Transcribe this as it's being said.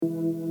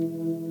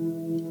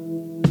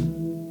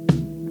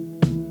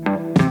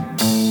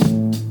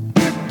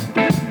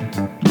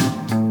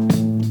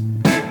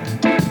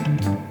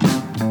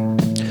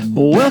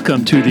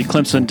Welcome to the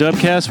Clemson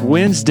Dubcast,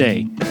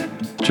 Wednesday,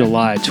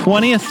 July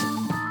 20th.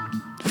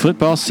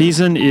 Football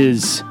season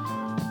is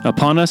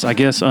upon us, I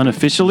guess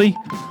unofficially,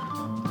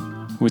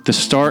 with the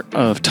start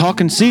of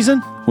talking season,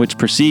 which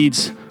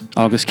precedes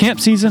August camp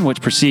season,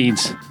 which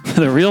precedes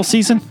the real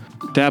season.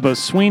 Dabo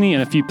Swinney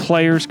and a few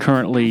players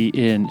currently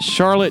in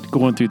Charlotte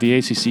going through the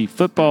ACC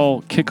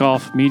football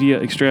kickoff media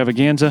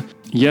extravaganza.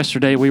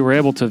 Yesterday, we were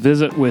able to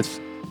visit with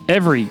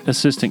every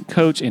assistant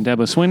coach in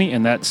Dabo Swinney,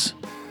 and that's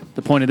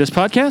the point of this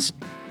podcast.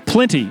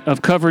 Plenty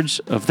of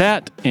coverage of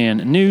that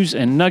and news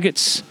and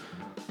nuggets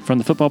from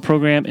the football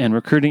program and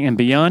recruiting and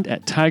beyond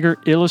at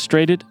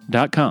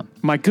TigerIllustrated.com.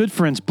 My good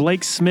friends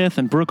Blake Smith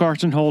and Brooke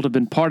Archenhold have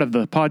been part of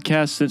the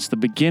podcast since the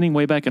beginning,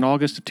 way back in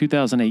August of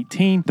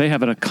 2018. They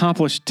have an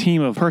accomplished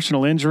team of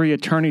personal injury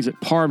attorneys at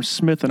Parham,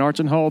 Smith, and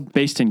Archenhold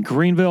based in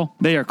Greenville.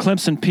 They are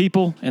Clemson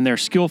people, and their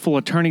skillful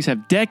attorneys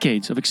have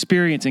decades of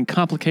experience in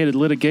complicated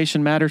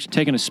litigation matters,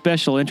 taking a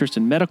special interest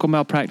in medical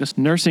malpractice,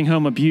 nursing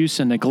home abuse,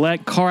 and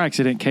neglect, car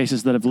accident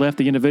cases that have left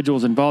the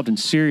individuals involved in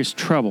serious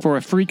trouble. For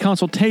a free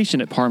consultation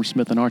at Parham,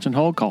 Smith, and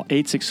Archenhold, call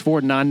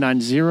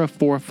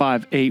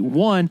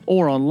 864-990-4581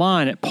 or online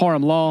at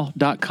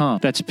parhamlaw.com.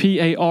 That's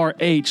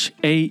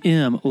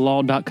PARHAM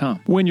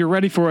law.com. When you're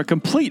ready for a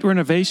complete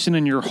renovation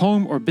in your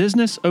home or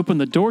business, open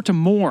the door to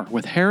more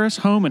with Harris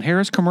Home and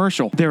Harris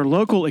Commercial. Their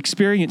local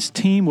experienced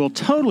team will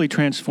totally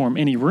transform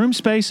any room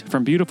space,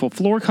 from beautiful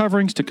floor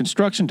coverings to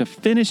construction to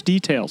finished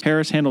details.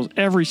 Harris handles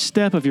every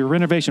step of your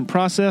renovation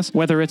process,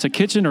 whether it's a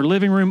kitchen or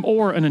living room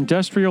or an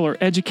industrial or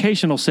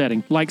educational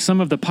setting, like some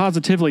of the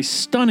positively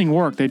stunning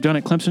work they've done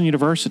at Clemson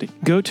University.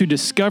 Go to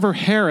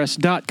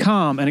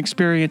discoverharris.com and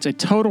experience a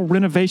total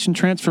renovation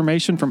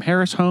transformation from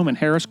Harris Home and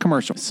Harris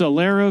Commercial.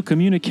 Solero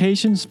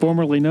Communications,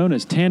 formerly known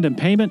as Tandem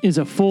Payment, is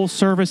a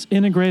full-service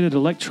integrated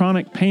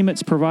electronic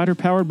payments provider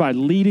powered by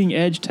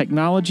leading-edge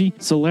technology.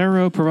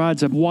 Solero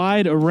provides a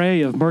wide array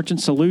of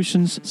merchant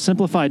solutions,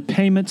 simplified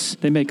payments.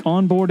 They make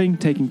onboarding,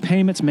 taking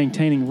payments,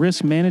 maintaining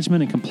risk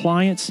management and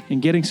compliance, and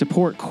getting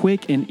support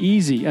quick and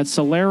easy. At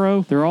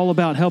Solero, they're all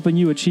about helping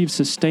you achieve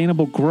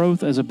sustainable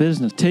growth as a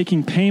business.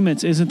 Taking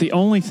payments isn't the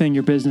only thing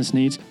your business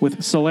needs. With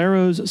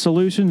Solero's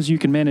solutions, you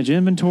can manage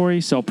inventory,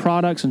 sell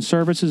products and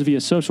services via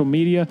social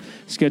media,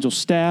 schedule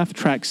staff,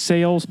 track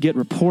sales, get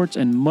reports,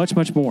 and much,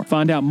 much more.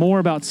 Find out more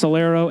about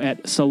Solero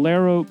at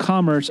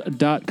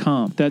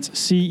solerocommerce.com. That's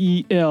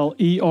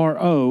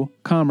CELERO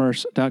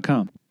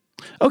commerce.com.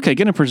 Okay,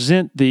 going to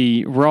present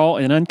the raw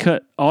and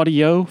uncut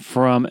audio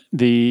from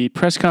the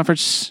press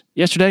conference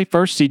yesterday.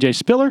 First, CJ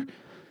Spiller,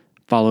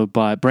 followed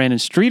by Brandon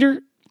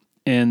Streeter,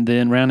 and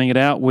then rounding it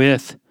out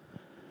with,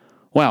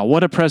 wow,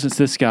 what a presence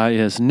this guy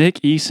is. Nick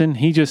Eason,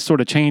 he just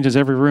sort of changes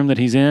every room that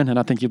he's in, and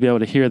I think you'll be able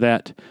to hear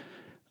that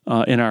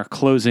in our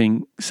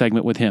closing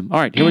segment with him. All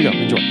right, here we go.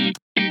 Enjoy.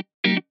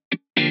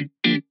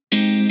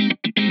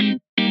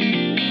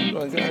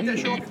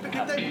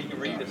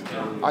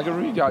 I can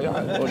read y'all.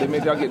 Well, they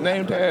made y'all get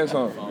name tags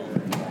on.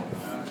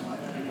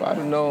 Well,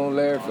 I've known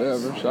Larry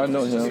forever, so I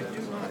know him.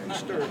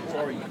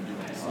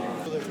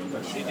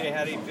 DJ,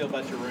 how do you feel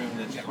about your room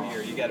this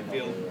year? You got to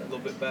feel a little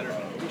bit better.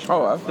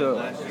 Oh, I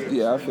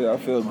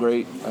feel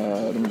great.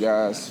 Them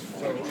guys,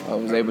 I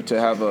was able to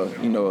have a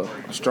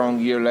strong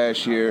year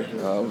last year.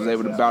 I was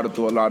able to battle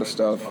through a lot of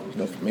stuff,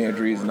 from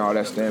injuries and all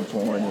that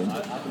standpoint. And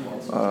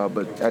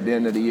but at the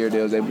end of the year,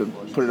 they was able to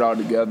put it all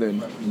together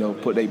and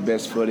put their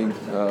best footing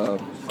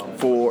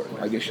forward,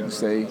 I guess you could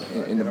say,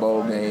 in the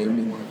bowl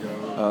game.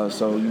 And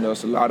so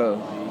it's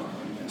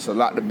a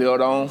lot to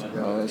build on.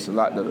 It's a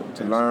lot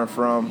to learn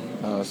from.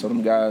 So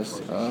them guys,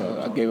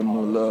 I gave them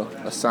a little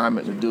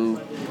assignment to do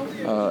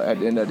at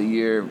the end of the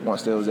year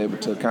once they was able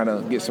to kind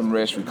of get some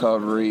rest,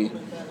 recovery,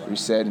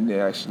 reset, and they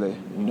actually,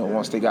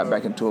 once they got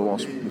back into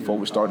it, before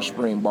we started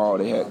spring ball,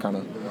 they had kind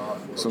of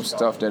some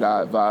stuff that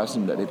I advised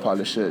them that they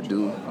probably should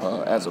do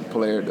as a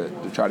player to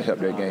try to help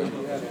their game.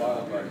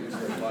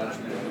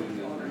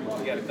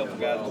 You got a couple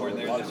guys who were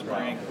there this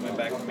spring, coming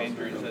back from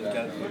injuries.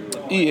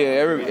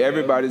 Yeah,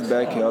 everybody's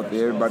back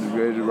healthy. Everybody's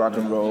ready to rock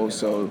and roll.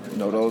 So,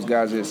 those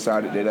guys are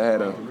excited that I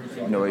had a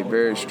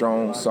very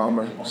strong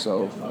summer.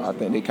 So I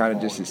think they kind of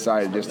just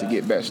excited just to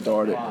get back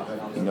started.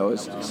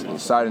 It's an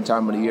exciting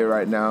time of the year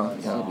right now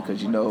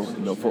because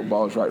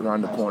football is right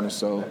around the corner.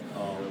 So,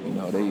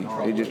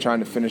 they just trying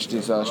to finish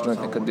this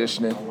strength and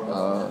conditioning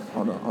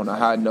on a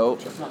high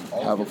note.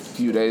 Have a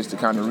few days to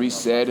kind of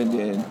reset, and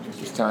then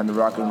it's time to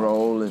rock and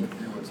roll. And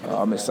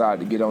I'm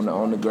excited to get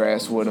on the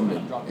grass with them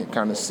and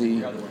kind of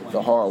see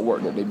the hard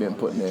work that they've been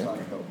putting in.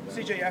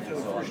 CJ, after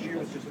the first year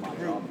with this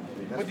group,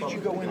 what did you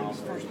go into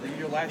the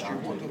year last year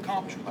to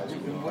accomplish with the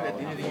group, and what at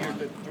the end of the year,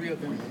 the three of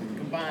them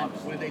combined,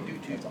 what did they do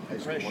to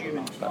impress you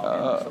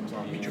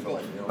and meet your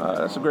goals?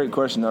 That's a great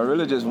question. I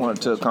really just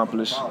wanted to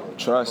accomplish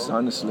trust,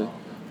 honestly.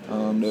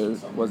 There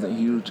wasn't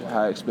huge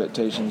high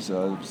expectations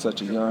of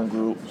such a young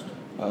group,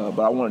 but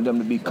I wanted them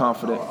to be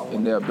confident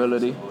in their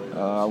ability.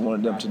 I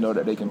wanted them to know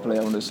that they can play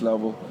on this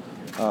level.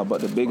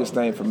 But the biggest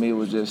thing for me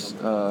was just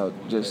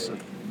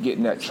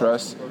getting that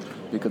trust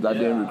because I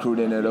didn't recruit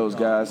any of those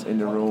guys in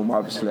the room.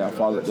 Obviously, I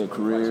followed their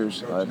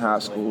careers in high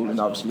school and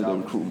obviously the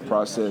recruiting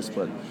process,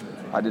 but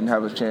I didn't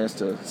have a chance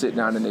to sit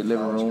down in their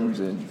living rooms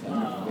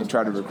and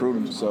try to recruit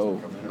them. So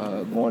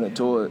going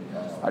into it,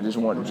 I just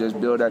wanted to just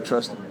build that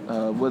trust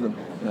with them.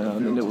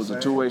 And it was a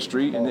two-way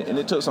street, and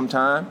it took some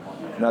time.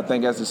 And I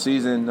think as the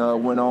season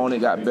went on, it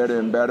got better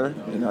and better.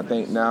 And I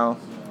think now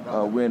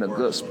we're in a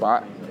good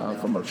spot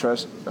from a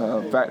trust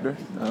factor.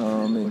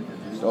 And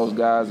those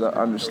guys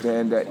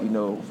understand that,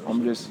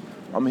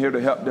 I'm here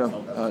to help them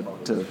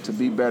to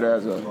be better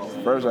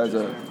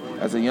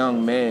as a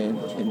young man,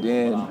 and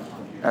then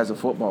as a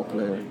football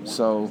player.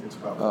 So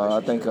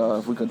I think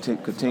if we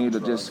continue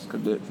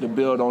to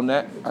build on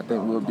that, I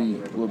think we'll be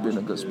in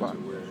a good spot.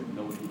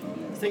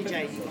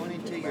 CJ, going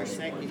into your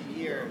second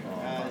year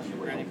as your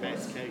running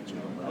backs coach,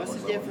 what's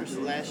the difference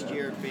last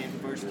year being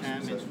first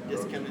time and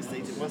this coming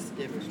season? What's the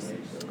difference?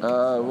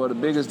 Well, the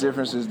biggest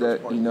difference is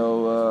that, we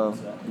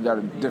got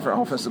a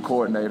different offensive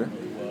coordinator.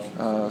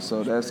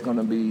 So that's going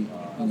to be,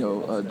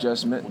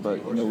 adjustment.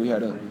 But, we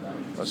had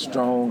a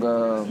strong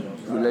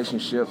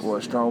relationship or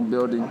a strong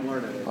building,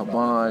 a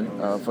bond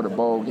for the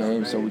bowl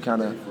game. So we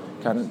kind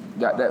of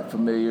got that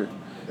familiar.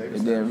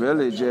 And then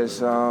really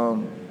just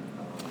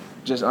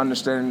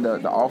understanding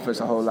the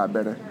offense a whole lot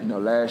better.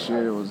 Last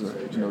year it was,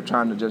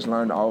 trying to just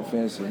learn the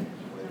offense and,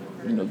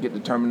 get the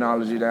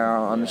terminology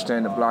down,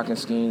 understand the blocking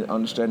scheme,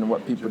 understanding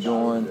what people are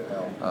doing,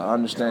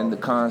 understanding the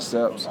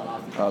concepts,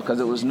 because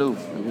it was new.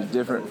 It was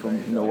different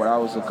from, what I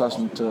was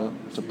accustomed to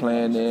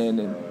playing in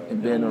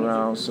and being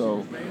around.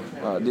 So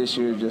this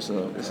year it's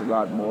a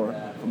lot more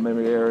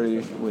familiarity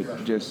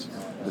with just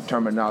the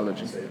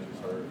terminology.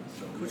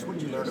 Coach, what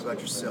did you learn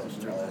about yourself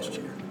through last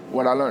year?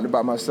 What I learned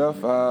about myself,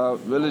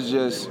 really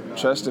just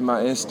trusting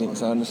my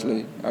instincts,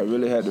 honestly. I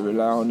really had to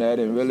rely on that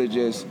and really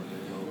just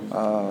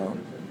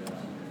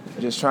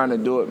trying to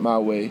do it my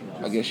way,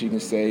 I guess you can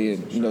say.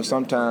 And,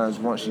 sometimes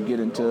once you get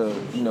into,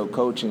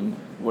 coaching,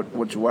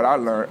 what I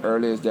learned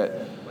early is that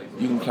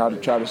you can kind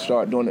of try to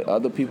start doing it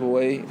other people's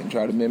way and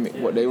try to mimic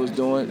what they was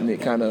doing, and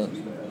it kind of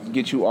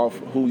get you off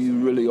who you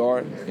really are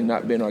and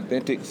not being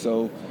authentic.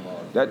 So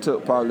that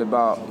took probably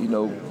about,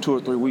 2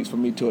 or 3 weeks for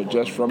me to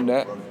adjust from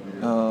that.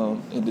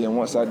 And then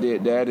once I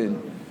did that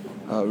and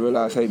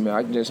realized, hey, man,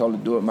 I can just only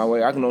do it my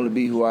way. I can only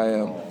be who I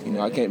am.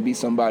 I can't be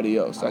somebody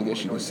else, I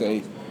guess you can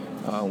say.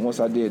 Once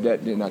I did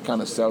that, then I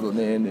kind of settled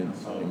in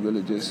and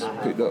really just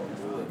picked up.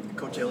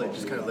 Coach Elliott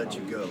just kind of let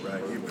you go,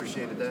 right? You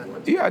appreciated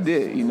that? Yeah, I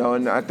did,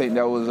 and I think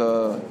that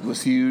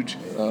was huge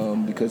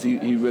because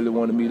he really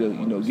wanted me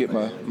to, get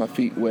my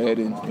feet wet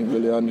and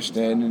really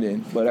understand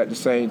it. But at the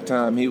same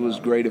time, he was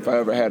great if I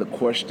ever had a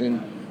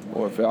question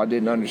or if I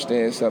didn't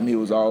understand something. He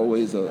was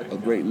always a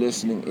great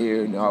listening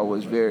ear and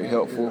always very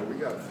helpful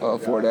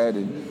for that.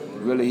 And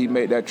really, he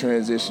made that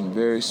transition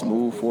very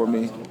smooth for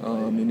me,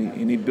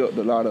 and he built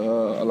a lot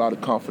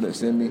of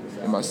confidence in me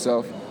and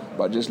myself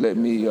by just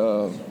letting me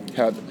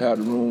have the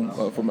room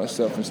for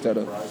myself instead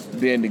of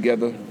being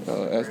together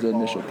as the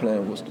initial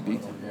plan was to be.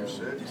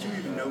 Did you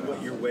even know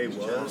what your way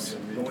was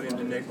going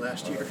into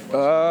last year?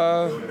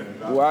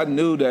 Well, I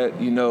knew that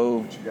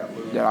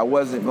that I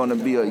wasn't going to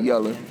be a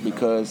yeller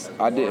because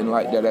I didn't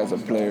like that as a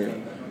player.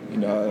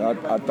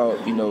 I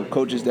thought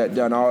coaches that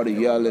done all the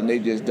yelling, they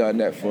just done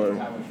that for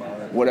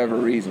whatever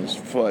reasons,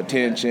 for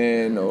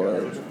attention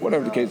or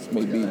whatever the case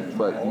may be.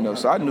 But,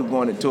 so I knew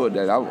going into it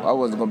that I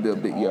wasn't going to be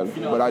a big yeller,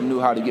 but I knew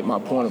how to get my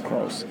point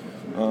across.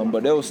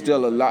 But there was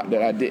still a lot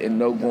that I didn't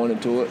know going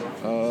into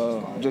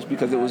it just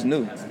because it was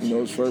new. It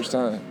was first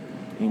time,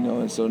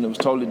 and so it was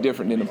totally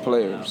different than a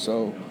player.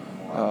 So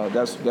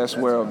that's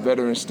where a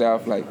veteran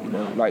staff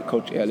like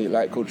Coach Elliott,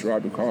 like Coach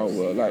Robert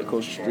Caldwell, like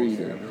Coach Street,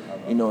 and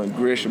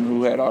Grisham,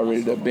 who had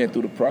already been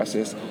through the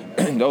process,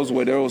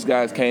 those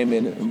guys came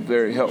in and were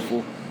very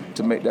helpful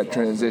to make that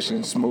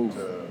transition smooth.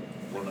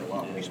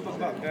 You spoke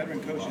about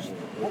veteran coaches.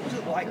 What was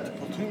it like to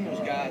platoon those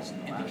guys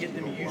and to get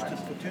them used to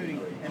the platooning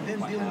and then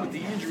dealing with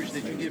the injuries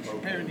that you did,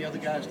 preparing the other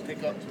guys to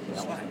pick up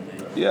the slack?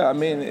 Yeah,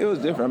 it was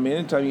different.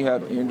 Anytime you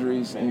have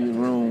injuries in your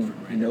room,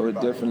 it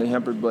definitely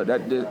hampered, but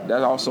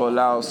that also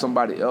allows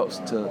somebody else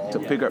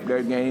to pick up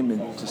their game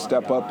and to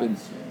step up and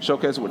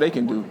showcase what they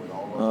can do.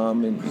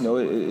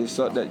 It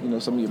sucked that,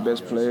 some of your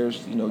best players,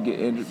 get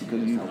injured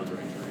because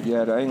I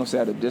ain't going to say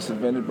at a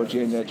disadvantage, but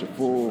you ain't at your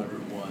full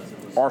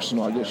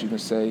arsenal, I guess you can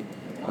say.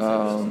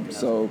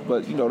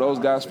 But those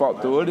guys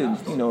fought through it,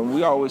 and,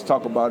 we always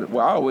talk about it.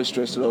 Well, I always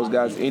stress to those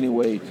guys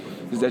anyway,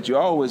 is that you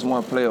always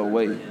want to play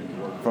away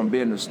from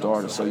being the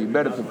starter. So you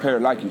better prepare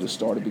like you're the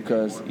starter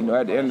because,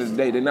 at the end of the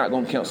day, they're not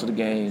going to cancel the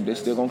game. They're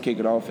still going to kick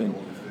it off, and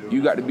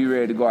you got to be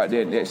ready to go out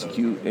there and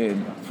execute.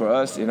 And for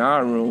us in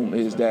our room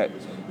is that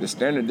the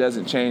standard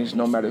doesn't change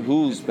no matter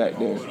who's back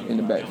there in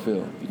the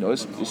backfield.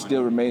 It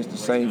still remains the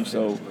same.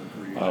 So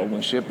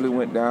when Shipley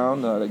went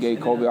down, they gave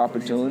Kobe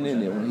opportunity,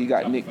 and then when he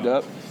got nicked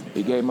up,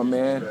 they gave my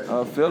man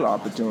Phil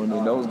opportunity.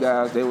 And those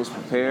guys, they was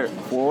prepared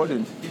for it,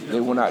 and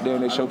they went out there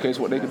and they showcased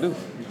what they could do.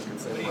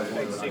 What do you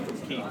expect to see from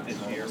Keith this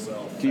year?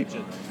 Keith.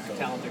 Such a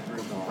talented group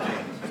of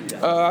players.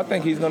 I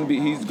think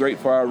he's great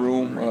for our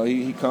room.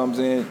 He comes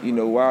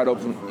in, wide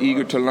open,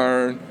 eager to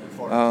learn,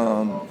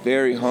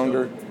 very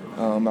hungry.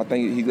 I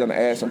think he's going to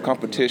add some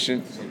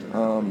competition.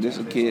 This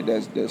is a kid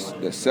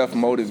that's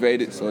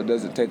self-motivated, so it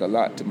doesn't take a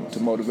lot to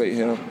motivate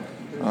him.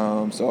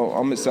 So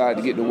I'm excited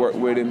to get to work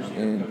with him,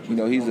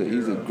 and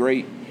he's a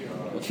great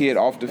kid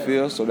off the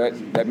field, so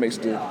that makes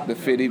the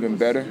fit even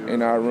better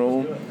in our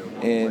room.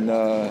 And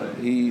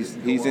he's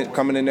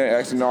coming in there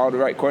asking all the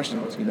right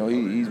questions.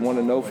 He's want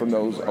to know from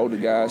those older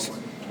guys,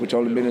 which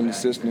only been in the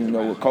system.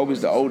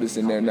 Kobe's the oldest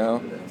in there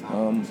now.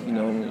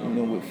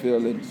 With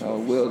Phil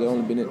and Will, they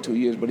only been in 2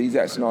 years, but he's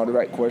asking all the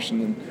right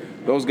questions. And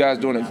those guys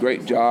doing a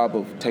great job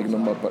of taking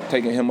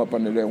him up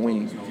under their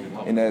wing.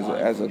 And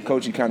as a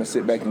coach, you kind of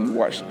sit back and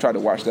you try to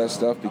watch that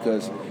stuff,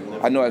 because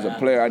I know as a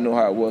player, I know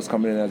how it was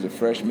coming in as a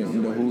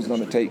freshman. Who's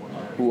going to take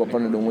who up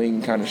under the wing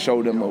and kind of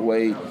show them a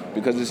way,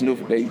 because it's new.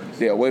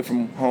 They're away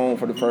from home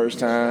for the first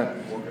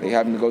time. They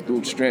having to go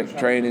through strength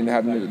training,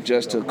 having to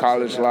adjust to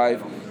college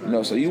life.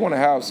 So you want to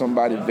have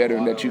somebody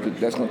veteran that's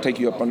going to take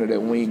you up under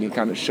that wing and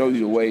kind of show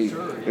you the way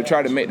to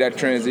try to make that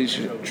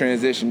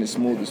transition as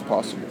smooth as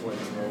possible.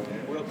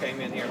 Will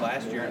came in here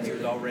last year and he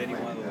was already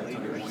one of the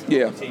leaders.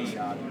 Yeah.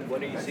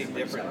 What do you see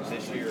different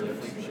this year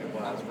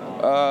leadership-wise?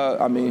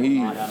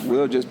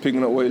 Will just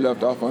picking up where he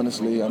left off,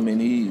 honestly.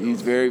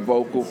 He's very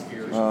vocal.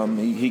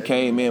 He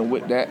came in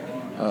with that.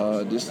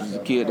 This is a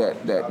kid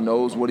that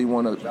knows what he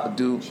want to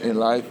do in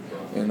life,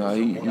 and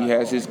he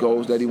has his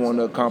goals that he want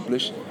to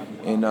accomplish,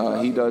 and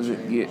he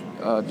doesn't get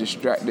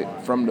distracted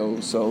from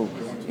those. So,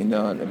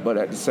 but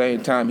at the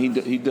same time,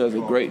 he does a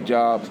great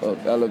job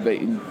of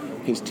elevating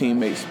his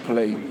teammates'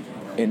 play.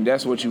 And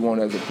that's what you want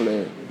as a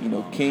player.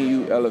 Can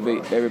you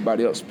elevate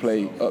everybody else's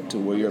play up to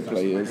where your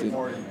play is?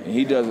 And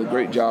he does a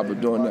great job of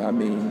doing that.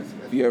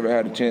 If you ever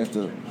had a chance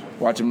to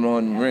watch him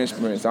run rim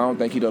sprints, I don't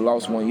think he'd have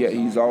lost one yet.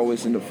 He's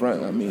always in the front.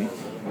 The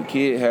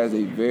kid has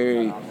a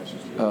very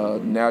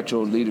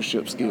natural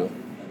leadership skill.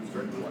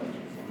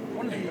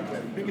 One of the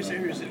biggest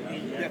areas that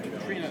you have to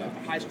train a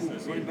high school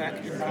running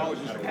back in college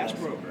is pass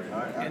pro.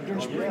 And during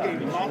the spring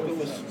game, Montville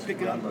was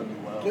picking up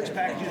blitz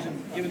packages and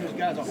giving those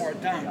guys a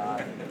hard time.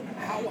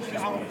 How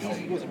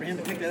easy was it for him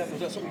to pick that up? Was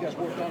that something you guys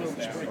worked on over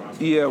the spring?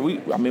 Yeah,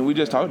 we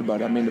just talked about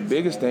it. The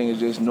biggest thing is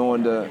just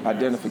knowing the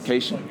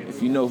identification.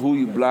 If you know who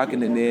you're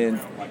blocking, and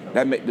then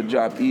that make the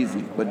job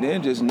easy. But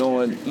then just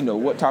knowing,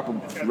 what type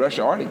of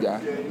rusher are the guy.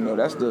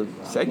 That's the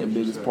second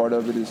biggest part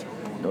of it is,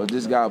 is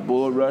this guy a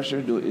bull rusher?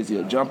 Is he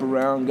a jump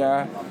around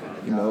guy?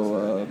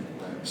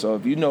 So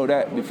if you know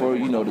that before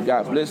the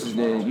guy blitzes,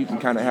 then you can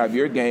kind of have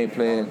your game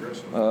plan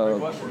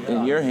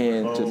in your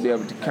hand to be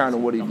able to counter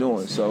what he's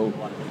doing. So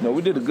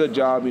we did a good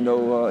job in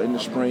the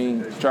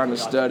spring trying to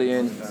study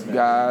in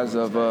guys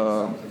of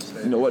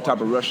what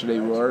type of rusher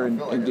they were,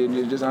 and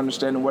then just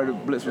understanding where the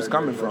blitz was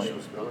coming from.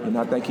 And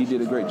I think he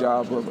did a great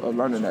job of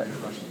learning that.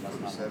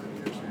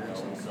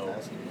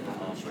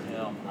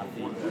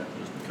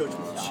 Coach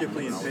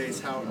Shipley and Bates,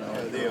 how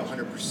are they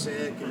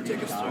 100%? Can you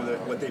take us through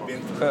what they've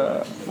been through?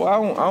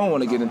 Well, I don't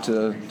want to get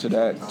into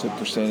to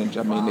percentage.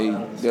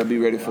 They'll be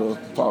ready for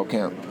fall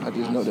camp. I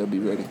just know they'll be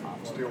ready.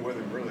 Still with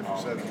him really for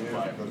 7 years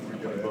because we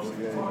got it.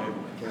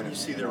 How do you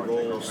see their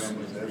roles?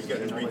 You've got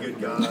 3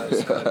 good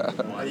guys.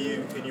 How do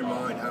you, in your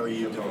mind, how are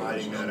you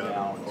dividing that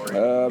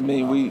up?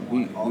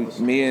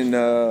 Me and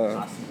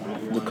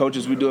the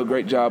coaches, we do a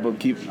great job of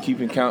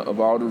keeping count of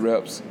all the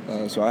reps.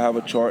 So I have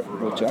a chart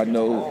which I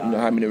know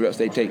how many reps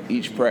they take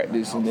each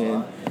practice, and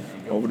then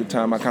over the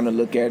time I kind of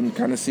look at it and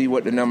kind of see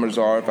what the numbers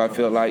are. If I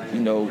feel like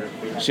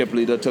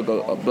Shipley took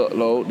a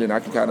buttload, then I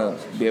can kind of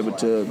be able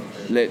to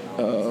let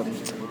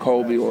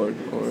Colby or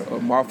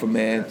Marfa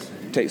Man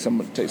take some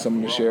of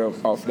the share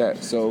off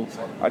that. So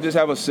I just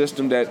have a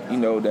system that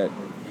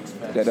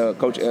that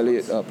Coach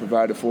Elliott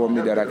provided for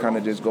me that I kind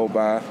of just go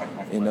by,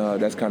 and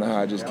that's kind of how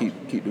I just keep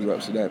the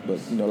reps of that. But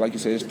like you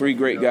said, it's 3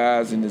 great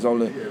guys, and there's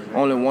only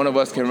one of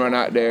us can run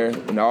out there,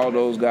 and all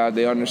those guys,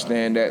 they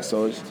understand that.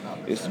 So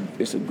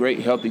it's a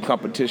great healthy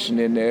competition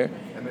in there,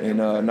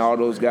 and all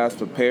those guys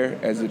prepare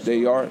as if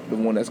they are the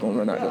one that's going to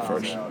run out there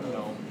first.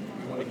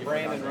 With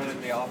Brandon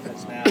running the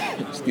offense now,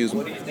 Excuse me.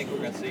 What do you think we're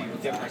going to see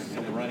difference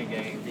in the running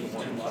game?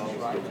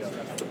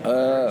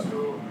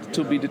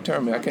 To be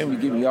determined. I can't be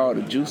giving y'all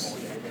the juice.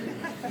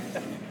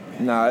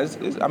 Nah,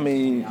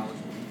 the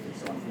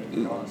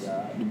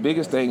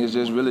biggest thing is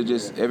just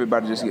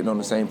everybody just getting on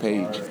the same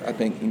page. I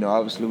think,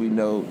 obviously we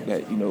know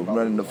that,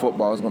 running the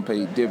football is going to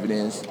pay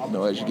dividends,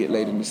 as you get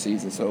later in the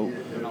season. So,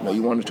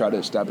 you want to try to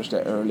establish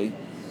that early.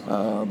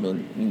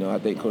 And, I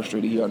think Coach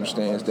Streeter, he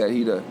understands that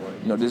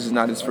this is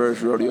not his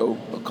first rodeo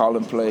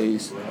calling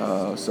plays.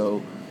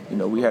 So,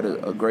 we had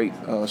a great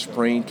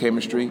spring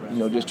chemistry,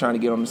 just trying to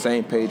get on the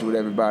same page with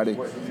everybody,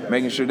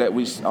 making sure that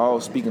we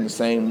all speaking the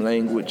same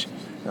language.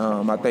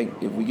 I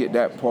think if we get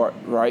that part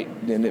right,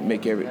 then it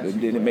make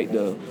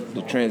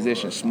the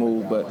transition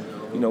smooth. But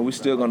we're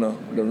still gonna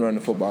run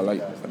the football.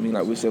 Like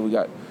we said, we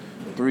got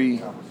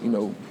 3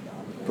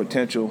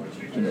 potential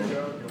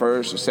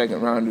first or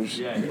second rounders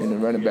in the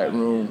running back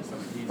room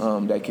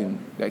that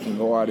can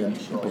go out and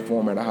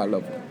perform at a high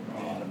level.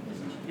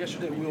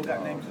 yesterday Will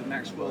got named to the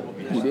Maxwell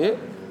Award. He did?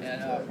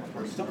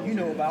 And something you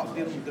know about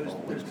dealing with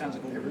those kinds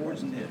of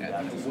awards and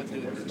what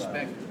to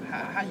expect.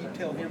 How you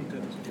tell him to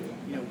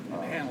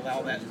handle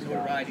all that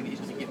notoriety he's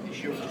to get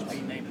this year, just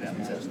being named that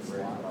list?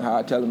 How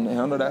I tell him to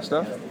handle that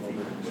stuff?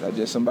 That's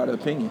just somebody's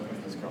opinion.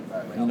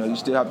 You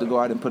still have to go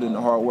out and put in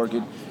the hard work.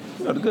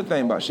 The good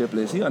thing about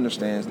Shipley is he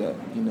understands that.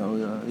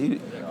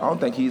 I don't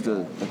think he's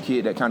a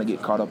kid that kind of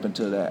get caught up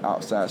into that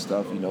outside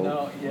stuff.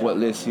 What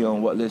list he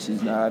on, what list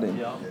he's not,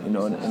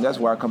 and that's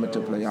where I come into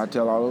play. I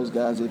tell all those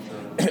guys if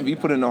you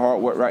put in the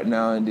hard work right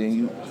now, and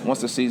then once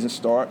the season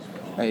start,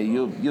 hey,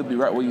 you'll be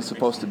right where you're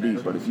supposed to be.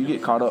 But if you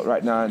get caught up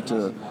right now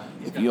into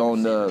if you're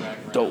on the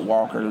Dope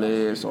Walker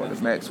list or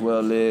the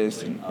Maxwell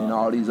list and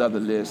all these other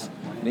lists,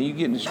 then you're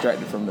getting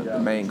distracted from the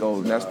main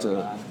goal, and that's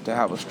to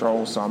have a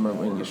strong summer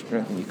in your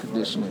strength and your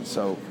conditioning.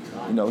 So,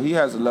 he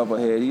has a level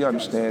head. He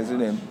understands it,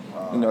 and,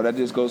 that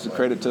just goes to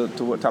credit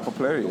to what type of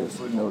player he is.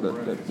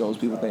 Those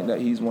people think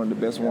that he's one of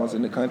the best ones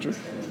in the country,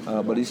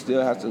 but he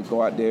still has to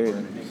go out there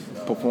and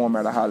perform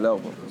at a high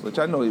level, which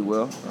I know he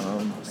will.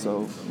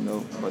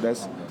 But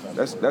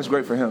that's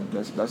great for him.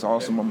 That's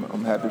awesome.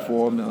 I'm happy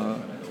for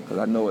him because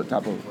I know what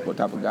type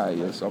of guy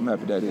he is. So I'm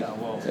happy that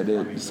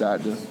they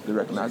decide to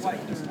recognize it.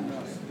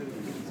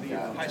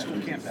 High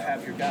school camp to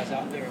have your guys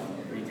out there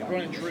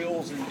running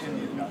drills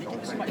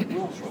and somebody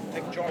rules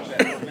take charge of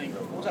that whole thing.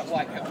 What was that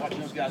like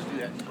watching those guys do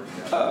that?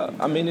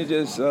 It's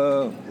just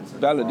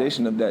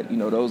validation of that.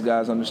 Those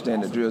guys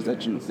understand the drills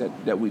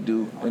that we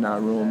do in our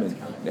room and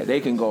that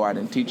they can go out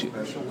and teach it.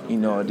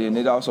 And then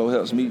it also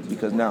helps me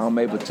because now I'm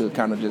able to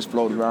kind of just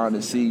float around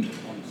and see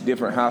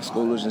different high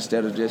schoolers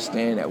instead of just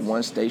staying at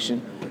one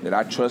station. That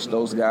I trust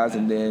those guys,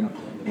 and then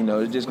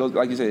it just goes,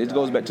 like you said, it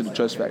goes back to the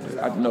trust factor.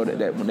 I know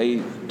that when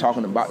they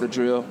talking about the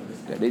drill,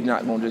 that they're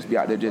not going to just be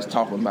out there just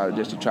talking about it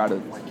just to try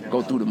to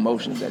go through the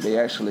motions, that they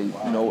actually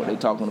know what they're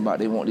talking about.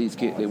 They want these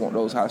kids, they want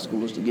those high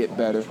schoolers to get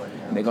better,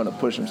 and they're going to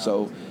push them.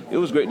 So it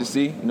was great to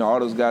see. All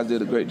those guys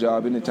did a great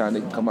job. Anytime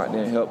they can come out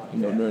there and help,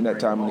 during that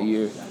time of the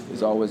year,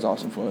 is always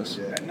awesome for us.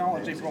 That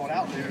knowledge they brought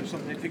out there is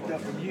something they picked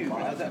up from you.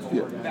 Does that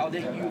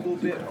validate you a little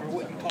bit for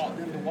what you taught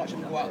them to watch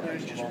them go out there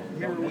and just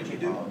mirror what you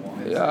do?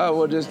 Yeah,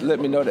 well, just let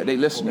me know that they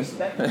listening.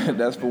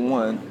 That's for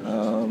one.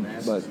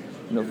 But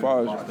as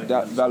far as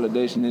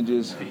validation, it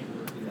just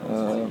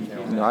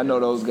I know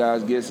those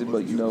guys gets it,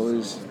 but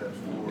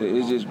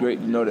it's just great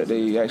to know that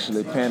they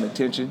actually paying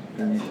attention.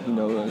 And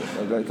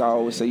like I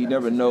always say, you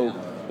never know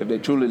if they're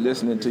truly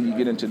listening until you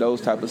get into those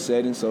type of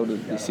settings. So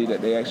to see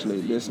that they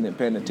actually listen and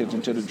paying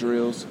attention to the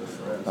drills,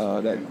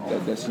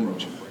 that's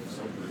huge.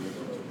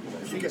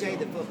 CJ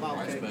the football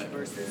coach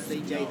versus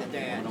CJ the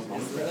dad. Is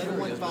the little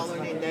one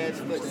following in dad's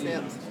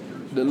footsteps?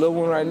 The little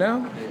one right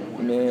now,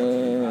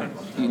 man,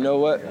 you know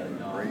what?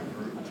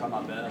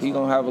 He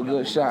gonna have a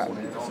good shot.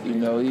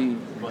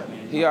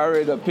 He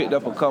already done picked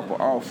up a couple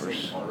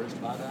offers.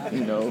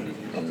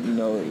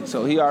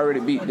 So he already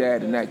beat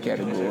dad in that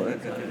category.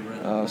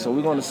 So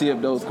we're gonna see if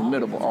those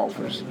committable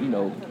offers, in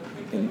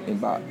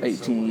about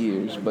 18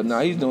 years. But now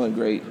he's doing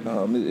great.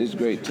 It's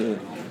great to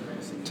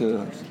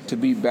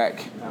be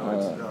back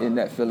in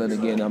that feeling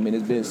again.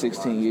 It's been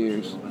 16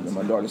 years.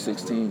 My daughter's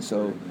 16,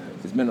 so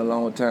it's been a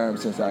long time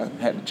since I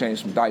had to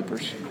change some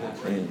diapers.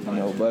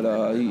 And,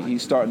 but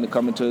he's starting to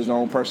come into his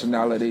own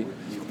personality.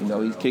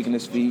 He's kicking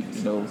his feet.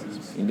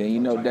 And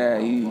then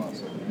Dad, he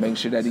making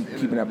sure that he's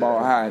keeping that ball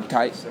high and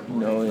tight.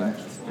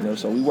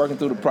 So we're working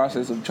through the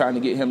process of trying to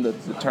get him to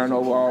turn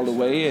over all the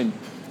way, and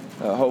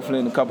hopefully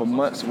in a couple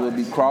months we'll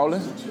be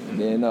crawling. And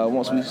then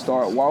once we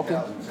start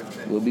walking,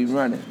 we'll be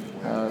running.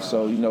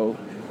 So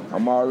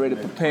I'm already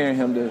preparing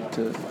him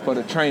for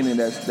the training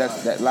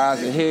that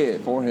lies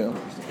ahead for him.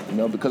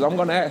 Because I'm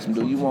gonna ask him,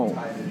 do you want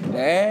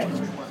dad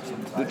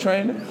the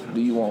trainer? Do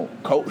you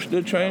want coach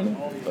the trainer?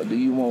 Or do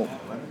you want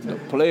the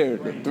player,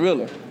 the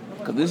thriller?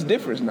 Because it's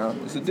different now.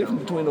 It's a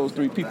difference between those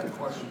three people.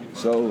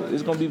 So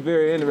it's going to be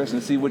very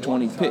interesting to see which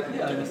one he picked.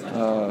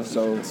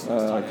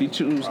 If he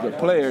chooses the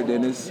player,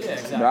 then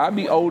I'll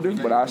be older,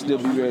 but I'll still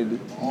be ready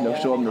to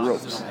show him the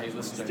ropes.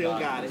 Still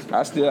got it.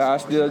 I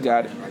still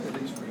got it.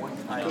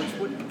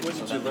 What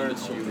did you learn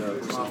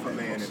from a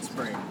man in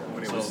spring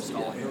when it was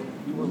all him?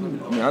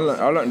 I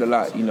learned a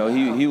lot.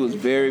 He was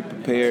very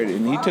prepared,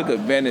 and he took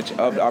advantage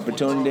of the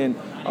opportunity. And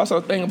also,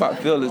 the thing about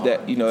Phil is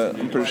that,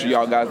 I'm pretty sure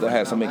y'all guys have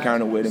had some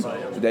encounter with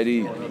him, that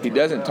he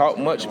doesn't talk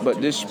much,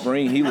 but this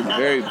spring he was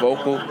very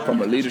vocal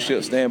from a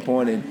leadership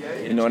standpoint. And,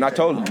 and I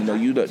told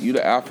him, you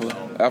the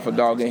alpha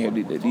dog in here,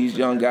 that these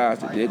young guys,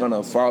 that they're going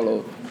to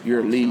follow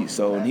your lead.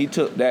 So, and he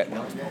took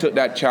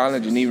that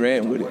challenge and he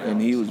ran with it,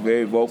 and he was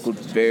very vocal,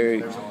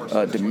 very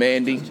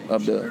demanding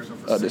of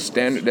the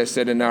standard that's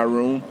set in our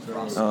room,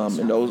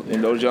 and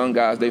those young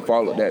guys, they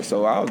followed that.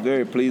 So I was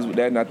very pleased with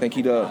that, and I think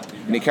he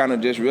kind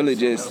of just really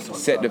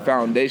set the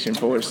foundation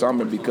for his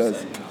summer,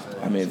 because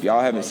I mean, if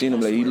y'all haven't seen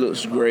him lately, he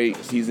looks great.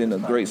 He's in a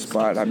great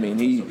spot. I mean,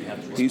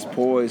 he's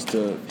poised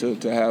to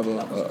have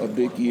a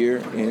big year,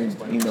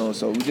 and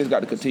so we just got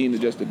to continue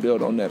to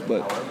build on that.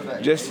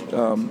 But just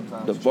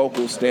the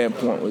vocal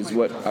standpoint was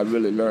what I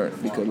really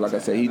learned, because, like I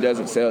said, he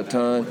doesn't say a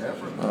ton,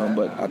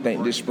 but I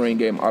think this spring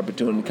gave him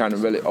opportunity to kind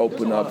of really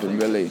open up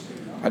and really,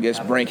 I guess,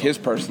 bring his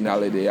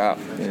personality out,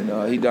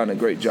 and he done a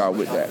great job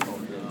with that.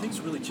 Things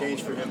really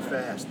changed for him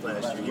fast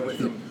last year. He went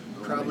from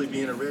probably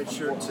being a red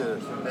shirt to,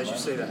 as you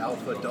say, the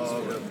alpha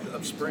dog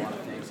of spring.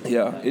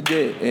 Yeah, it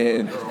did.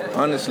 And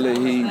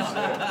honestly,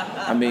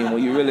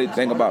 when you really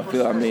think about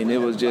Phil, it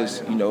was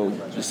just,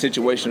 the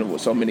situation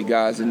with so many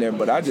guys in there.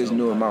 But I just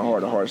knew in my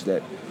heart of hearts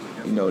that,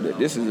 that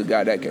this is a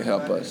guy that can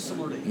help us.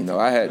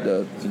 I had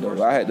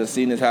to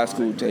see his high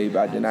school tape.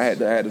 Then I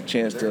had a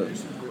chance to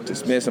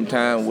spend some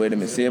time with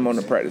him and see him on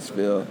the practice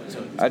field.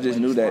 I just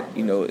knew that,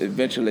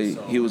 eventually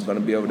he was going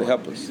to be able to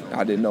help us.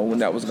 I didn't know when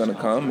that was going to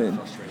come. And,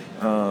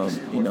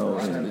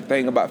 and the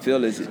thing about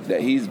Phil is that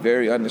he's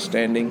very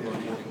understanding.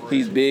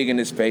 He's big in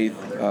his faith,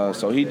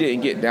 so he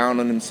didn't get down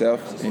on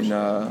himself.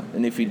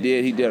 And if he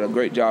did a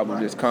great job of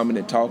just coming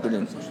and talking,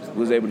 and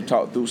was able to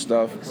talk through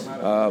stuff.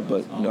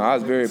 But I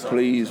was very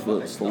pleased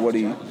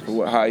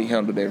for how he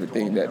handled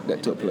everything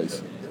that took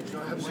place.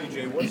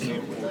 CJ, what's the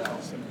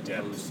importance of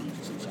depth?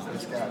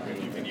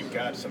 And you've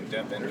got some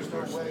depth in your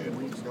first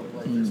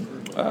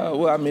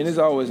it's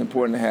always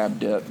important to have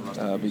depth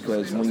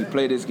because when you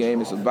play this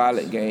game, it's a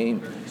violent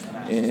game.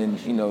 And,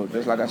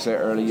 just like I said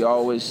earlier, you're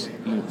always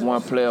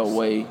one player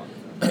away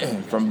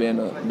from being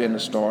a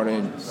starter.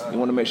 And you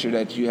want to make sure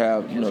that you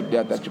have,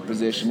 depth at your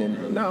position.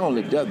 And not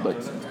only depth, but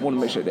you want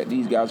to make sure that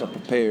these guys are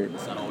prepared.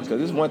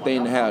 Because it's one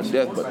thing to have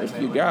depth, but if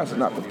your guys are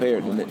not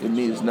prepared, then it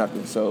means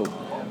nothing. So,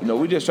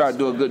 we just try to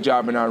do a good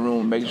job in our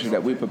room, making sure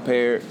that we're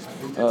prepared.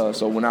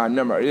 So when our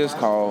number is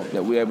called,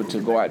 that we're able to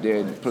go out there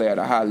and play at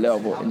a high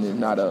level and it's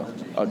not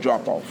a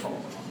drop-off.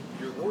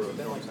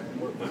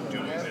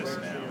 Doing this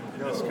now,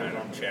 this kind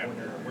of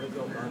chapter,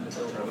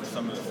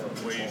 some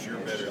of the ways you're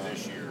better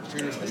this year.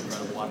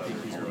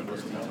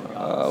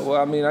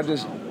 I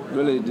just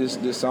really,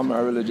 this summer, I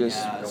really just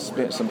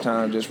spent some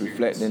time just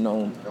reflecting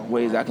on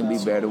ways I can be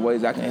better,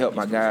 ways I can help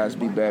my guys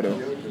be better.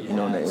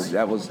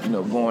 That was,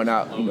 going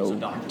out,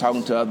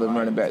 talking to other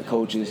running back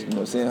coaches,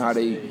 seeing how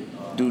they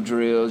do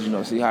drills,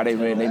 see how they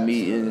ran their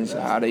meetings,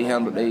 how they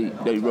handle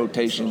their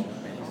rotation.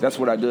 That's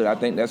what I do. I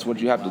think that's what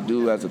you have to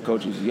do as a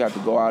coach. Is you have to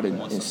go out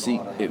and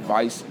seek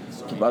advice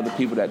from other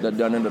people that have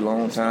done it a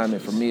long time.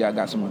 And for me, I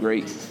got some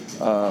great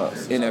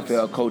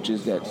NFL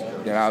coaches that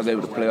I was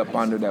able to play up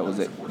under that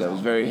was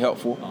very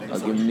helpful,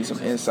 giving me some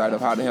insight of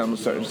how to handle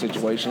certain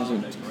situations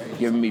and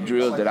giving me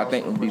drills that I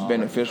think would be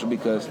beneficial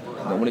because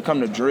when it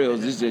comes to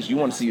drills, it's just you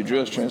want to see your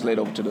drills translate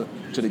over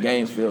to the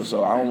game field.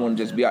 So I don't want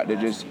to just be out there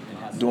just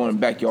doing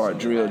backyard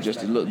drill just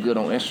to look good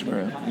on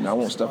Instagram. I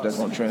want stuff that's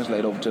going to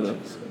translate over to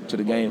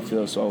the game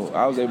field. So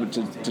I was able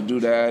to do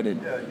that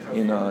and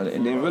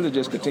then really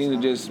just continue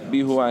to just be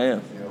who I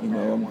am.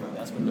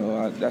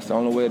 That's the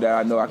only way that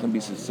I know I can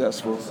be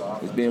successful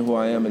is being who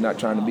I am and not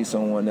trying to be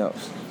someone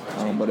else.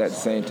 But at the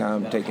same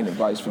time, taking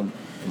advice from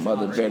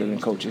other veteran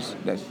coaches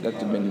that's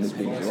been in this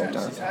league for a long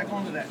time. Back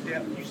onto that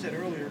depth, you said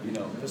earlier, the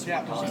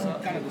depth was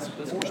kind of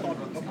forced on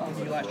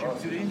you last year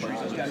due to injuries.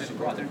 Those guys had to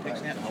go out there and take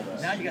snaps.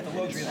 Now you got the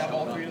luxury of having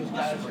all three of those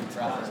guys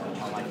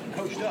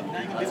coached up.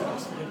 Now you can be able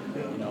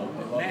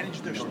to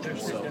manage their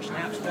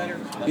snaps better.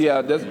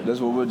 Yeah, that's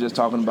what we're just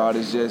talking about.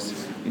 Is just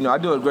I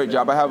do a great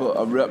job. I have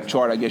a rep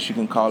chart, I guess you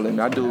can call it.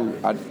 And I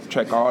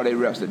track all their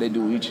reps that they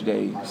do each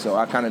day, so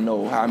I kind of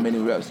know how many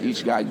reps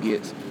each guy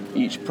gets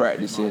each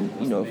practice. And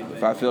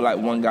if I feel like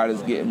one guy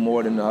is getting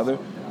more than the other,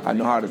 I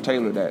know how to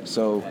tailor that.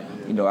 So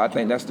I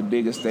think that's the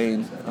biggest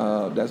thing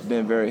that's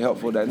been very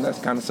helpful. That's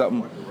kind of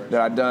something that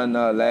I done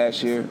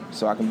last year,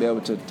 so I can be able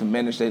to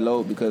manage their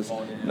load because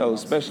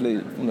especially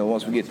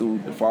once we get through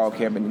the fall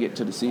camp and get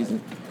to the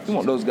season, we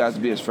want those guys to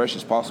be as fresh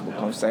as possible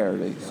come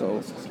Saturday.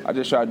 So I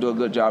just try to do a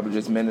good job of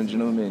just managing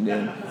them, and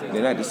then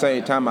at the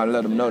same time I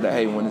let them know that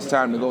hey, when it's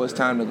time to go, it's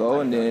time to go.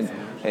 And then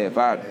hey, if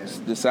I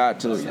decide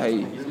to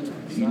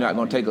you're not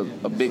going to take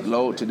a big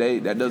load today,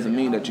 that doesn't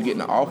mean that you're getting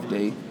an off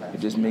day.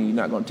 It just means you're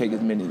not going to take as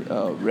many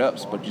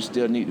reps, but you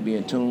still need to be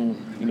in tune,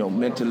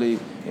 mentally.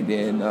 And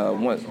then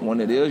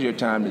when it is your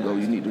time to go,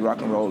 you need to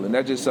rock and roll. And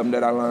that's just something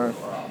that I learned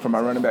from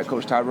my running back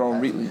coach,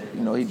 Tyrone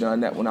Reetley. He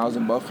done that when I was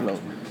in Buffalo.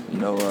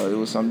 It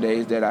was some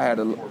days that I had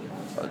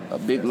a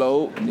big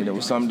load, and then there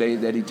was some days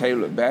that he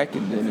tailored it back,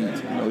 and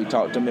then he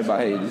talked to me about,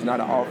 hey, it's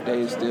not an off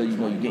day, it's still,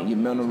 you're getting your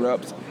mental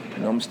reps.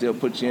 I'm going to still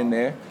put you in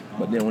there.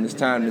 But then when it's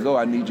time to go,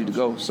 I need you to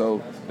go.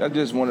 So that's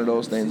just one of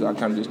those things I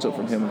kind of just took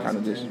from him and kind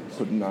of just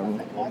put in our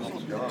room. Also,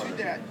 to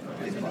that,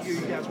 in the year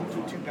you guys went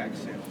to a two-pack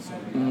set.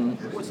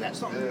 Mm-hmm. Was that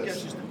something you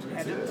guys just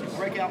had to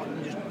break out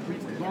and just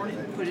learn it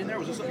and put in there? Or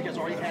was it something you guys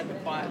already had to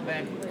buy it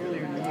back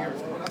earlier in the year?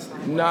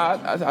 Nah,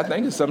 I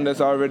think it's something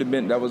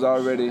that was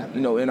already,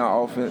 in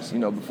our offense,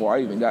 before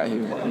I even got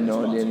here, and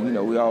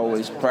then, we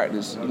always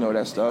practice,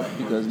 that stuff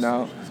because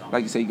now,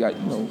 like you say, you got,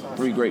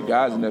 3 great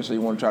guys in there, so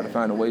you want to try to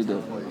find a way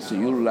to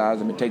utilize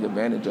them and take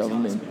advantage of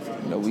them,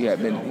 and, we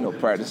had been,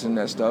 practicing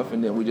that stuff,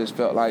 and then we just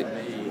felt like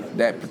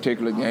that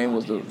particular game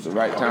was the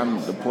right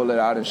time to pull it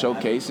out and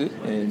showcase it,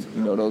 and,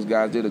 those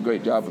guys did a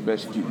great job of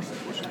executing.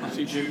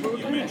 CJ,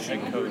 you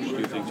mentioned head coach. Do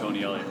you think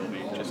Tony Elliott will be,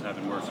 just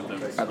having worked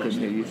with them? I couldn't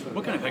hear you.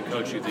 What kind of head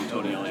coach do you think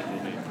Tony Elliott will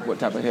be? What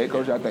type of head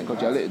coach I think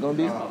Coach Elliott is going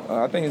to be?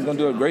 I think he's going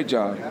to do a great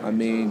job. I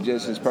mean,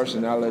 just his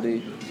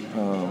personality,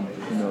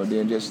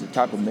 then just the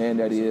type of man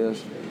that he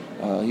is.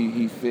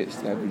 He fits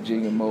that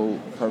Virginia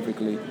mold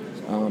perfectly.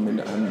 And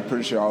I'm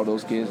pretty sure all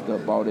those kids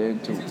got bought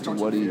into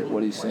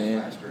what he's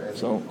saying.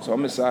 So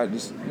I'm excited to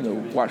just,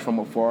 watch from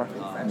afar,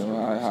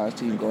 how his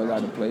team goes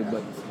out and play.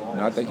 But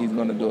I think he's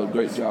going to do a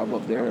great job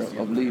up there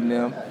of leading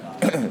them.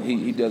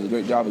 he does a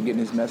great job of getting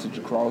his message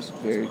across,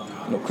 very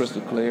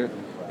crystal clear.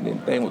 And then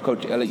the thing with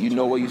Coach Elliott, you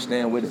know where you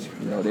stand with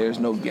him. There's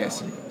no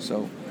guessing.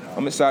 So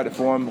I'm excited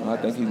for him. I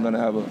think he's going to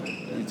have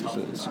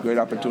it's a great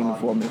opportunity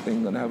for him. I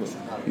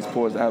think he's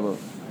poised to have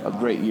a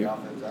great year.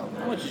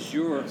 How much is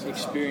your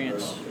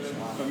experience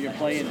from your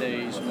playing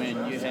days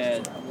when you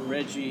had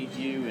Reggie,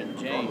 you, and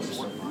James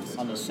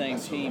on the same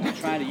team and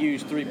trying to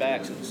use 3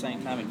 backs at the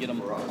same time and get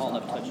them all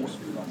enough touches?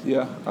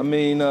 Yeah, I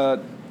mean,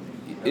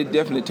 it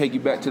definitely take me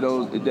back to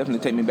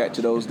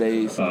those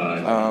days.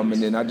 And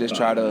then I just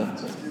try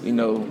to,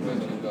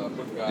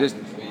 just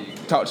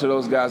talk to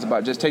those guys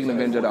about just taking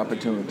advantage of the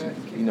opportunity.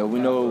 We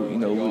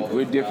know,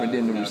 we're different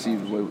than the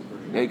receivers where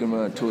they can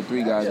run 2 or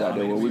 3 guys out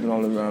there where we can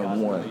only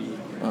run 1.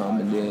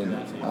 And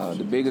then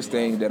the biggest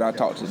thing that I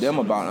talk to them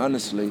about,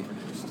 honestly,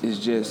 is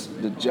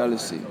just the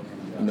jealousy.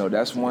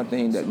 That's one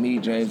thing that me,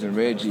 James, and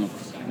Reggie,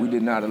 we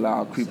did not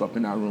allow creep up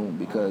in our room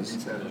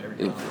because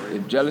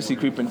if jealousy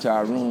creep into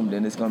our room,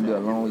 then it's going to be a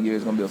long year.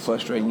 It's going to be a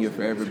frustrating year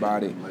for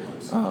everybody.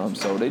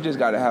 So they just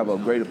got to have a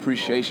great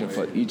appreciation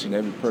for each and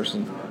every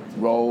person's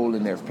role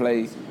in their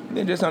play. And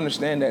then just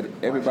understand that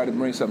everybody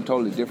brings something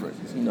totally different,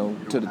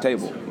 to the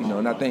table.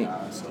 And I think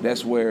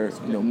that's where,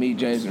 me,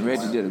 James, and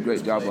Reggie did a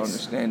great job of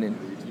understanding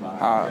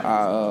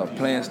our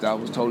playing style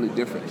was totally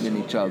different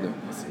than each other.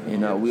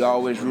 We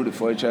always rooted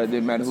for each other. It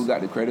didn't matter who got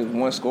the credit. If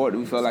one scored,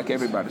 we felt like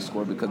everybody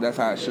scored because that's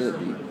how it should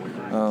be.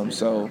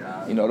 So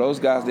those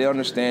guys, they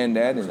understand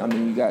that. And, I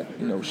mean, you got,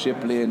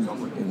 Shipley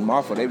and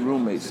Marfa, they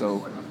roommates.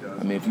 So,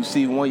 I mean, if you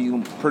see one,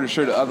 you're pretty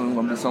sure the other one's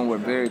going to be somewhere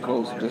very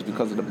close just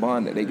because of the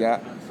bond that they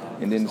got.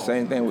 And then the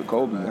same thing with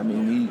Kobe. I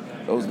mean,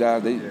 those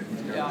guys,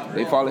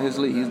 they follow his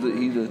lead.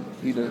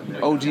 He's the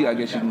OG, I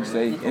guess you can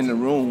say, in the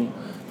room.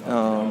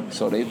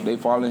 So they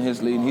follow in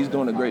his lead, and he's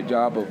doing a great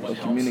job of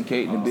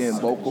communicating and being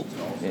vocal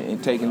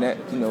and taking that,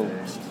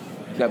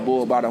 that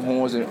bull by the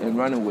horns and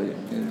running with it.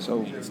 And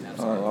so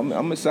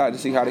I'm excited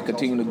to see how they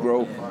continue to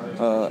grow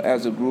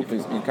as a group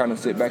and kind of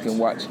sit back and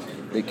watch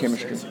their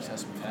chemistry.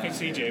 Hey,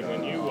 CJ,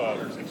 when you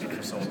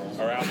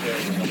are out there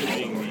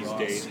competing these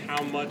days,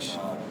 how much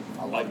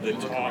of the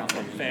talk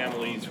from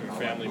families, from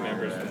family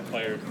members, from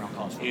players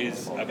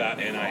is about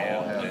NIL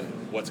and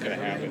what's going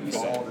to happen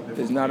for them?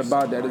 It's not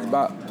about that. It's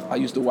about, I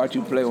used to watch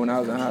you play when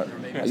I was in high.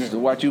 I used to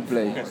watch you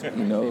play,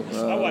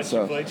 I watched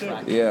you play too.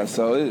 Yeah,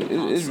 so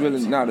it's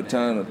really not a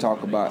ton of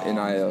talk about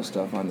NIL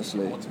stuff,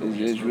 honestly.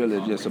 It's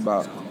really just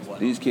about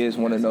these kids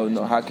want to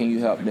know, how can you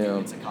help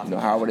them?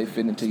 How will they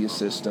fit into your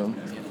system?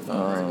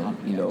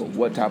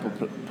 What type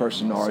of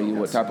person are you?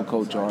 What type of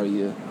coach are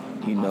you?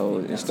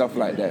 And stuff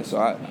like that.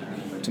 So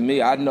to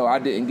me, I know I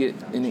didn't get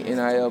any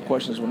NIL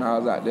questions when I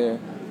was out there.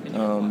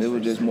 It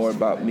was just more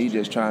about me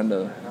just trying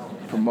to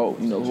promote,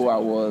 who I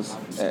was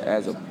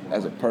as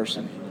a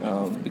person.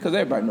 Because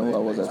everybody knew who I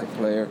was as a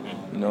player,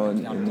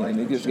 and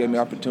it just gave me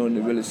an opportunity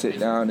to really sit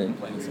down and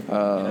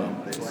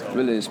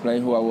really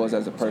explain who I was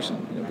as a person,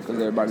 because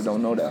everybody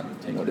don't know that.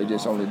 They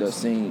just only does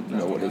seen,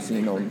 what they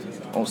seen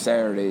on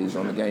Saturdays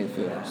on the game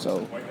field.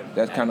 So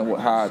that's kind of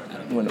how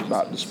I went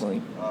about the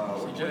spring.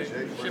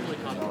 Shipley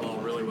caught the ball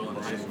really well in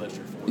the high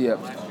last year. Yep.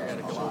 Had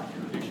a couple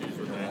of issues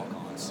with that.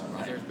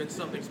 Has there been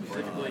something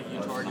specifically you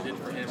targeted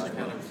for him to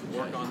kind of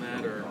work on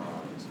that, or?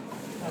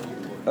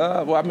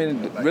 Well, I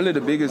mean, really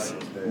the biggest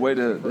way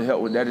to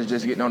help with that is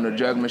just getting on the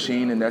jug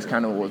machine, and that's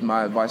kind of what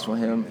my advice for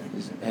him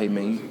is, hey,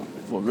 man,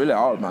 well, really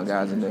all of my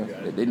guys in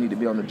there, they need to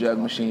be on the jug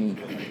machine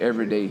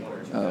every day,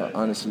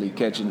 honestly,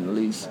 catching at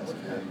least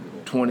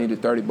 20 to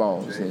 30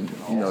 balls. And,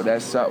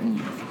 that's something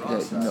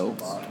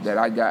that, that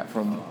I got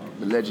from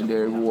the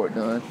legendary Ward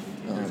Dunn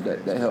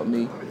that helped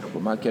me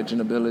with my catching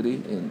ability.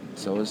 And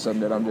so it's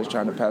something that I'm just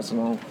trying to pass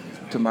along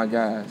to my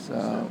guys.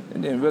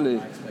 And then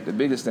really the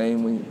biggest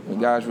thing when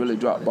guys really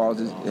drop balls,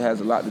 it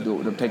has a lot to do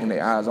with them taking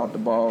their eyes off the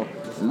ball,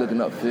 looking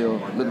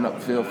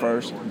upfield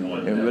first,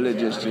 and really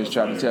just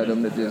try to tell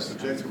them to just,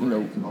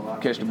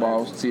 catch the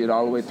ball, see it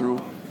all the way through,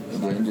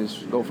 and then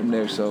just go from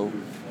there. So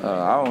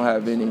I don't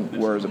have any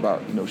worries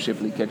about,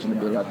 Shipley catching the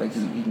ball. I think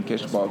he can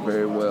catch the ball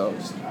very well.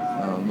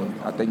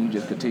 I think you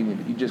just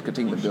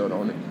continue to build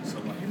on it.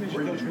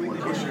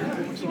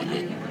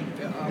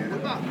 What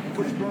about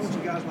Coach Burns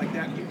and guys like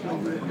that you play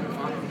with?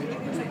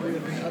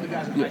 Other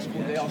guys in high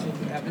school, they also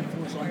have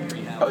influence on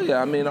you? Oh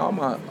yeah, I mean all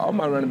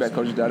my running back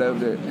coaches that I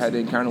ever had the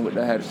encounter with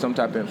that had some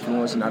type of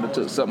influence, and I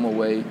took something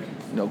away.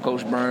 You know,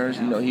 Coach Burns,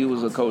 you know, he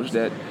was a coach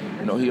that,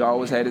 you know, he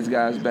always had his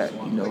guys back.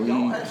 You know,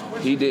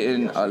 he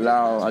didn't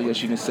allow, I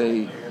guess you can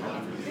say,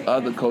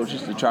 other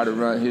coaches to try to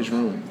run his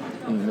room.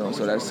 You know,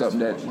 so that's something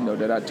that, you know,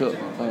 that I took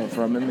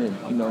from him,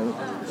 and you know,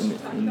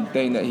 and the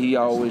thing that he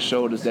always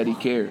showed us that he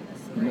cared.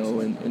 You know,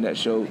 and that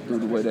showed through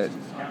the way that,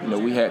 you know,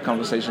 we had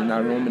conversations in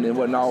our room, and it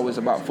wasn't always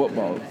about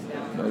football.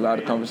 You know, a lot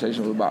of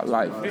conversation was about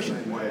life.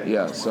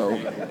 Yeah, so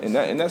and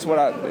that's what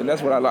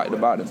I liked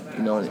about him.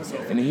 You know,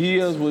 and he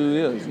is what he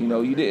is. You know,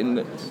 you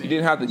didn't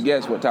have to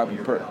guess what type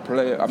of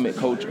player,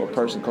 coach or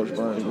person Coach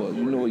Burns was.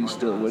 You knew he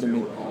stood with him.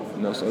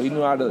 You know, so he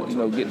knew how to, you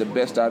know, get the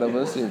best out of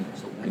us, and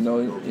you know,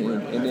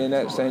 and then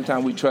at the same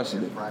time we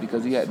trusted him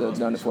because he had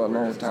done it for a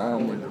long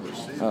time,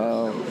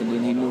 and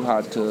then he knew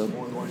how to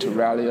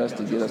rally us,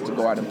 to get us to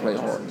go out and play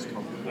hard.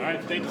 All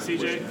right, thank you,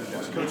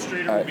 CJ. Coach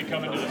Streeter will be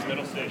coming to this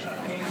middle station.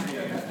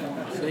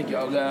 Thank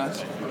y'all,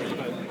 guys.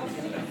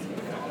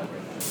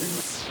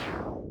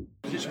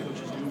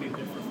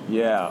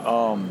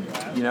 Yeah,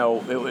 you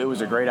know, it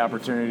was a great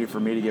opportunity for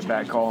me to get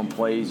back calling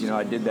plays. You know,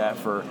 I did that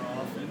for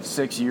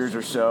 6 years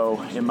or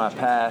so in my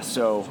past,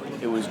 so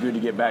it was good to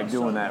get back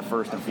doing that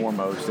first and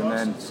foremost. And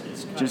then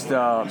just,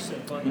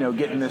 you know,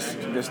 getting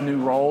this new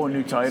role and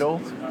new title,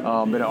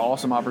 been an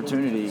awesome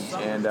opportunity.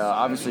 And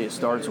obviously it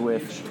starts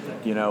with,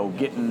 you know,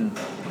 getting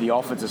the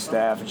offensive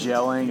staff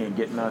gelling and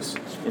getting us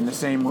in the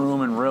same room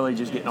and really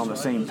just getting on the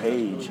same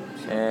page.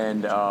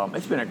 And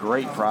it's been a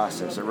great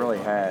process. It really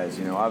has.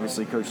 You know,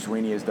 obviously Coach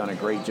Swinney has done a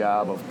great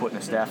job of putting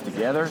the staff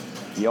together.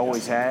 He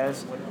always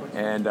has.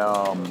 And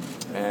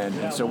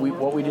so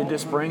what we did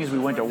this spring is we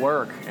went to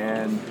work.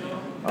 And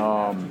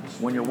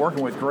when you're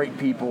working with great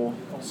people,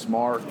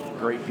 smart,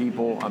 great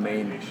people, I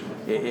mean,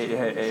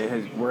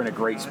 we're in a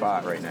great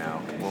spot right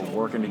now. We're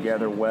working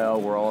together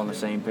well. We're all on the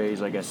same page,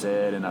 like I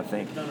said. And I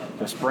think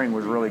the spring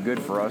was really good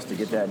for us to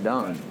get that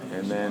done.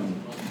 And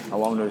then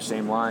along those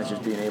same lines,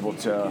 just being able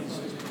to,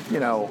 you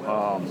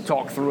know,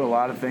 talk through a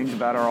lot of things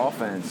about our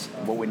offense,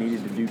 what we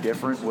needed to do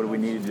different, what we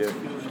needed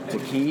to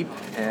keep,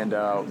 and,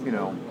 you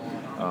know,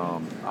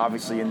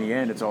 obviously in the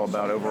end it's all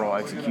about overall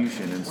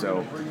execution, and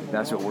so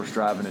that's what we're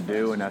striving to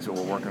do, and that's what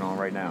we're working on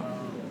right now.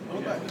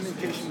 What about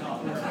communication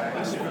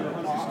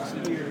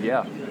with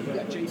Yeah. You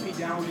got JP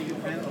down to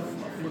get bent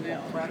for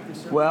that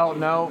practice? Well,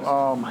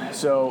 no.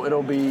 So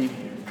it'll be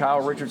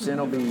Kyle Richardson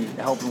will be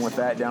helping with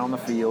that down on the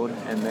field,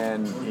 and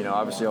then, you know,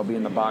 obviously I'll be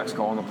in the box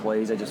calling the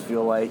plays. I just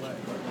feel like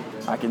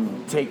I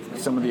can take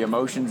some of the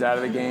emotions out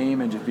of the game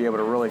and just be able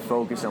to really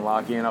focus and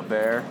lock in up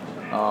there.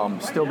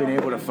 Still being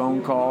able to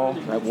phone call,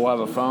 we'll have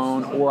a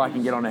phone, or I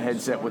can get on a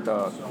headset with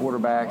the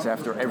quarterbacks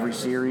after every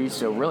series.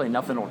 So really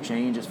nothing will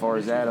change as far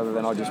as that, other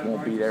than I just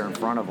won't be there in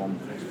front of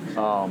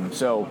them.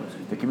 So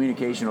the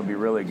communication will be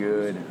really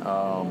good.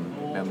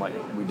 And like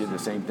we did the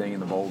same thing in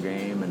the bowl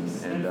game,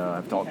 and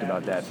I've talked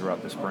about that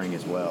throughout the spring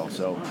as well.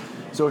 So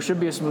it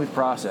should be a smooth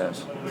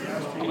process.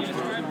 Can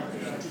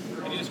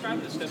you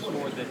describe the steps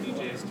forward that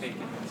DJ has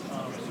taken?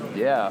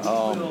 Yeah,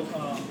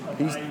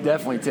 he's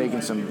definitely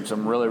taken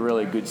some really,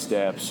 really good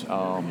steps. You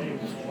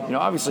know,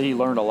 obviously he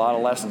learned a lot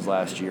of lessons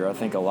last year. I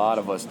think a lot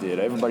of us did.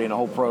 Everybody in the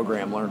whole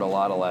program learned a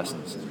lot of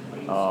lessons.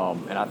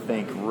 And I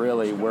think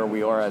really where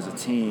we are as a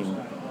team,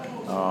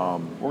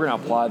 we're going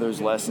to apply those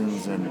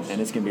lessons, and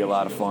it's going to be a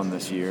lot of fun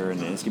this year.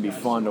 And it's going to be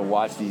fun to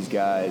watch these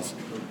guys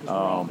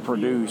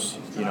produce,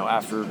 you know,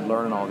 after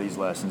learning all these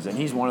lessons. And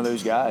he's one of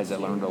those guys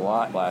that learned a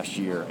lot last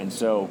year. And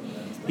so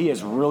he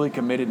has really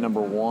committed, number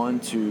one,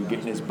 to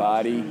getting his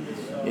body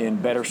in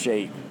better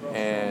shape.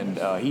 And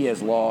he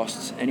has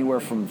lost anywhere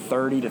from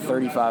 30 to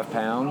 35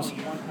 pounds.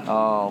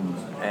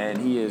 And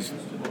he is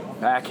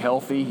back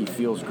healthy. He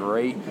feels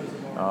great.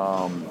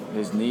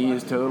 His knee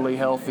is totally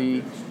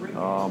healthy.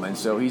 And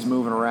so he's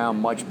moving around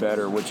much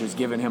better, which has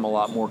given him a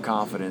lot more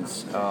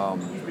confidence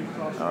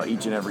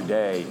each and every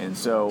day. And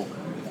so,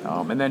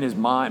 and then his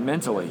mind,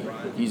 mentally,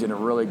 he's in a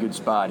really good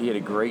spot. He had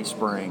a great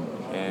spring,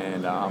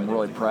 and I'm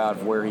really proud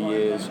of where he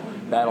is,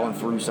 battling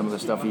through some of the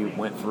stuff he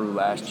went through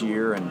last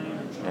year,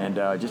 and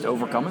just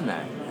overcoming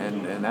that.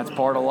 And that's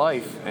part of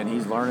life, and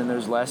he's learning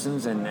those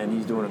lessons, and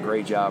he's doing a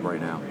great job right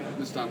now.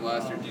 This time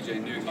last year,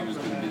 DJ knew he was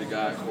going to be the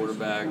guy at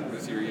quarterback.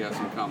 This year he has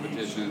some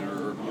competition,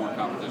 or more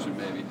competition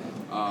maybe.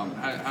 How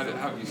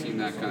have you seen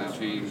that kind of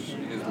change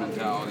his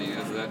mentality?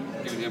 Has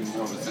that given him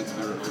more of a sense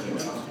of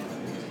urgency?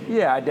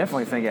 Yeah, I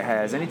definitely think it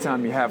has.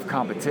 Anytime you have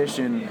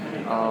competition,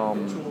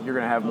 you're going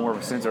to have more of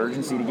a sense of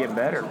urgency to get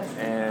better.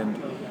 And,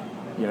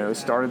 you know, it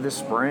started this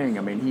spring.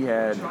 I mean, he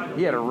had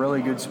a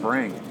really good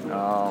spring,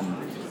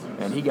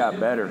 and he got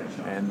better.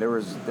 And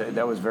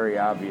that was very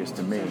obvious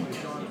to me.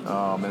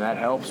 And that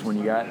helps when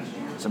you got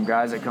some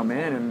guys that come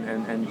in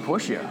and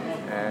push you.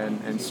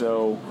 And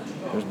so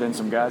there's been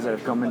some guys that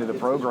have come into the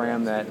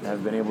program that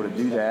have been able to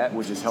do that,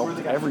 which has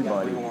helped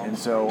everybody. And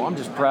so I'm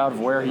just proud of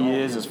where he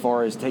is as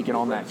far as taking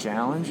on that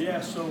challenge,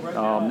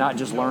 not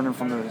just learning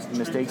from the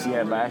mistakes he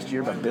had last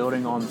year, but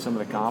building on some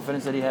of the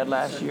confidence that he had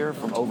last year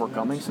from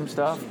overcoming some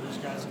stuff,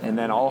 and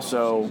then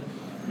also,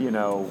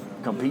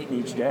 competing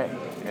each day.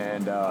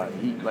 And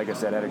he, like I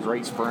said, had a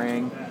great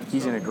spring.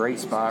 He's in a great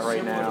spot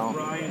right now,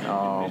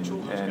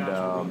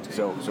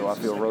 so I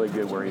feel really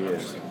good where he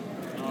is.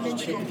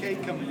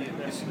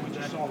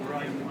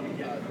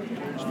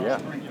 Yeah,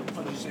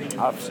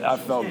 I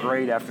felt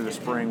great after the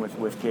spring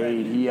with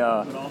Cade. He,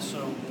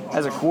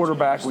 as a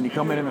quarterback, when you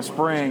come in the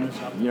spring,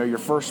 your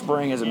first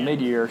spring as a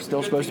mid-year,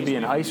 still supposed to be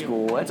in high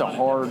school. That's a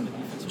hard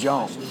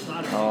jump.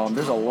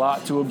 There's a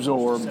lot to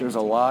absorb. There's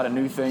a lot of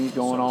new things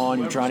going on.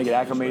 You're trying to get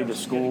acclimated to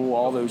school,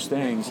 all those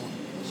things.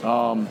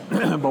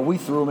 But we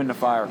threw him in the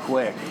fire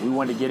quick. We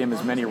wanted to get him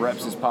as many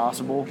reps as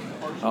possible,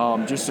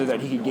 just so that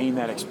he could gain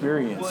that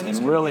experience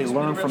and really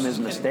learn from his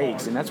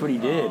mistakes. And that's what he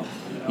did.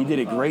 He did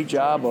a great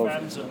job of,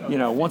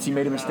 once he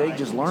made a mistake,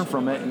 just learn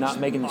from it and not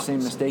making the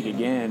same mistake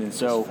again. And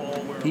so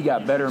he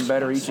got better and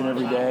better each and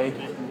every day.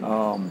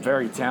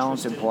 Very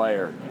talented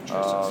player.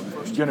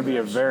 Going to be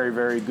a very,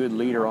 very good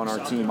leader on our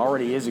team.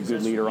 Already is a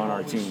good leader on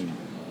our team.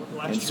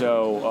 And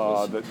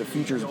so the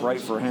future is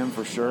bright for him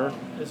for sure,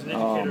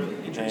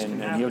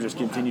 and he'll just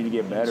continue to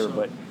get better.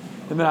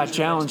 And then I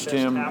challenged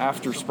him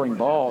after spring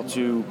ball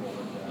to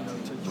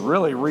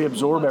really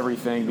reabsorb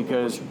everything,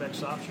 because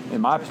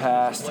in my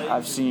past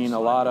I've seen a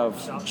lot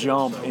of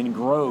jump in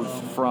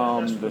growth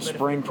from the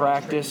spring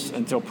practice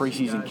until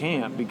preseason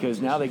camp, because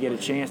now they get a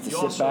chance to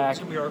sit back,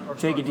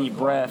 take a deep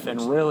breath,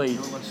 and really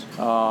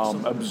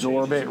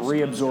absorb it,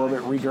 reabsorb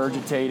it,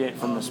 regurgitate it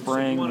from the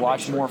spring,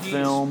 watch more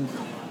film,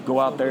 go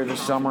out there this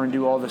summer and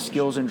do all the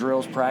skills and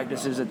drills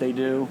practices that they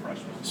do.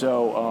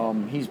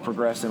 So he's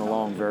progressing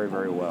along very,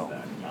 very well.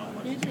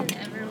 You did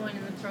everyone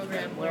in the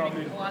program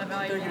learning a lot of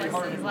valuable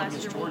lessons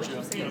last year. What would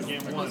you say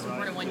is the most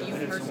important one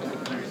you personally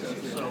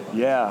learned?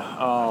 Yeah,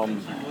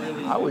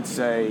 I would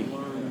say,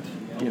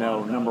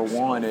 number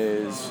one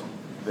is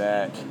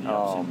that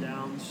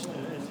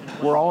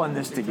we're all in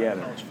this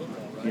together.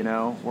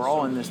 We're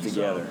all in this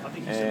together.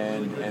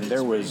 And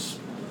there was,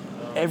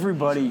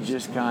 everybody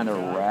just kind of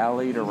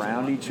rallied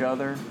around each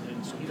other.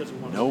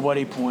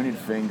 Nobody pointed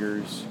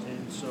fingers,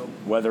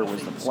 whether it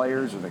was the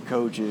players or the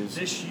coaches,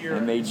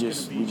 and we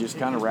just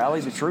kind of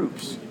rallied the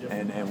troops,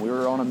 and we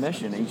were on a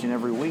mission each and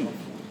every week.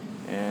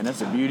 And that's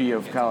the beauty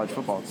of college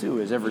football too,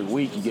 is every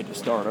week you get to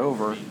start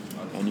over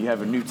and you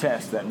have a new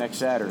test that next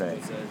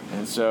Saturday.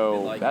 And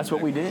so that's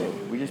what we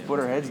did. We just put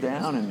our heads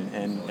down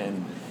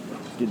and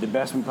did the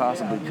best we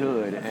possibly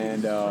could.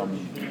 And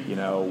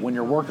when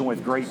you're working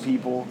with great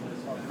people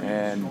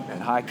and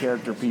high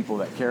character people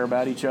that care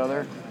about each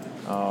other,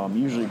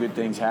 usually good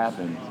things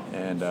happen.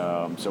 And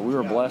so we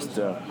were blessed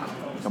to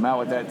come out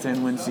with that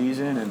 10-win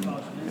season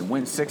and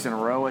win 6 in a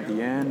row at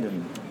the end.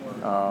 And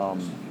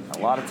a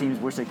lot of teams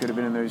wish they could have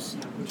been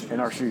in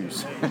our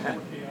shoes.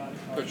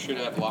 Coach should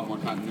have a lot more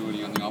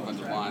continuity on the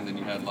offensive line than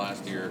you had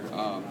last year.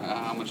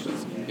 How much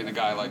does getting a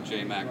guy like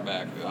J Mac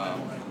back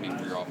mean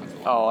for your offensive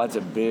line? Oh, that's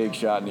a big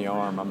shot in the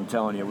arm. I'm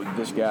telling you, with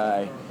this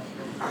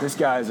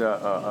guy's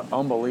a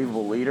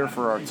unbelievable leader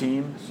for our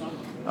team,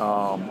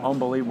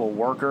 unbelievable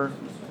worker.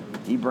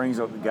 He brings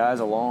guys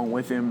along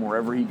with him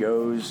wherever he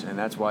goes, and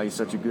that's why he's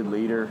such a good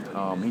leader.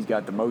 He's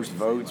got the most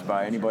votes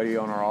by anybody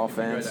on our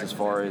offense as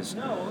far as,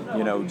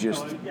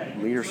 just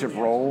leadership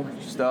role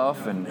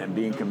stuff and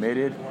being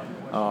committed.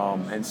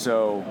 And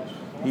so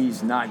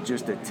he's not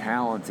just a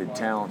talented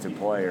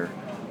player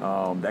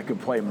that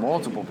could play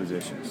multiple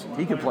positions.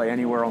 He could play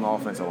anywhere on the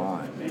offensive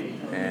line.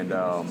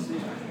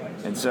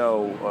 And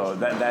so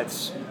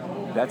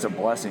that's a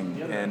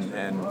blessing.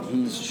 And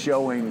he's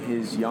showing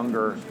his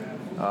younger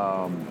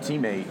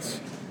teammates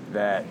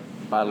that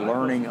by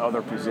learning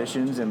other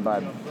positions and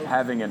by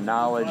having a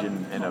knowledge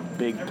and a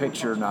big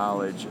picture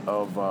knowledge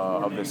of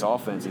this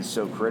offense is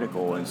so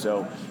critical. And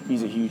so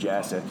he's a huge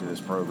asset to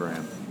this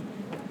program.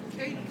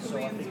 Cade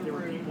commands the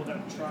room.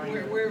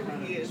 Wherever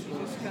he is, he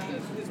just kind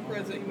of, his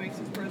presence, he makes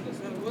his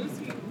presence known. What has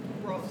he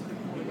brought to the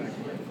quarterback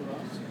room for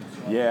us?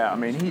 Yeah, I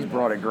mean, he's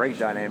brought a great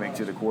dynamic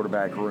to the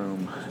quarterback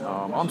room.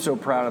 I'm so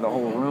proud of the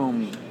whole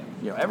room.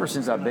 Ever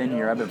since I've been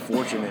here, I've been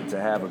fortunate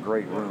to have a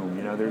great room.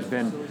 There's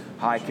been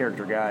high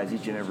character guys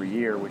each and every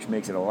year, which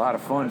makes it a lot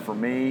of fun for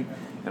me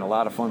and a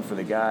lot of fun for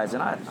the guys.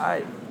 And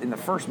I in the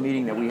first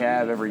meeting that we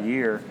have every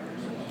year,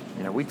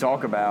 we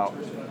talk about,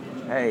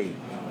 hey,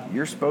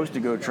 you're supposed to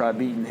go try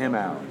beating him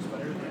out.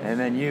 And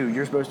then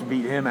you're supposed to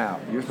beat him out.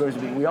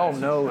 We all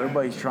know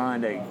everybody's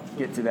trying to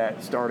get to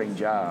that starting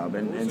job.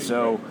 And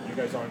so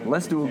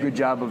let's do a good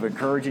job of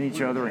encouraging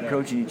each other and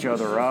coaching each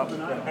other up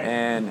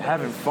and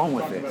having fun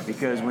with it.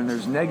 Because when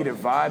there's negative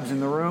vibes in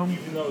the room,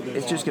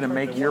 it's just going to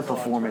make your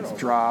performance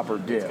drop or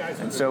dip.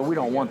 And so we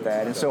don't want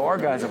that. And so our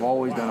guys have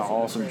always done an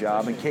awesome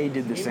job. And Cade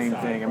did the same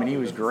thing. I mean, he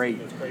was great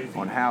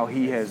on how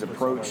he has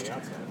approached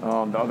the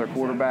other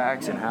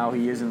quarterbacks and how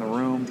he is in the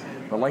room.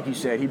 But like you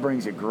said, he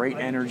brings a great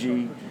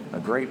energy, a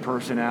great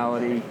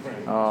personality,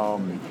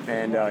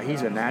 and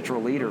he's a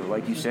natural leader,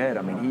 like you said.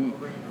 I mean,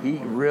 he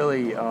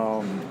really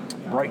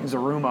brightens the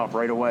room up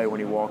right away when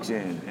he walks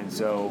in. And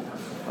so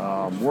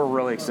we're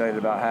really excited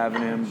about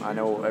having him. I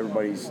know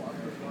everybody's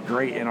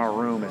great in our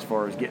room as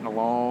far as getting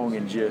along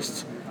and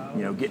just,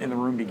 getting in the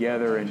room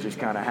together and just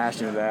kind of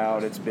hashing it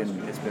out. It's been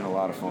a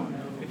lot of fun.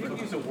 If you could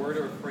use a word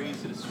or a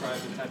phrase to describe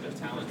the type of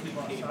talent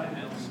that Cade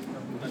has,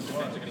 that the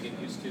fans are going to get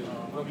used to,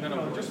 what kind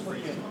of word or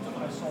phrase?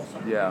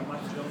 Yeah.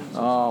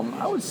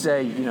 I would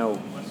say,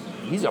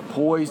 he's a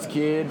poised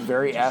kid,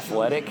 very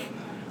athletic,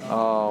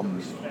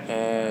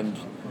 and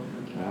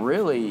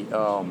really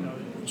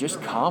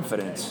just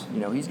confidence.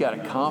 He's got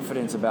a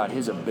confidence about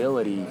his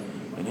ability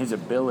and his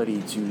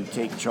ability to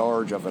take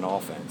charge of an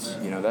offense.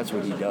 That's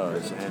what he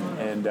does.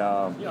 And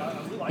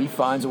he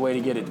finds a way to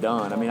get it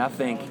done. I mean, I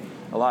think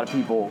a lot of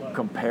people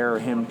compare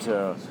him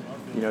to,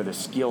 the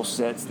skill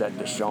sets that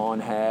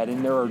Deshaun had,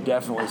 and there are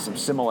definitely some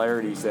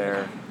similarities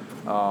there.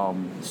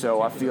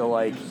 So I feel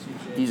like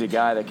he's a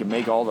guy that can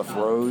make all the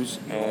throws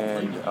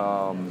and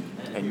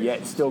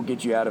yet still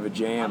get you out of a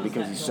jam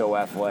because he's so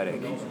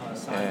athletic.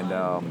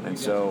 And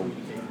so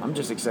I'm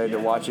just excited to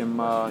watch him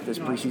this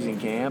preseason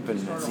camp and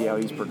see how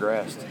he's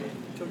progressed.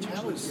 Coach,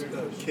 how has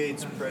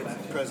Cade's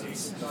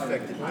presence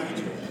affected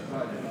DJ?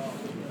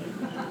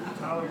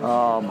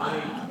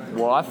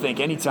 Well, I think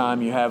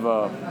anytime you have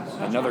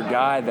another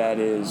guy that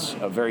is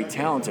a very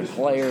talented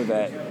player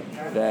that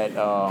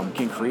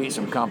can create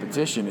some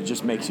competition, it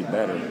just makes you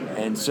better.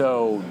 And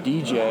so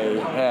DJ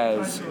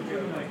has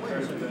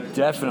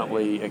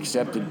definitely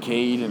accepted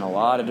Cade in a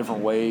lot of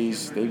different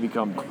ways. They've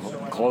become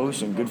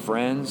close and good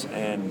friends,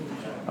 and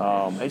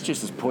it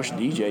just has pushed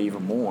DJ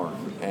even more,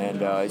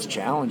 and it's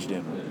challenged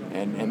him.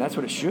 And that's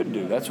what it should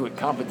do. That's what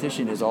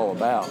competition is all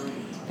about.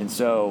 And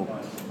so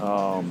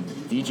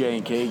DJ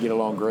and Cade get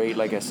along great,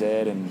 like I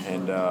said,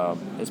 and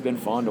it's been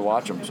fun to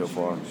watch them so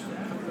far.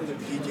 Whether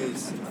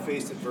DJ's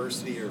faced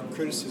adversity or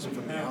criticism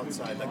from the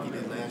outside like he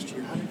did last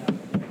year,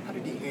 how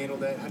did he handle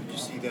that? How did you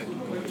see that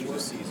going through the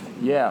season?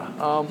 Yeah,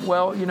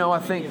 well, I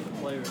think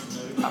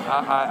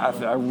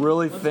I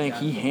really think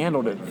he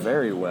handled it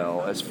very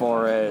well as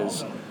far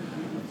as,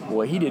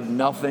 well, he did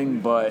nothing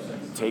but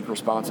take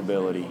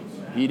responsibility.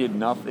 He did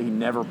nothing. He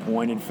never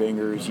pointed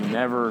fingers. He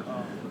never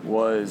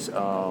was,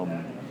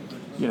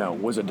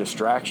 was a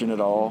distraction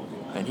at all.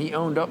 And he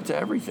owned up to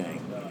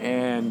everything.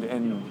 And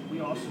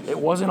it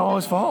wasn't all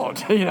his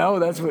fault.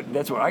 That's what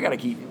we got to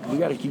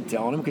keep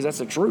telling him, because that's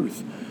the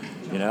truth.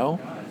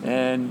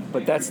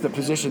 But that's the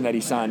position that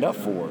he signed up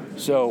for.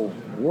 So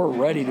we're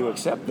ready to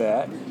accept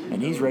that,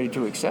 and he's ready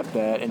to accept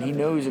that, and he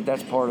knows that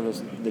that's part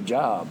of the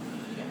job.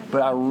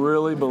 But I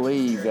really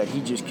believe that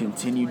he just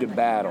continued to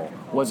battle.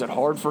 Was it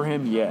hard for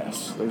him?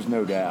 Yes, there's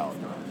no doubt.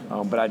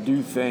 But I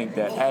do think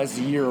that as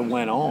the year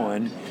went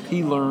on,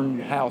 he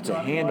learned how to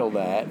handle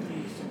that,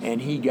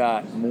 and he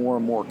got more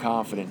and more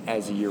confident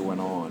as the year went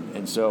on.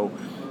 And so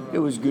it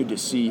was good to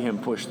see him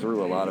push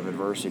through a lot of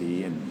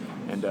adversity, and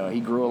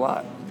he grew a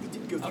lot.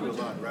 Go through a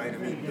lot, right? I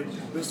mean,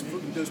 those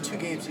 2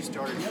 games he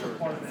started for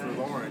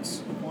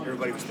Lawrence,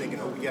 everybody was thinking,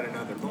 we got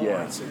another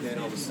Lawrence, and then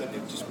all of a sudden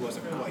it just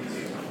wasn't quite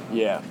there.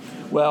 Yeah.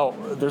 Well,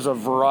 there's a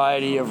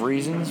variety of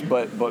reasons,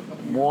 but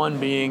one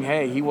being,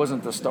 hey, he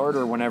wasn't the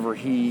starter whenever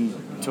he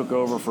took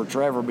over for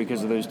Trevor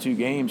because of those 2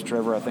 games.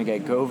 Trevor, I think,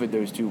 had COVID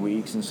those 2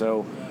 weeks, and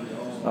so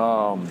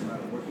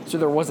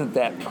there wasn't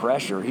that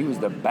pressure. He was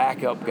the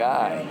backup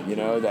guy,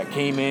 that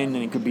came in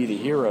and could be the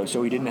hero,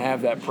 so he didn't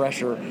have that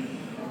pressure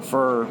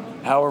for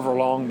however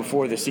long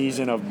before the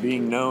season of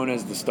being known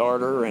as the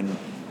starter and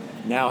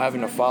now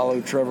having to follow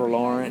Trevor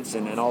Lawrence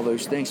and all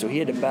those things. So he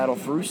had to battle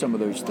through some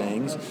of those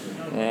things.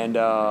 And,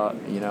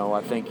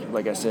 I think,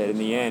 like I said, in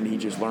the end, he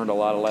just learned a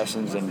lot of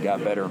lessons and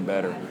got better and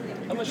better.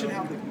 How much of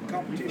the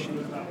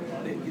competition that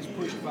is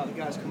pushed by the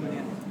guys coming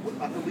in? What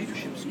about the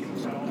leadership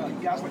skills?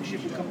 Guys like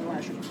Shipley coming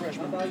last year, the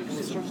freshman,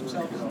 asserts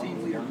himself as a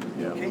team leader.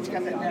 Yep. Kate's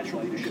got that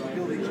natural leadership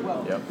ability as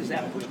well. Yep. Does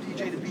that push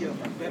DJ to be a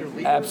better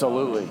leader?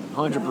 Absolutely,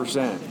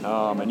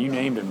 100%. And you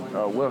named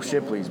him. Will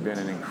Shipley's been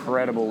an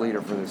incredible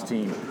leader for this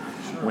team.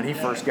 When he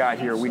first got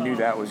here, we knew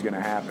that was going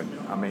to happen.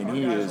 I mean,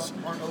 he is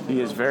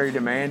very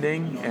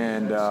demanding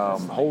and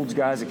holds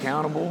guys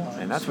accountable,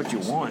 and that's what you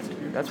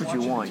want. That's what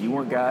you want. You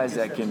want guys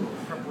that can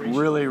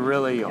really,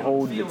 really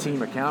hold the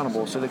team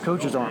accountable, so the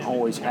coaches aren't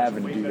always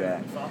having to do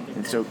that.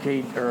 And so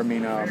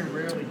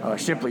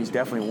Shipley's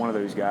definitely one of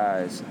those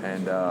guys,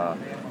 and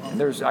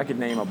I could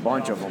name a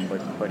bunch of them,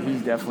 but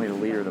he's definitely the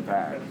leader of the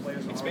pack.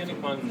 Expanding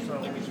upon these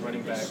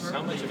running backs,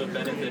 how much of a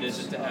benefit is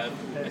it to have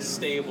a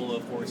stable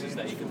of horses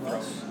that you can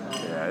throw?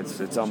 Yeah,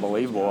 it's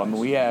unbelievable. I mean,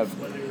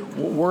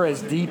 we're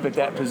as deep at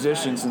that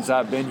position since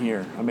I've been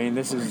here. I mean,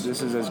 this is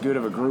as good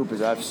of a group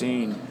as I've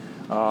seen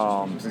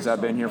since I've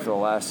been here for the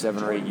last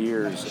 7 or 8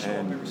 years,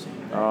 and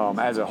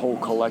as a whole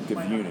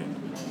collective unit.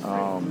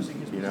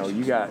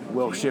 You got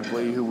Will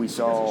Shipley, who we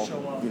saw,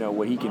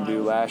 what he can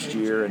do last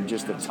year, and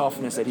just the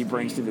toughness that he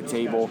brings to the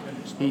table.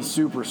 He's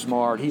super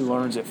smart. He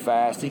learns it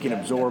fast. He can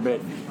absorb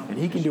it, and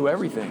he can do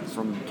everything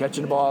from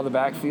catching the ball out of the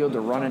backfield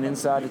to running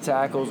inside the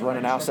tackles,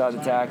 running outside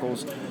the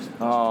tackles.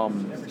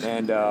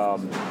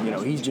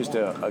 He's just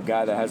a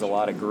guy that has a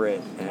lot of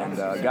grit, and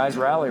guys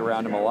rally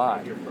around him a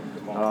lot.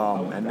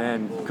 And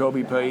then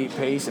Kobe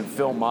Pace and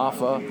Phil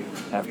Maffa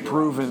have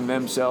proven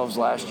themselves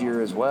last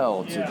year as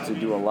well to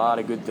do a lot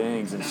of good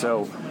things. And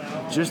so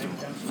just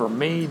for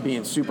me,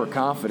 being super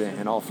confident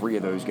in all three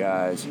of those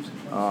guys,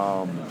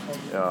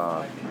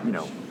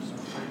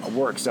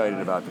 we're excited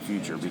about the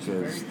future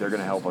because they're going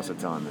to help us a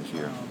ton this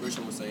year.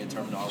 Richard was saying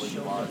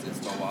terminology-wise,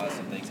 install-wise,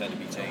 some things had to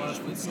be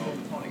changed with some,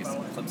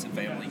 Clemson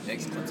family,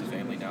 ex-Clemson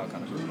family now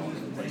kind of moving on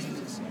to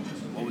places.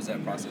 What was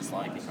that process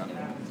like to kind of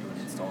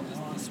install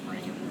this spring?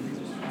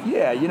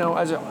 Yeah,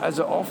 as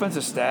an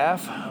offensive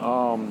staff,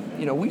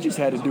 we just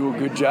had to do a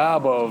good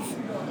job of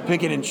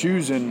picking and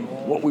choosing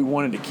what we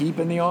wanted to keep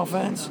in the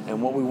offense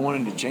and what we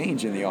wanted to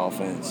change in the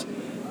offense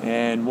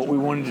and what we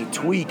wanted to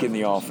tweak in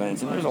the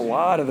offense. And there's a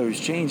lot of those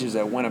changes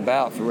that went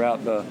about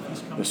throughout the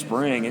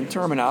spring, and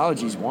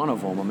terminology is one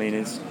of them. I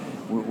mean,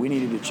 we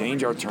needed to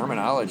change our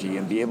terminology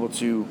and be able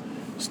to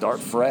start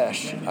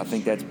fresh. I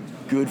think that's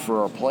good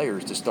for our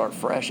players to start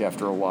fresh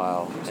after a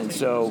while. And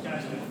so,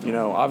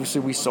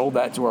 obviously we sold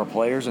that to our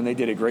players, and they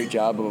did a great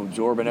job of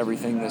absorbing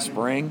everything this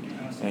spring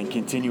and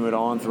continue it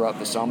on throughout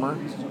the summer.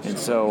 And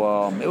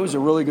so it was a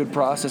really good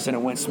process, and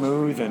it went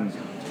smooth. And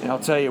I'll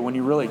tell you, when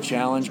you really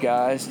challenge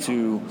guys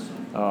to,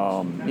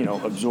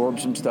 absorb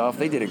some stuff,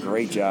 they did a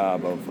great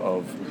job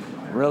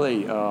of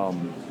really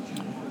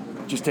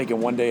just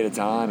taking one day at a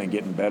time and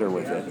getting better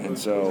with it. And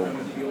so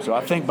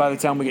I think by the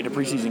time we get to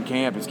preseason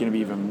camp, it's going to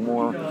be even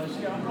more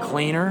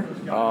cleaner,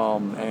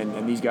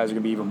 and these guys are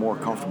going to be even more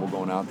comfortable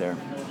going out there.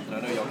 And I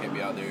know y'all can't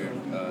be out there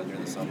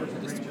during the summer,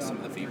 but just some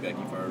of the feedback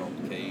you've heard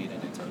on Cade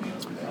and Antonio.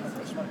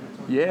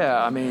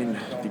 Yeah, I mean,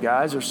 the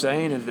guys are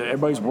saying that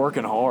everybody's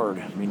working hard.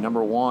 I mean,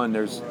 number one,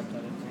 they're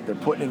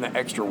putting in the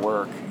extra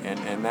work,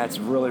 and that's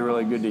really,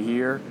 really good to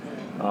hear.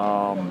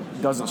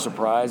 Doesn't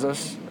surprise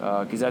us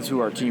because that's who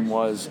our team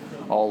was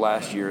all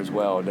last year as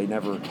well. They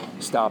never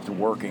stopped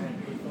working,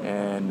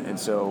 and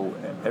so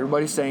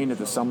everybody's saying that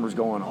the summer's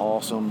going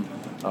awesome,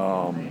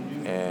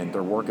 and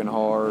they're working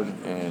hard,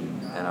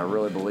 and I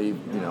really believe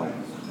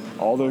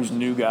all those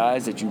new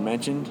guys that you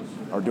mentioned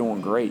are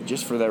doing great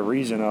just for that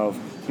reason of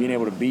being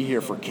able to be here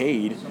for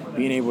Cade,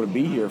 being able to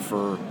be here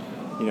for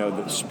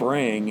the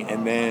spring,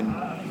 and then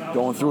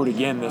going through it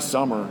again this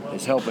summer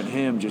is helping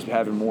him just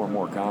having more and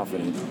more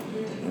confidence.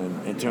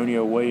 And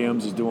Antonio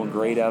Williams is doing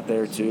great out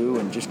there too,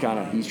 and just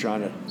he's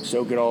trying to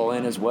soak it all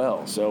in as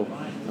well. So,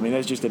 I mean,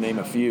 that's just to name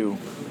a few,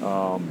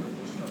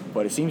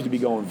 but it seems to be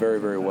going very,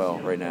 very well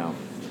right now.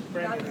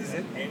 Brandon, is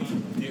it any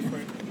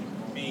different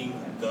being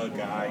the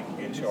guy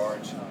in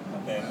charge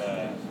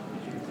than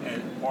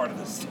and part of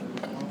the staff?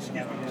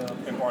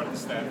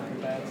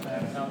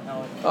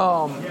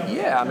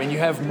 Yeah, I mean, you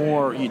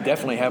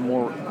definitely have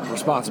more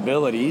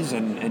responsibilities,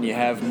 and you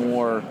have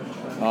more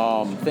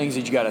things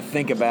that you got to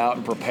think about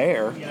and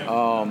prepare.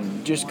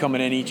 Just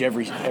coming in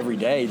every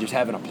day, just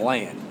having a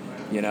plan,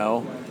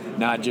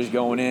 not just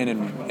going in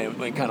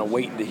and kind of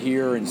waiting to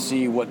hear and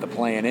see what the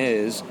plan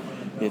is.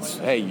 It's,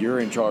 hey, you're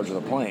in charge of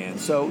the plan.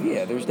 So,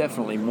 yeah, there's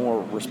definitely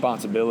more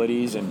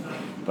responsibilities,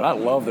 but I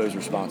love those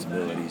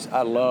responsibilities.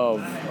 I love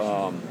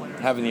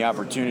having the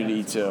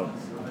opportunity to,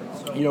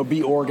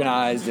 be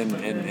organized and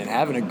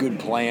having a good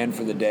plan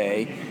for the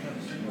day,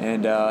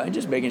 and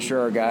just making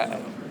sure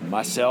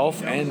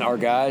myself and our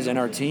guys and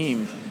our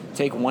team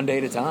take one day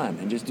at a time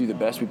and just do the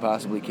best we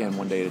possibly can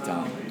one day at a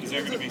time. Is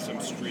there going to be some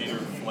streeter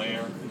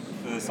flair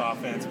to this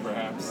offense,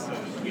 perhaps,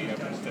 that we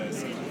haven't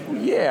seen?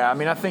 Yeah, I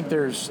mean, I think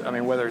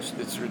whether it's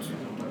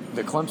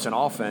the Clemson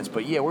offense,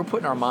 but yeah, we're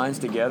putting our minds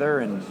together,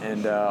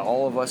 and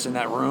all of us in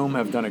that room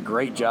have done a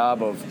great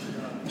job of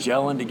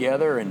gelling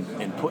together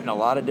and putting a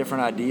lot of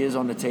different ideas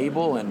on the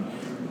table and,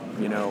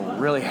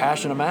 really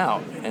hashing them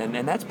out.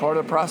 And that's part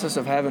of the process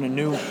of having a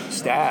new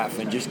staff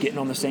and just getting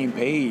on the same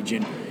page.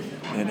 And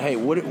hey,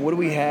 what do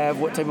we have?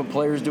 What type of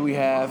players do we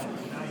have?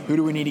 Who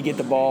do we need to get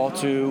the ball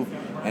to?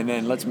 And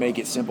then let's make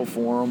it simple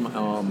for them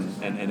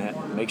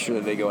and make sure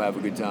that they go have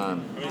a good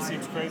time. I mean, it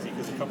seems crazy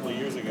because a couple of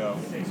years ago,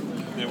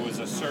 there was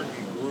a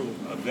certain group,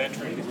 a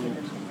veteran group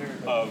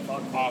of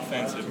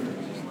offensive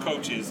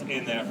coaches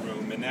in that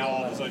room, and now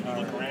all of a sudden you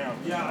look around,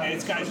 and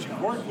it's guys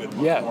you've worked with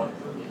before, yeah.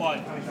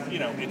 But,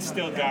 it's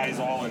still guys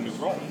all in new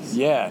roles.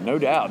 Yeah, no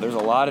doubt. There's a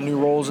lot of new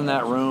roles in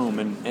that room,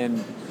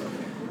 and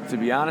to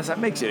be honest, that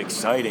makes it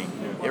exciting.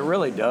 It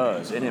really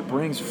does, and it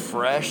brings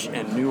fresh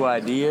and new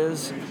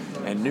ideas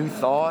and new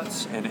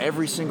thoughts, and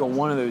every single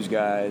one of those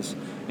guys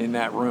in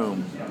that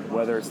room,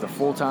 whether it's the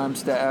full-time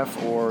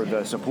staff or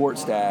the support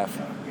staff,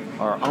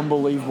 are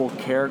unbelievable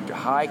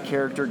high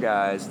character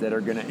guys that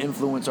are going to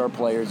influence our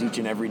players each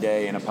and every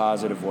day in a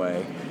positive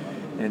way.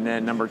 And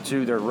then number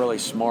two, they're really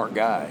smart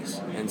guys.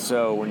 And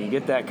so when you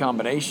get that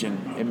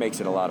combination, it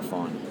makes it a lot of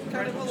fun.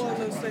 kind of along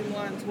those same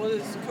lines, what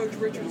does Coach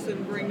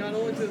Richardson bring not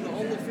only to the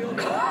on the field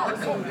but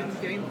also in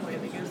game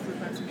planning as the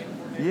defensive game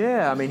coordinator?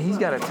 Yeah, I mean, he's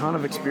got a ton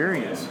of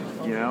experience.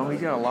 You know,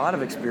 he's got a lot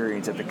of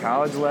experience at the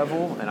college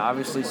level and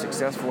obviously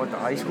successful at the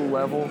high school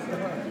level.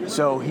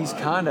 So he's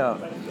kind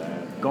of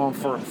gone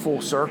for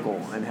full circle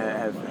and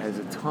has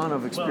a ton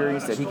of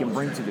experience that he can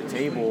bring to the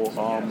table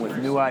with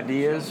new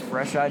ideas,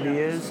 fresh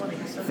ideas,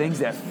 things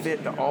that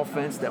fit the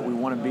offense that we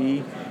want to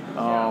be,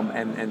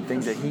 and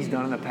things that he's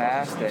done in the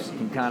past that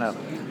can kind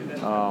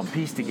of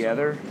piece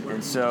together.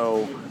 And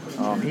so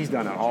he's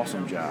done an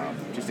awesome job.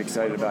 Just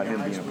excited about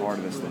him being a part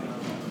of this thing.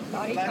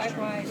 Body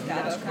type-wise,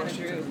 Dabo kind of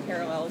drew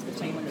parallels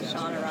between when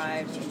Deshaun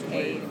arrived and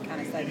Cade, and kind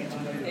of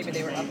said maybe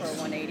they were upper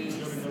 180s.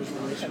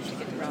 Coach to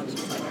get the ground to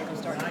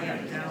start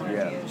camp.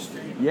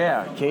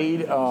 Yeah.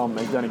 Cade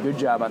has done a good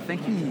job. I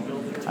think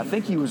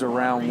he was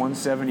around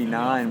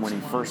 179 when he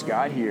first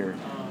got here,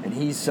 and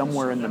he's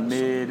somewhere in the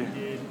mid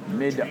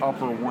to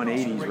upper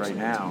 180s right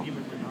now.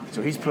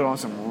 So he's put on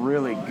some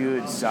really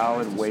good,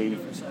 solid weight.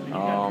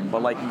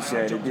 But like you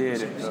said, it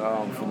did,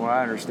 from what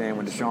I understand,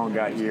 when Deshaun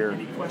got here,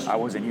 I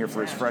wasn't here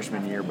for his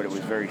freshman year, but it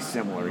was very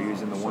similar. He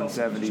was in the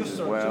 170s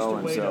as well,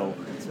 and so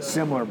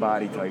similar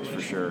body types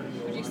for sure.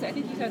 Would you say, I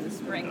think you said the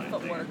spring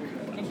footwork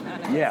and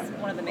kind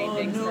of one of the main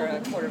things for a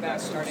quarterback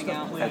starting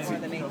out. That's one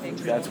of the main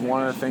things. That's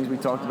one of the things we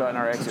talked about in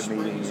our exit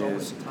meeting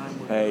is,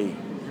 hey,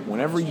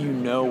 whenever you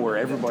know where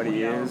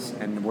everybody is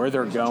and where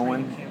they're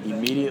going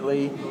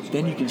immediately,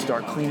 then you can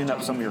start cleaning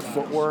up some of your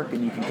footwork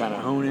and you can kind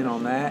of hone in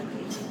on that.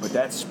 But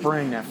that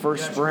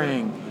first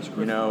spring,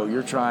 you know,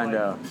 you're trying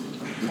to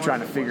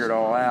figure it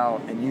all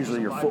out, and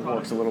usually your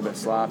footwork's a little bit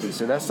sloppy.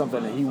 So that's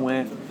something that he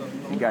went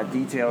and got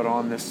detailed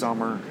on this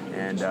summer,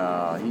 and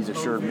he's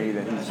assured me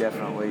that he's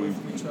definitely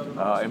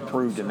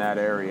improved in that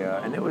area.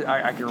 And it was,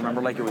 I can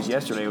remember like it was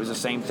yesterday. It was the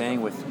same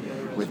thing with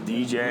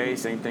DJ,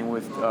 same thing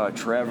with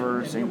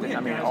Trevor, same thing. I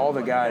mean, all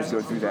the guys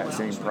go through that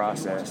same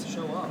process.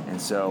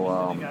 And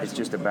so it's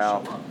just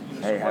about,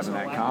 hey, having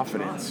that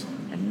confidence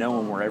and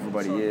knowing where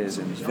everybody is,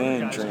 and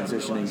then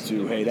transitioning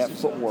to, hey, that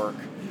footwork,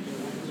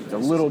 the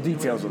little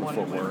details of the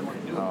footwork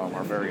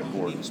are very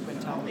important.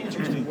 In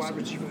terms of wide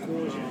receiver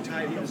cores and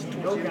tight ends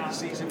towards the end of the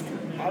season,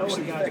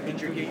 obviously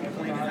affected your game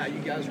plan and how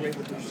you guys were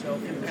able to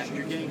impact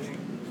your game.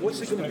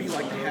 What's it going to be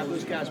like to have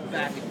those guys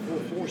back in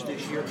full force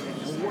this year?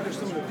 And what are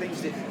some of the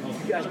things that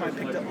you guys might have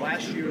picked up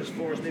last year as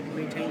far as maybe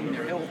maintaining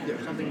their health?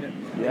 There's something that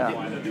they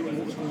didn't do, and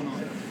what was going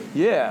on?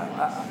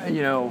 Yeah,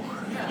 you know,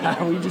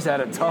 we just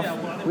had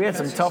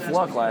some tough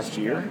luck last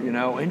year, you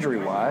know,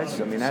 injury-wise.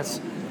 I mean, that's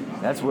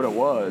what it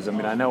was. I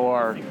mean, I know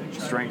our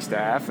strength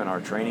staff and our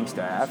training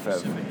staff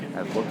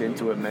have looked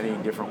into it many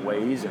different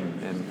ways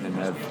and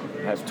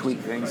have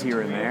tweaked things here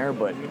and there,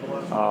 but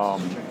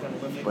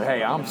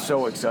hey, I'm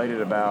so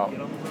excited about,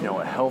 you know,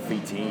 a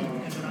healthy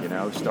team. You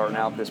know, starting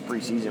out this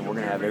preseason, we're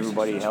going to have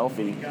everybody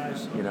healthy,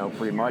 you know,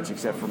 pretty much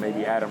except for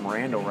maybe Adam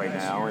Randall right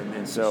now,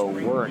 and so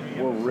we're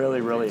really,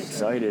 really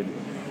excited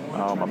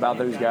about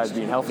those guys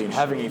being healthy and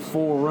having a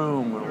full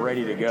room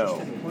ready to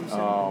go.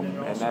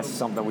 And that's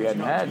something we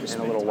hadn't had in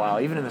a little while.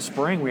 Even in the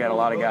spring, we had a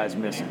lot of guys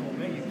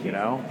missing, you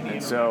know,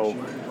 and so.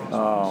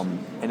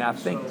 And I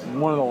think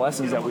one of the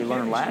lessons that we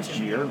learned last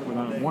year,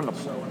 one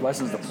of the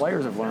lessons the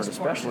players have learned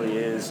especially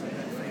is,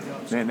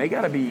 man, they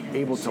got to be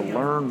able to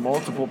learn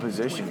multiple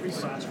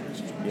positions.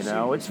 You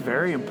know, it's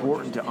very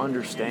important to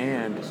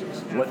understand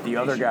what the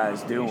other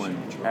guy's doing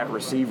at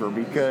receiver,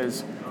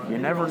 because you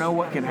never know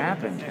what can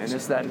happen. And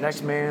it's that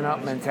next man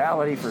up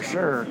mentality for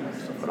sure,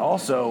 but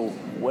also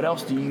what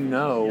else do you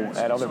know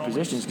at other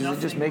positions? Because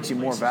it just makes you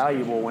more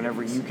valuable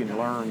whenever you can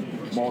learn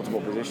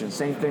multiple positions.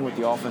 Same thing with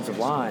the offensive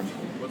line.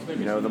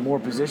 You know, the more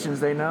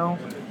positions they know,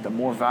 the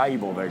more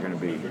valuable they're going to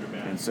be.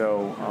 And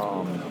so,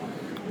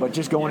 but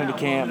just going into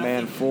camp,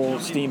 man, full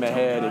steam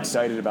ahead,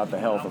 excited about the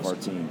health of our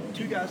team.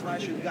 Two guys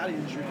last year got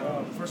injured.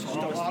 First is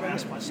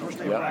Stellato, first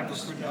day of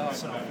practice.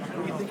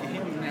 What do you think of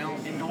him now?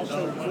 And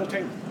also Will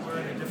Taylor.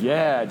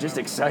 Yeah, just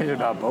excited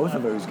about both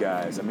of those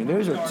guys. I mean,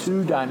 those are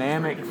two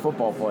dynamic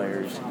football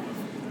players.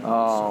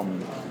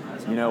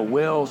 You know,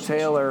 Will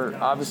Taylor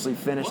obviously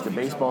finished the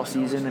baseball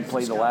season and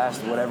played the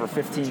last,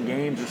 15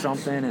 games or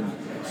something,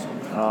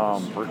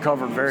 and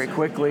recovered very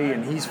quickly,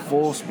 and he's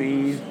full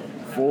speed,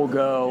 full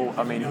go.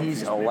 I mean,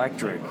 he's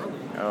electric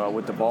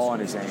with the ball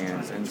in his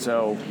hands. And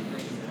so,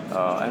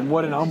 and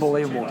what an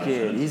unbelievable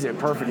kid. He's a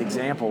perfect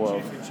example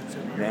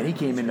of, man, he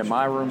came into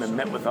my room and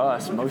met with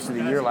us most of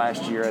the year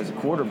last year as a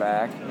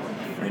quarterback,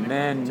 and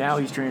then now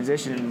he's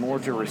transitioning more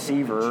to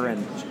receiver,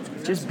 and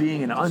just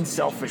being an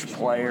unselfish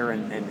player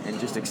and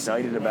just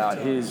excited about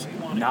his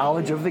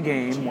knowledge of the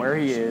game, where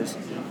he is,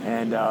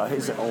 and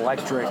his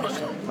electric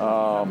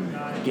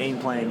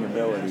game-playing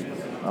ability.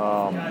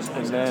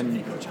 And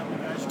then,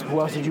 who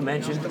else did you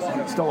mention?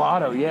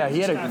 Stellato. Yeah,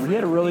 he had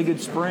a really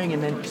good spring,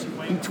 and then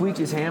he tweaked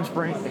his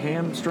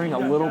hamstring a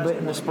little bit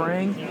in the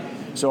spring.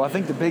 So I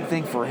think the big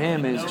thing for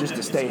him is just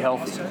to stay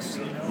healthy,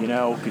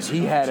 because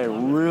he had a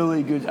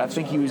really good, I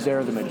think he was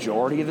there the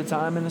majority of the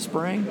time in the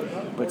spring,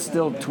 but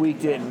still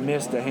tweaked it and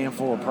missed a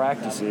handful of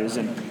practices.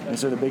 And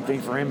so the big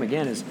thing for him,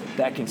 again, is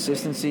that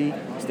consistency,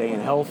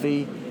 staying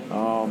healthy.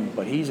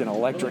 But he's an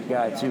electric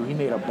guy, too. He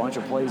made a bunch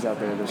of plays out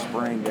there this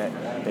spring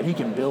that he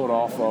can build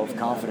off of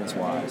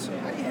confidence-wise.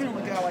 How do you handle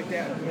a guy like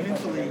that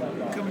mentally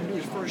coming into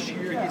his first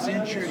year, he gets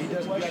injured, he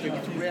doesn't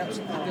get the reps,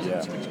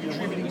 doesn't seem to be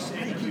contributing?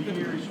 How do you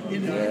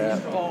keep him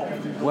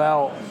involved?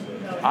 Well,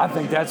 I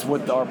think that's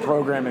what our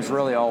program is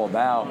really all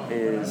about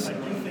is,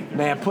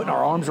 man, putting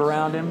our arms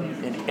around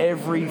him in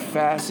every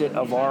facet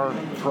of our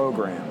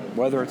program,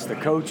 whether it's the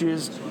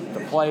coaches, the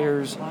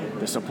players,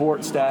 the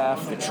support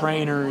staff, the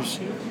trainers,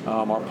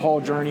 our Paul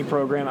Journey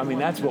program. I mean,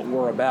 that's what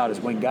we're about, is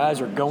when guys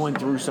are going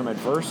through some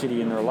adversity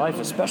in their life,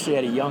 especially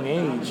at a young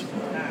age,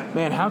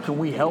 man, how can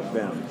we help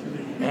them?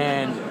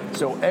 And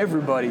so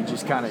everybody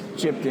just kind of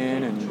chipped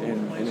in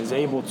and is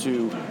able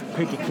to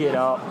pick a kid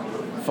up,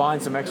 find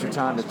some extra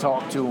time to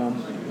talk to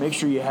them, make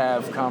sure you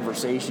have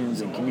conversations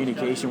and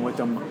communication with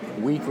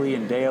them weekly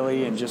and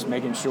daily, and just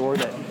making sure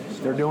that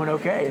they're doing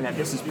okay and that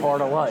this is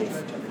part of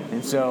life.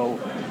 And so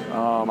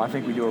I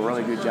think we do a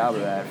really good job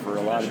of that for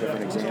a lot of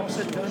different examples. All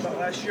said and done about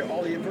last year,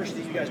 all the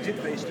adversity you guys did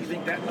face, do you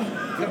think that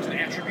becomes an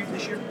attribute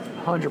this year?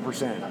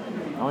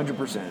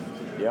 100%.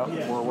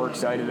 Yep. We're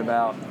excited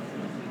about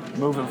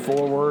moving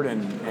forward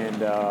and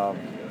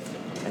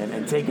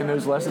taking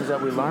those lessons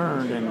that we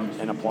learned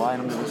and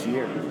applying them to this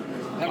year.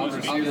 Having a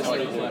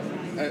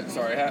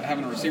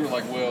receiver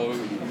like Will,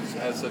 who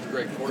has such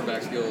great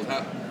quarterback skills,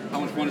 how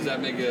much fun does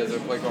that make it as a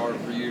play caller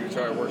for you to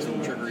try to work some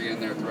trickery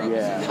in there throughout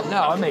the season?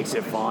 No, it makes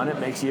it fun. It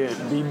makes you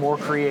be more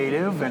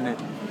creative, and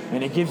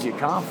it gives you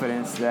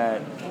confidence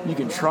that you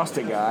can trust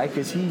a guy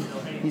because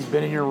he's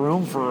been in your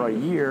room for a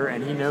year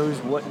and he knows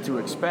what to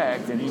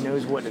expect and he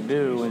knows what to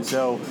do. And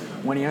so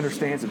when he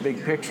understands the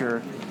big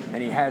picture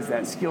and he has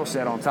that skill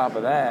set on top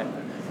of that,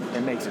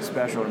 it makes it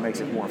special. It makes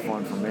it more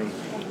fun for me.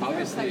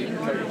 Obviously,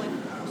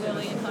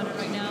 Lily and Hunter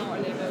right now,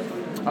 are they both?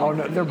 Oh,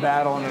 no, they're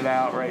battling it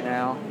out right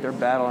now. They're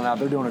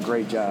doing a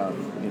great job.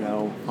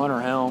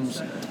 Hunter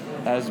Helms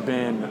has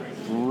been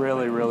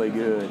really, really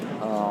good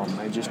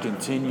and just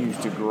continues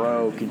to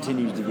grow,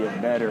 continues to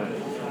get better.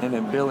 And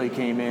then Billy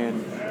came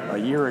in a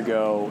year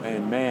ago,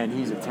 and, man,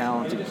 he's a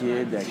talented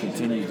kid that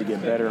continues to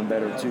get better and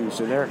better, too.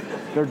 So they're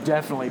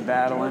definitely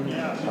battling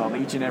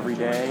each and every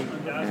day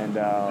and,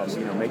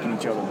 making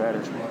each other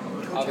better.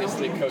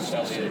 Obviously, Coach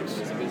Elliott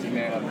is a busy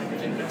man up in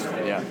Virginia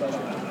today. Yeah.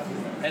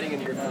 Heading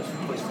into your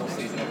first full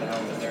season at the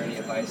helm, is there any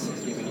advice he's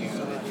given you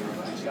that you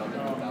reached out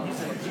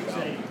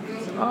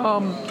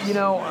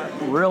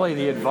to really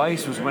the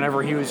advice was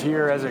whenever he was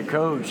here as a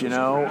coach, when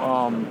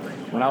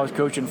I was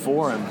coaching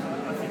for him.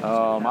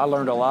 I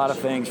learned a lot of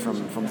things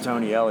from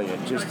Tony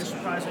Elliott, just,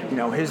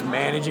 his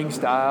managing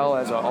style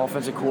as an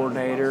offensive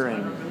coordinator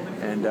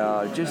and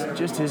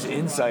just his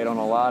insight on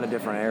a lot of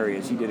different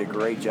areas. He did a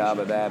great job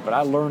of that. But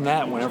I learned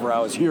that whenever I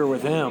was here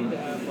with him.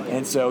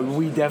 And so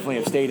we definitely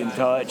have stayed in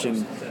touch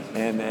and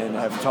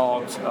have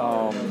talked,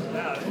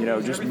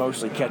 just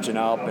mostly catching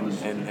up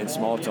and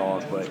small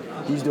talk. But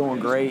he's doing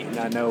great, and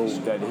I know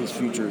that his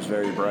future is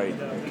very bright.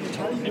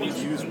 Can you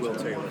use Will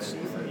Taylor?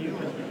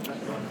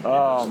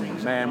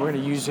 Man, we're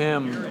going to use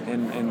him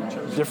in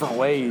different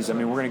ways. I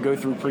mean, we're going to go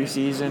through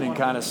preseason and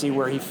kind of see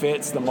where he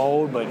fits the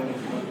mold, but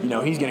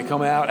he's going to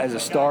come out as a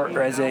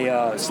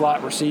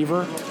slot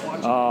receiver,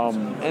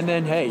 and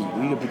then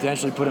we could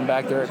potentially put him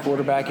back there at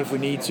quarterback if we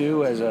need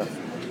to, as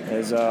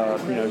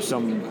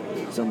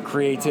some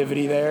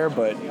creativity there.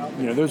 But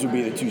those would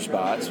be the two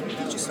spots.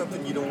 It's just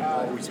something you don't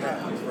always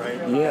have,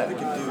 right? Yeah. They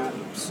can do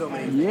so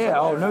many. Yeah.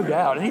 Oh, no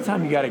doubt.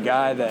 Anytime you got a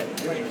guy that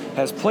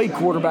has played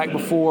quarterback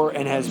before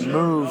and has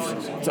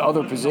moved to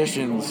other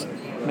positions,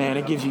 man,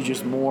 it gives you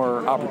just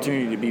more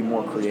opportunity to be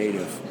more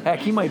creative. Heck,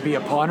 he might be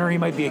a punter, he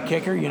might be a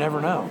kicker, you never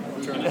know.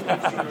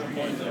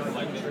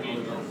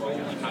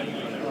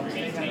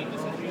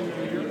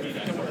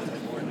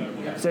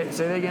 Say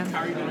that again?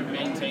 How are you going to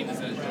maintain this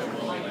as your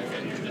role,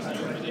 this is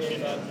your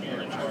position that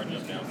you're in charge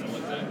of now? So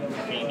what's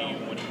that mean to you?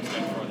 What do you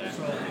expect for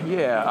that?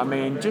 Yeah, I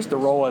mean, just the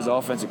role as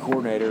offensive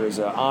coordinator is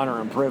an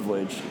honor and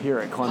privilege here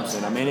at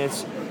Clemson. I mean,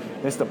 it's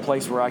the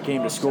place where I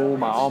came to school,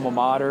 my alma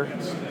mater,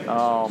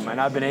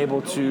 and I've been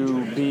able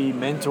to be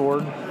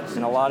mentored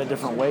in a lot of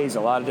different ways,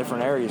 a lot of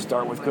different areas.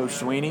 Start with Coach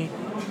Swinney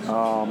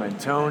and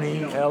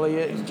Tony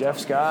Elliott and Jeff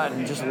Scott,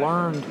 and just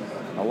learned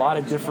a lot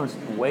of different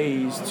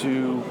ways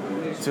to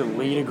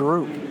lead a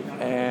group.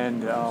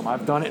 And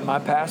I've done it in my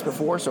past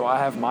before, so I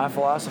have my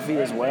philosophy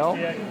as well.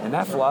 And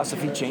that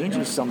philosophy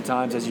changes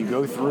sometimes as you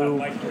go through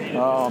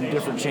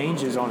different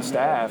changes on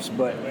staffs.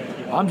 But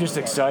I'm just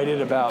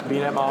excited about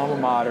being at my alma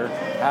mater,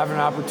 having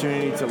an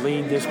opportunity to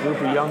lead this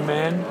group of young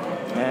men,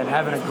 and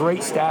having a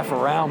great staff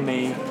around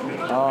me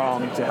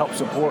to help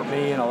support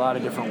me in a lot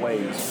of different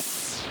ways.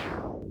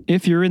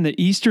 If you're in the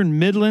Eastern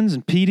Midlands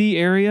and PD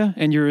area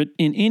and you're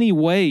in any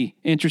way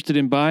interested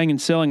in buying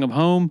and selling a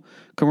home,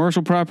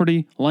 commercial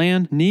property,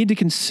 land, need to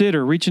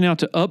consider reaching out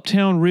to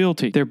Uptown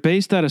Realty. They're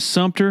based out of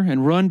Sumter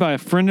and run by a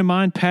friend of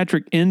mine,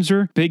 Patrick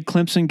Enzer, big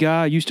Clemson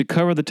guy, used to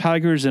cover the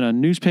Tigers in a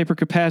newspaper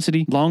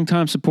capacity,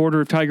 longtime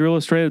supporter of Tiger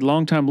Illustrated,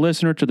 longtime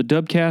listener to the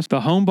Dubcast.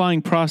 The home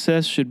buying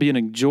process should be an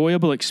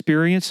enjoyable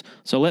experience,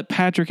 so let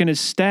Patrick and his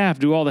staff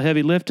do all the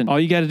heavy lifting. All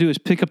you got to do is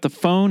pick up the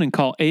phone and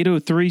call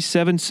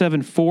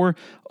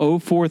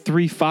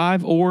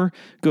 803-774-0435 or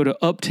go to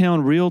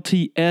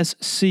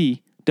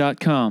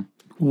uptownrealtysc.com.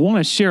 Want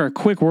to share a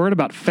quick word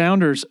about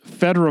Founders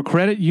Federal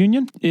Credit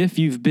Union? If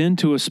you've been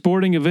to a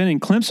sporting event in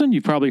Clemson,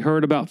 you've probably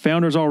heard about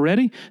Founders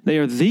already. They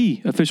are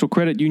the official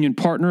credit union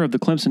partner of the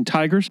Clemson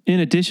Tigers. In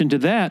addition to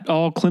that,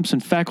 all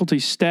Clemson faculty,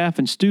 staff,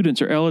 and students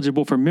are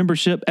eligible for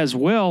membership as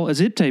well as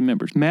IPTAY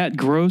members. Matt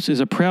Gross is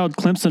a proud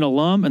Clemson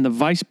alum and the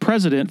vice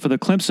president for the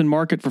Clemson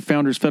market for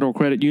Founders Federal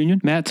Credit Union.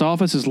 Matt's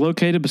office is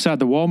located beside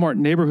the Walmart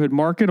Neighborhood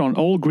Market on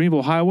Old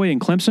Greenville Highway in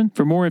Clemson.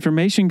 For more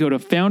information, go to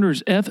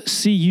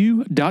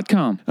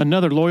foundersfcu.com.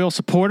 Another loyal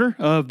supporter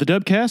of the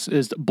Dubcast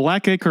is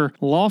Blackacre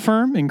Law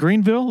Firm in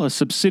Greenville, a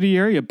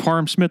subsidiary of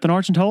Parham Smith &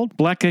 Archenhold.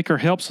 Blackacre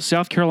helps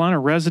South Carolina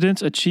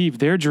residents achieve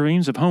their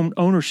dreams of home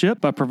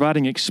ownership by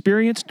providing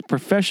experienced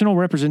professional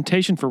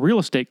representation for real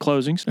estate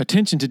closings.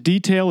 Attention to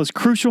detail is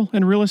crucial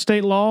in real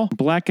estate law.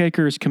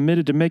 Blackacre is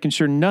committed to making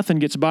sure nothing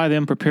gets by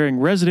them preparing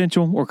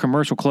residential or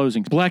commercial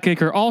closings.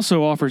 Blackacre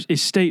also offers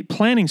estate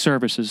planning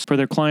services for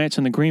their clients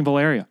in the Greenville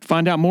area.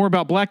 Find out more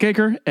about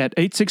Blackacre at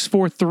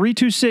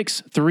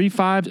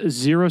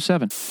 864-326-3507.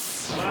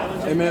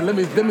 Hey man, let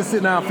me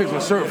sit down and fix my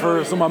shirt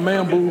first so my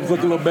man boobs look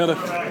a little better.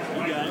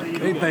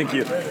 Hey, thank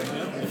you.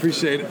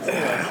 Appreciate it.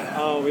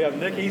 We have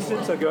Nick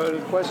Eason, so go ahead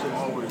with questions.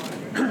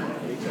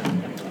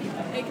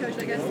 Hey Coach,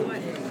 I guess one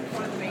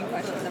of the main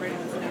questions everyone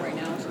wants to know right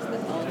now is just the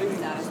alum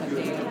status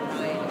update of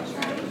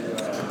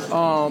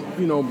Brian and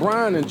Trey.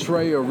 Brian and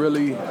Trey are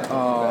really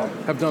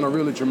have done a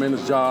really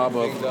tremendous job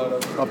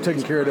of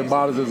taking care of their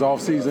bodies this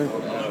offseason.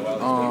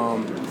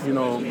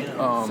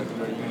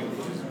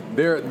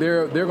 They're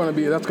going to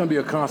be, that's going to be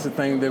a constant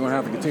thing they're going to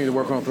have to continue to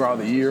work on throughout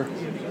the year.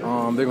 They're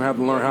going to have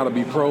to learn how to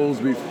be pros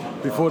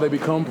before they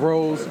become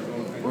pros.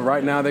 But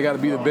right now they got to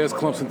be the best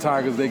Clemson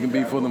Tigers they can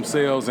be for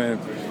themselves, and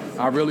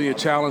I really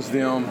challenged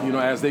them,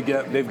 as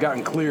they've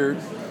gotten cleared,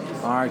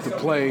 to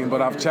play.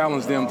 But I've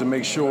challenged them to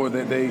make sure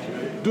that they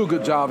do a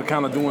good job of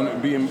kind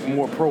of being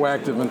more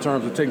proactive in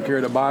terms of taking care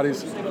of their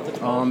bodies.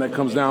 That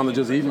comes down to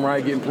just eating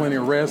right, getting plenty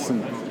of rest,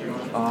 and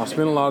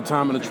spending a lot of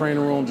time in the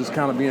training room, just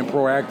kind of being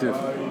proactive.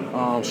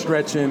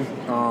 Stretching,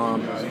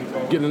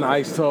 getting in the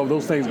ice tub,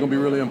 those things are going to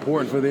be really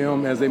important for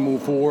them as they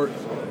move forward,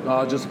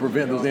 just to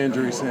prevent those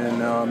injuries.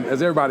 And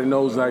as everybody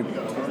knows,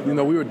 we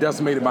were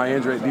decimated by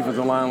injury at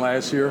defensive line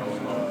last year,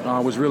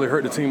 which really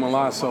hurt the team a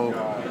lot. So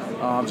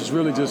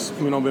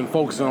been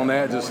focusing on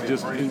that,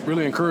 just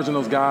really encouraging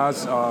those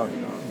guys,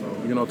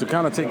 to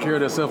kind of take care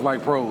of themselves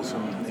like pros.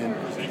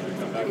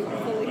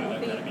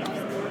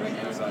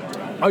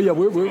 Oh yeah,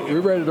 we're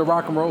ready to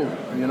rock and roll,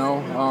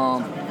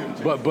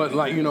 But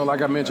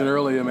like I mentioned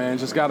earlier, man,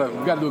 we got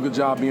to do a good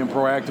job being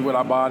proactive with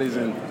our bodies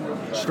and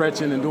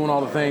stretching and doing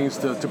all the things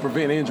to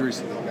prevent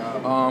injuries,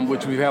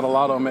 which we've had a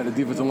lot of them at the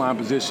defensive line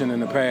position in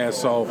the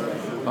past. So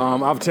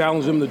I've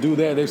challenged them to do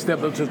that. They've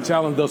stepped up to the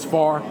challenge thus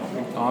far.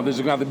 They're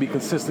just got to be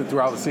consistent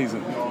throughout the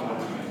season.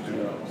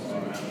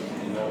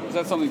 Is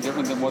that something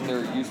different than what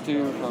they're used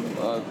to from,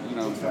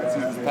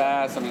 seasons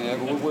past? I mean,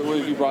 what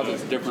have you brought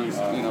this difference,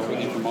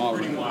 with you from all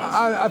of them?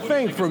 I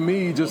think for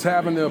me, just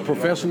having the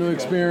professional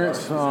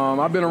experience,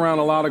 I've been around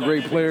a lot of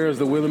great players,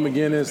 the Willie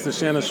McGinnis, the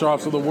Shannon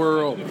Sharps of the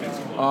world.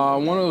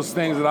 One of those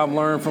things that I've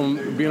learned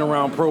from being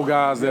around pro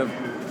guys that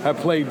have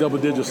played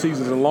double-digit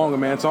seasons and longer,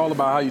 man, it's all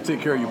about how you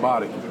take care of your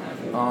body.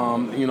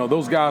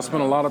 Those guys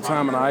spend a lot of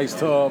time in the ice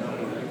tub,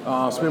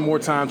 spend more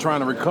time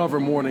trying to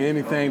recover more than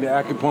anything, the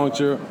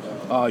acupuncture,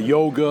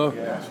 yoga,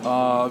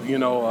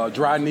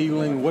 dry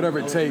needling, whatever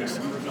it takes,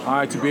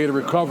 to be able to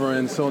recover.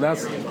 And so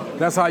that's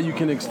how you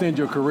can extend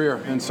your career.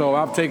 And so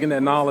I've taken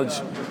that knowledge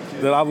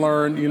that I've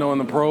learned, in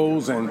the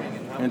pros and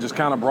just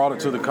kind of brought it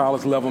to the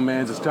college level,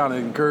 man. Just trying to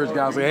encourage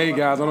guys, say, hey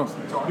guys, I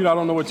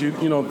don't know what you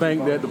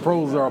think that the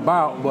pros are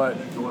about, but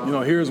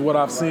here's what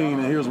I've seen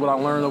and here's what I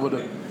learned over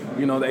the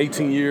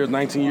 18 years,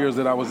 19 years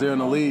that I was there in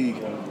the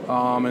league.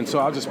 And so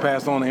I just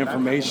passed on the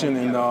information,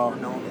 and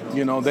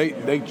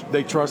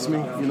they trust me,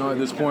 at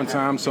this point in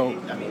time. So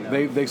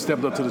they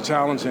stepped up to the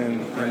challenge,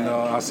 and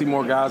I see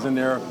more guys in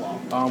there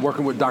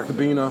working with Dr.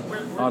 Bina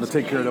to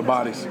take care of their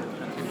bodies.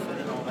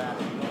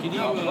 Can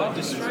you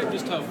describe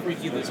just how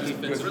freaky this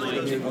defensive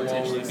line can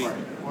potentially be?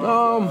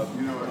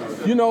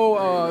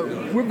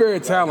 We're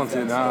very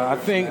talented. I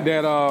think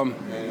that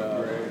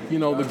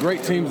the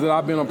great teams that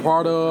I've been a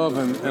part of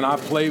and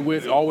I've played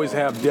with always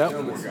have depth,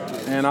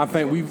 and I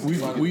think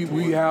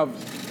we have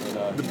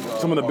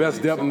some of the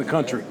best depth in the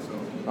country.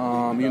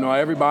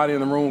 Everybody in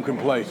the room can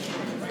play.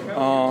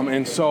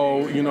 And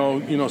so,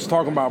 it's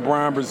talking about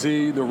Brian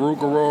Brzee, the Rook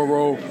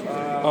Ororo,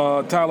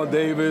 Tyler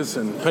Davis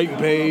and Peyton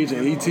Page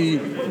and E.T.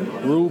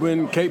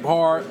 Rubin, Cape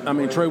Hart,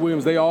 Trey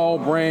Williams, they all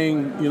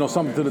bring,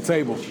 something to the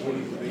table.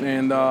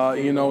 And,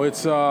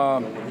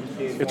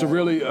 it's a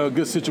really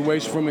good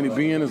situation for me to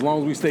be in as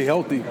long as we stay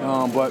healthy.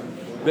 But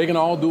they can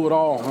all do it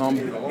all.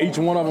 Each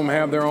one of them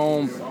have their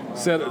own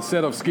set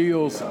of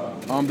skills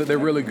that they're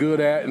really good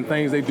at and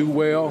things they do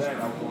well.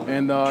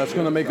 And it's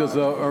going to make us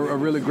a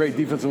really great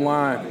defensive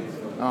line.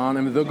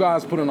 And if the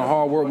guys put in the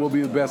hard work, we'll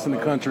be the best in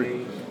the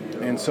country.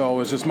 And so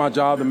it's just my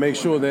job to make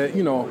sure that,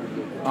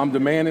 I'm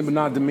demanding but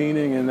not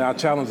demeaning, and I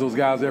challenge those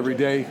guys every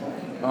day.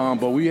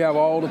 But we have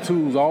all the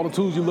tools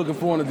you're looking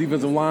for in the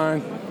defensive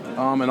line,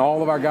 and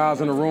all of our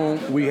guys in the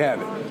room, we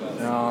have it.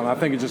 I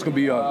think it's just going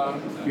to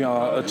be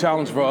a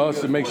challenge for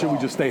us to make sure we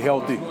just stay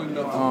healthy.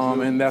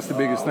 And that's the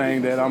biggest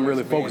thing that I'm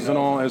really focusing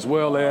on, as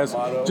well as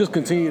just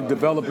continue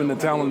developing the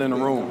talent in the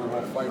room.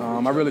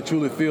 I really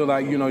truly feel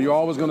like, you're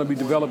always going to be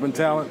developing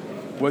talent,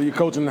 whether you're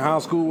coaching in high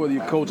school, whether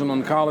you're coaching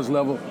on the college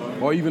level,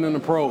 or even in the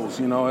pros.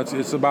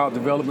 It's about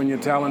developing your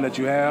talent that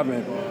you have.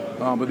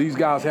 But these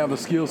guys have the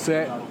skill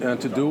set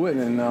to do it,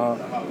 and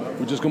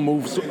we're just going to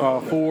move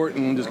forward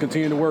and just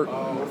continue to work.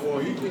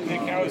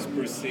 Nick, how is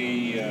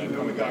Brissy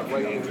coming back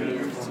from the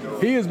injury?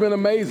 He has been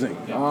amazing.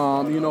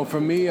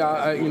 For me,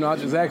 I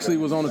just actually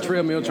was on the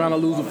treadmill trying to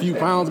lose a few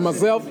pounds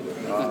myself.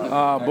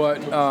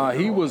 But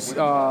he was,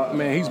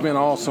 he's been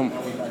awesome.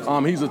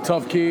 He's a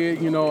tough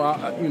kid.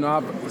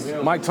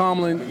 Mike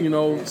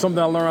Tomlin, something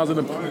I learned when I was in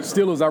the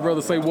Steelers, I'd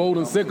rather say whoa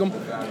than sick him.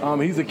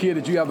 He's a kid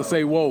that you have to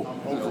say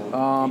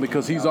whoa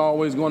because he's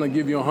always going to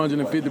give you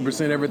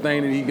 150%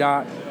 everything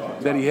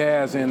that he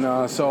has.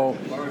 And so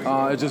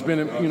it's just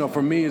been,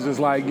 for me, it's just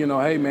like,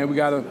 hey, man,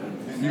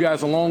 you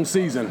guys a long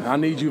season. I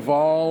need you for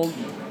all.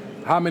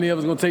 How many of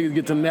us going to take to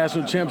get to the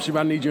national championship?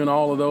 I need you in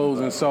all of those.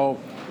 And so,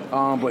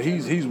 but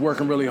he's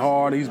working really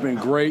hard. He's been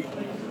great.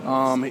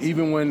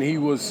 Even when he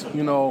was,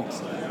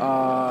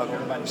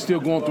 still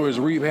going through his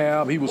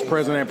rehab, he was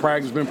present at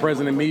practice, been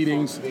present in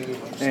meetings,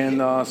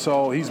 and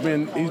so he's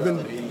been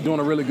doing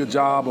a really good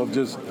job of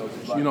just,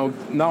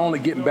 not only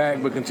getting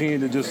back but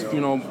continuing to just, be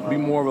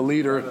more of a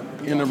leader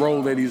in the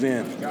role that he's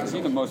in. Is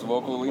he the most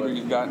vocal leader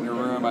you've got in your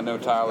room? I know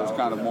Tyler's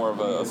kind of more of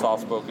a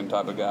soft-spoken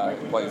type of guy.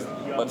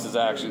 Lets his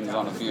actions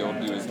on the field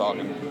do his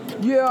talking.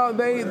 Yeah,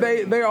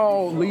 they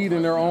all lead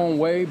in their own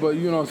way, but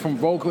from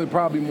vocally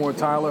probably more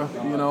Tyler.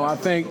 I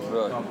think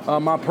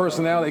my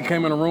personality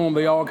came in the room.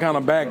 They all kind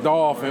of backed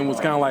off and was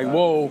kind of like,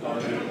 whoa,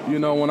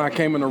 when I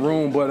came in the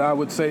room. But I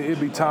would say it'd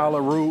be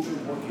Tyler, Root,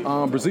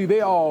 Brissy.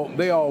 They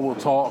all will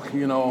talk.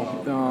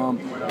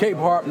 Cape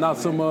Hart not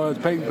so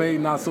much, Peyton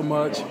Payne not so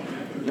much.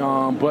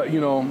 But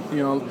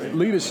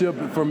leadership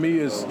for me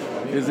is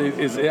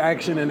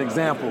action and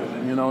example.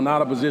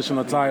 Not a position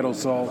or title.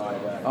 So,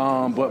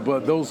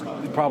 but those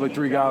probably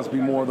three guys be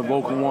more the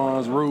vocal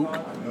ones: Rook,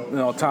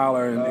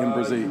 Tyler, and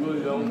Brissy.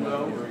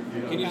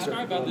 Can you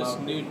describe how this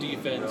new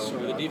defense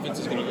or the defense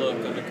is going to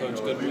look under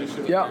Coach Goodwin in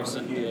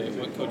comparison to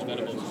what Coach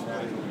Venables is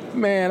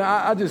doing? Man,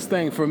 I just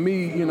think for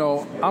me,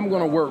 I'm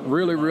going to work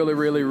really, really,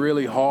 really,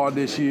 really hard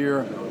this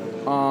year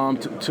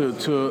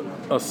to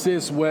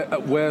assist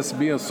Wes,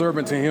 be a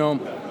servant to him,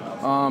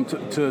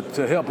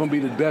 to help him be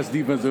the best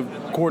defensive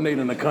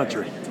coordinator in the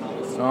country.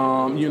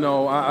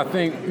 I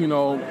think,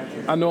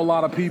 I know a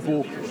lot of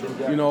people,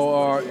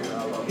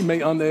 you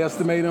may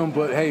underestimate him,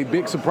 but hey,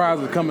 big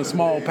surprises come in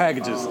small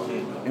packages.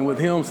 And with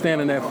him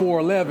standing at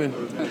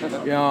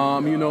 4'11",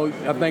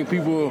 I think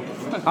people,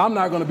 I'm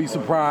not going to be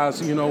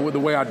surprised, with the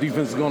way our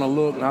defense is going to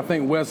look. And I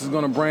think Wes is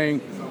going to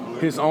bring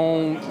his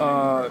own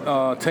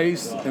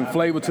taste and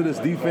flavor to this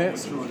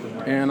defense.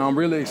 And I'm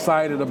really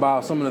excited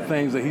about some of the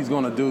things that he's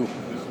going to do.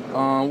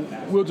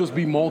 We'll just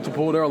be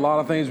multiple. There are a lot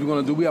of things we're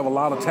going to do. We have a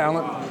lot of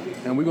talent,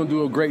 and we're going to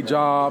do a great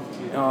job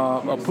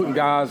of putting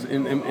guys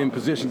in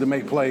position to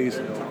make plays.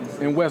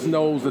 And Wes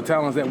knows the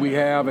talents that we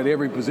have at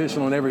every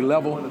position on every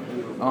level.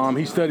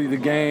 He studied the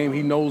game.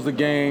 He knows the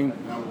game.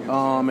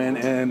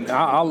 And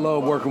I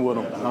love working with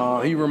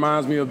him. He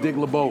reminds me of Dick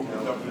LeBeau,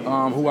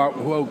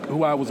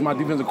 who I was my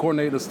defensive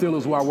coordinator, the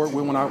Steelers, who I worked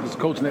with when I was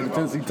coaching at the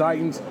Tennessee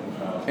Titans.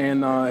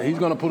 And he's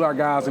going to put our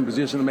guys in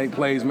position to make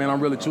plays. Man, I'm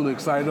really, truly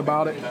excited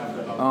about it.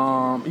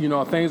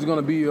 Things are going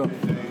to be a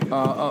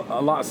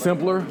lot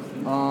simpler,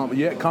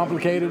 yet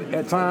complicated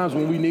at times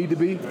when we need to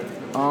be,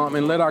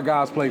 and let our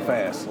guys play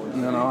fast.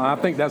 I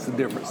think that's the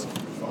difference.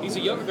 He's a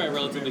younger guy,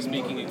 relatively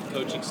speaking, in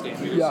coaching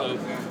standards. Yeah. So,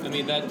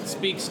 that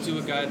speaks to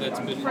a guy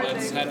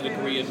that's had a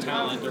degree of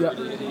talent, or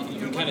you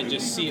can kind of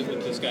just see it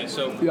with this guy.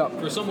 So,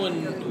 for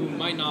someone who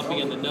might not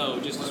be in the know,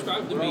 just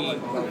describe to me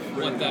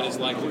what that is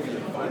like with you.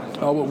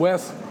 With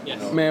Wes?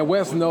 Yes. Man,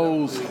 Wes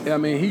knows,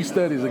 he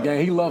studies the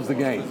game. He loves the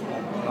game.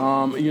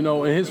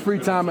 In his free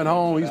time at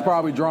home, he's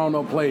probably drawing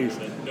up plays,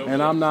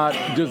 and I'm not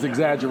just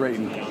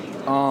exaggerating.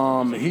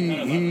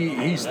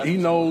 He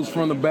knows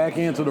from the back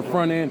end to the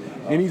front end,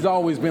 and he's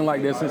always been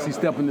like that since he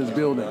stepped in this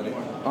building.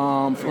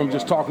 From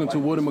just talking to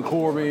Woody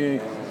McCorvey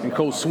and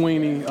Coach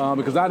Swinney,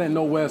 because I didn't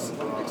know Wes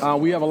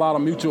We have a lot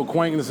of mutual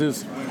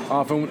acquaintances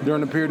from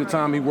during the period of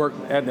time he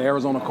worked at the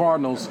Arizona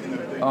Cardinals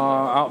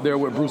out there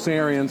with Bruce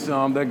Arians.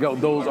 All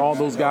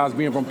those guys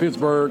being from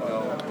Pittsburgh,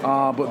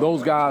 but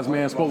those guys,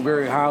 man, spoke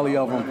very highly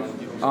of him.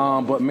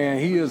 But man,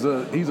 he's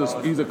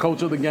a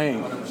coach of the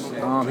game.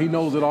 He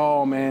knows it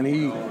all, man.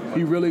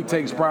 He really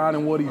takes pride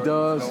in what he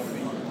does.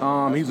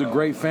 He's a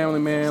great family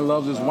man,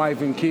 loves his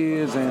wife and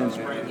kids,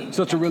 and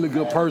such a really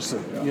good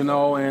person, you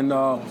know, and,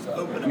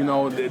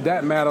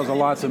 that matters a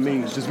lot to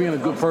me. Just being a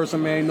good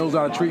person, man, he knows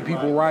how to treat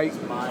people right,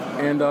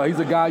 and he's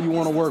a guy you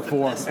want to work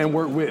for and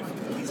work with.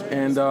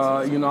 And,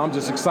 I'm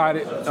just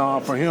excited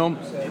for him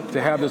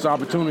to have this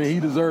opportunity. He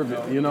deserved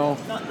it, you know.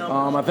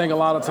 I think a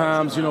lot of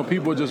times,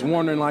 people are just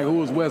wondering, like,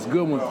 who is Wes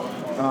Goodwin?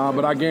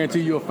 But I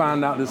guarantee you'll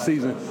find out this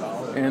season.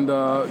 And,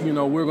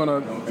 we're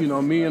going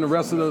to, me and the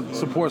rest of the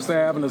support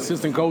staff and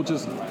assistant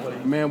coaches,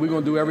 man, we're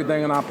going to do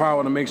everything in our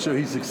power to make sure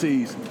he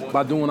succeeds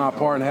by doing our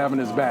part and having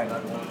his back.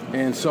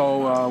 And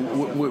so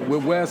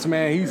with Wes,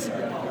 man,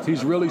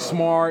 he's really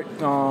smart. He's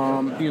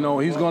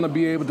going to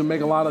be able to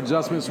make a lot of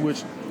adjustments,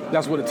 which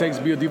that's what it takes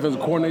to be a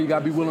defensive coordinator. You got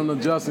to be willing to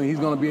adjust, and he's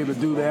going to be able to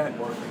do that.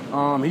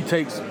 He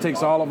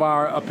takes all of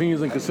our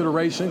opinions in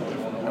consideration,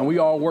 and we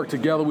all work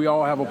together. We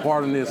all have a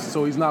part in this,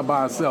 so he's not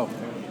by himself.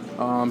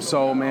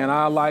 So, man,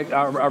 I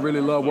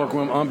really love working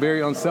with him. I'm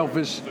very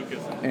unselfish,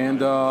 and,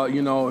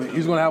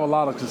 he's going to have a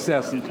lot of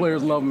success, and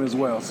players love him as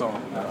well, so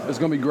it's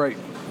going to be great.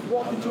 You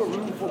walked into a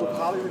room full of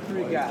highly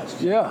recruited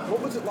guys. Yeah.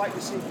 What was it like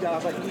to see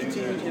guys like E.T.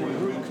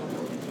 and Rook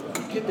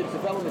get the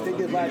development they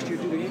did last year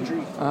due to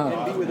injury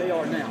and be where they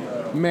are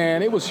now?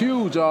 Man, it was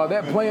huge.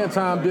 That playing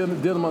time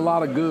did them a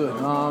lot of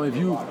good.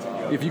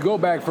 If you go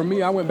back, for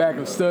me, I went back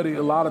and studied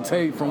a lot of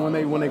tape from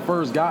when they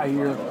first got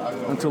here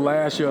until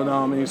last year.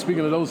 And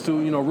speaking of those two,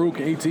 Rook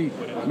and E.T.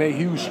 made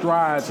huge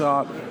strides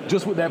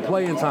just with that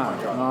playing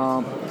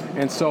time.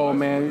 And so,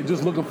 man,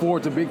 just looking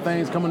forward to big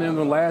things coming in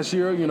the last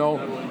year,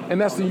 And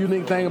that's the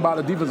unique thing about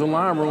the defensive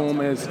line room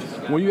is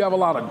when you have a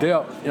lot of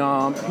depth,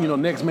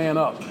 next man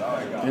up.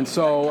 And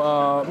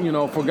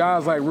so, for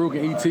guys like Rook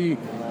and E.T.,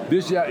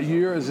 this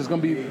year is just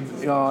going to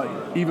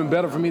be even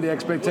better for me. The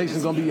expectation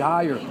is going to be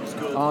higher,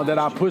 that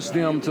I push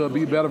them to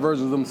be better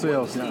versions of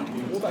themselves.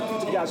 What about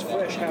keeping the guys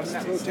fresh, having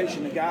that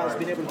rotation, the guys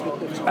being able to put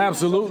them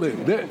Absolutely.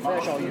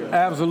 fresh all year?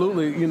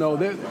 Absolutely.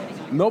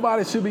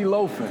 Nobody should be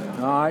loafing.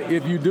 All right?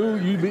 If you do,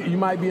 you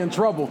might be in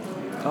trouble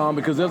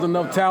because there's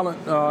enough talent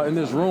in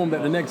this room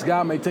that the next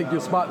guy may take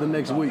your spot the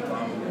next week.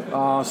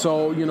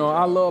 So,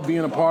 I love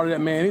being a part of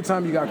that, man.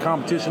 Anytime you got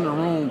competition in the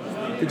room,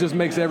 it just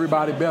makes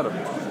everybody better.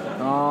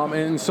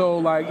 And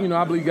so,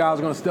 I believe guys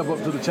are going to step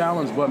up to the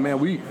challenge. But, man,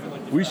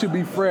 we should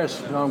be fresh.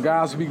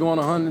 Guys should be going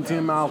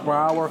 110 miles per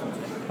hour.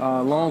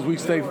 As long as we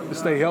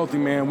stay healthy,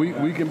 man,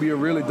 we can be a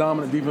really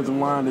dominant defensive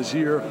line this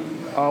year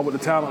with the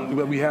talent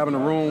that we have in the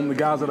room, the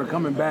guys that are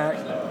coming back,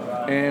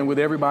 and with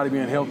everybody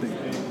being healthy.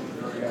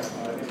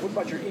 What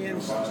about your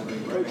ends?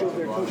 Coach over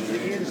there coaches the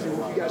ends, and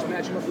you guys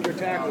match them up with your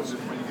tackles.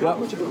 How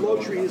much of a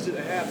luxury is it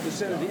to have the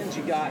center of the ends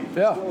you got? As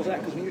well as that,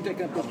 because when you're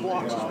taking up those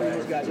blocks, it's bringing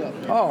those guys up.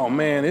 Oh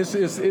man, it's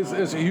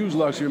a huge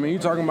luxury. I mean,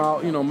 you're talking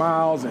about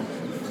Miles and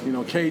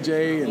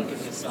KJ and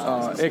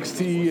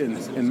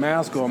XT and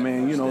Masco.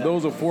 Man,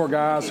 those are four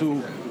guys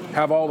who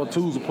have all the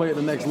tools to play at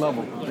the next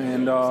level,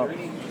 and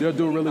they'll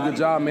do a really good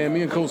job, man.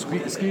 Me and Coach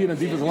Ski and the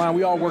defensive line,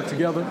 we all work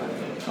together.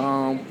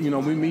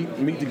 We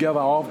meet together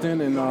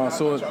often, and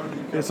so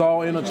it's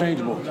all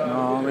interchangeable.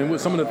 And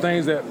with some of the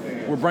things that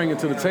we're bringing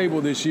to the table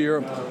this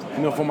year,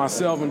 for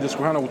myself and just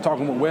kind of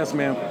talking with Wes,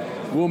 man,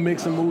 we'll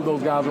mix and move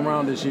those guys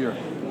around this year.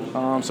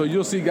 So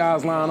you'll see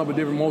guys line up at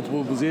different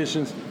multiple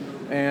positions,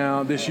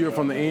 and this year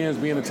from the ends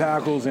being the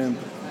tackles, and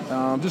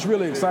just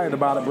really excited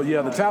about it. But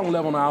yeah, the talent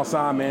level on the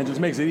outside, man,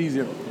 just makes it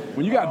easier.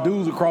 When you got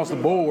dudes across the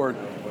board,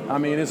 I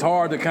mean, it's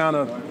hard to kind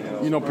of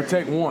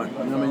protect one.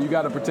 You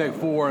got to protect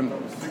four. And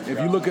if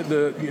you look at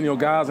the,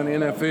 guys in the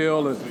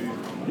NFL, and,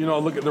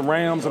 look at the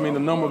Rams, I mean, the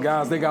number of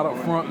guys they got up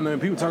front. And then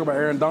people talk about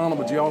Aaron Donald,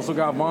 but you also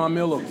got Von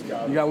Miller.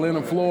 You got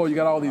Leonard Floyd. You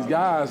got all these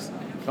guys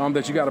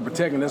that you got to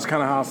protect. And that's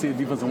kind of how I see the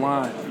defensive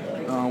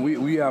line.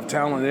 We have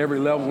talent at every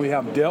level. We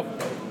have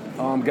depth.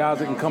 Guys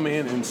that can come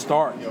in and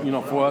start,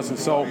 for us. And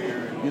so,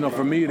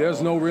 for me,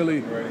 there's no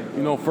really,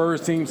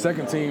 first team,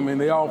 second team, and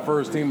they all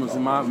first teamers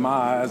in my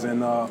eyes.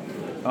 And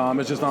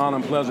it's just an honor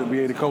and pleasure to be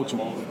able to coach them.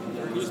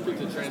 Can you speak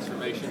to the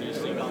transformation you've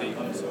seen Peyton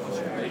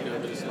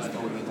over this last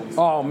week?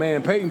 Oh,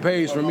 man, Peyton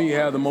Page, for me,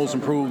 had the most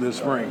improved this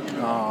spring.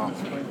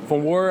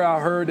 From where I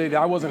heard that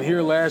I wasn't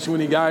here last year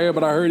when he got here,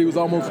 but I heard he was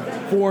almost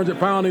 400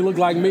 pounds. He looked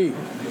like me.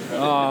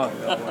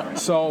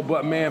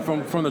 But, man,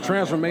 from the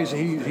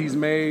transformation he's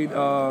made,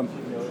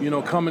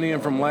 coming in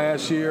from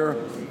last year,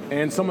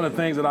 and some of the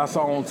things that I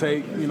saw on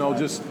tape,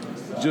 just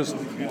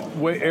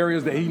what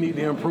areas that he needed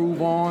to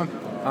improve on.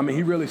 I mean,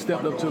 he really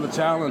stepped up to the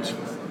challenge.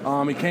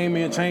 He came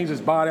in, changed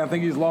his body. I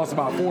think he's lost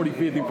about 40,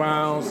 50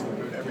 pounds.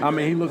 I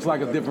mean, he looks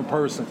like a different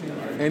person.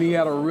 And he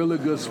had a really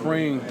good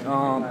spring.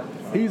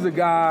 He's a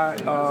guy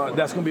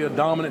that's going to be a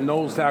dominant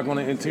nose tackle on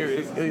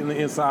the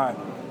inside.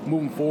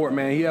 moving forward,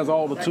 man. He has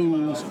all the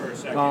tools,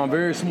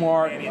 very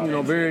smart,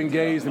 very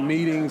engaged in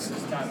meetings,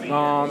 and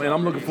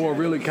I'm looking for a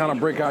really kind of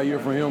breakout year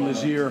for him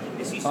this year.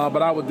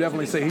 But I would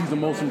definitely say he's the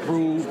most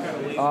improved.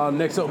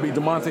 Next up will be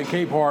DeMonte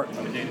Capehart,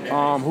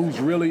 who's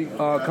really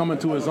coming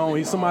to his own.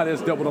 He's somebody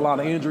that's dealt with a lot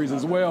of injuries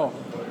as well,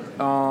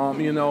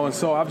 and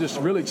so I've just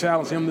really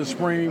challenged him this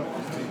spring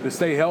to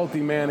stay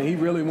healthy, man. And he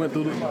really went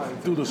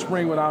through the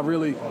spring without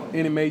really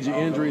any major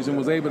injuries and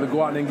was able to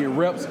go out and get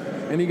reps,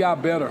 and he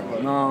got better.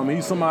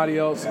 He's somebody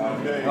else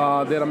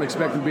that I'm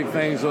expecting big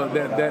things that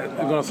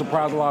are going to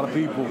surprise a lot of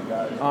people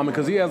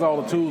because he has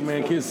all the tools,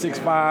 man. Kid's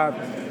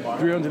 6'5",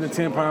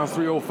 310 pounds,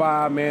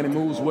 305, man. He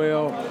moves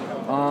well.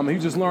 He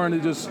just learned to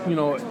just,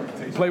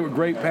 play with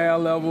great pad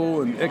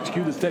level and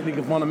execute his technique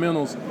and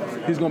fundamentals.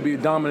 He's going to be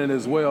dominant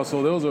as well.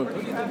 So those are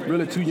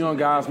really two young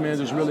guys, man,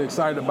 just really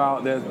excited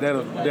about that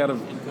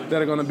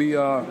are going to be,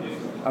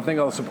 I think,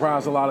 a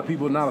surprise to a lot of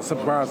people. Not a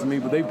surprise to me,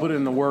 but they put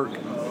in the work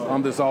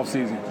this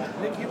offseason.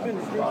 Nick, you've been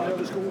recruiting at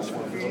other schools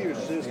for a few years,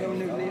 so there's no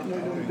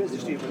new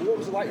business to you. But what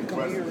was it like to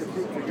come here and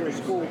recruit for your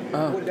school?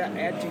 What did that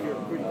add to your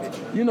recruiting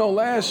pitch?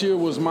 Last year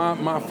was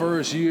my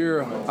first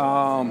year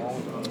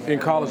in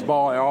college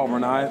ball at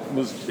Auburn. I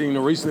was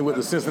recently with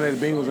the Cincinnati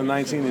Bengals in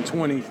 19 and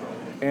 20,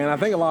 and I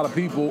think a lot of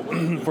people,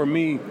 for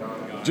me,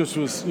 just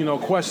was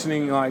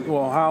questioning like,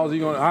 well, how are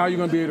you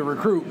going to be able to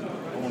recruit?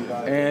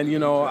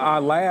 And I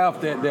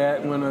laughed at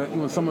that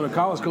when some of the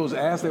college coaches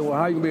asked that, well,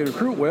 how are you going to be able to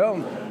recruit?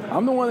 Well,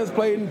 I'm the one that's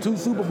played in 2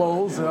 Super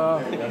Bowls.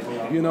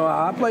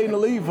 I played in the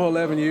league for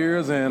 11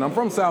 years, and I'm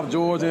from South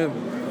Georgia,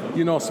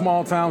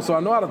 small town, so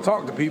I know how to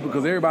talk to people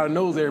because everybody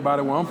knows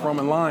everybody where I'm from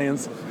in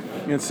Lyons.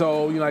 And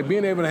so,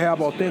 being able to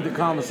have authentic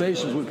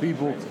conversations with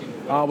people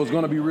was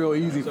going to be real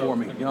easy for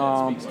me.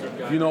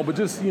 But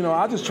just,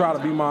 I just try to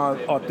be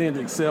my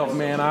authentic self,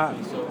 man.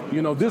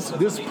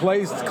 This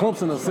place,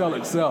 Clemson will sell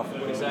itself.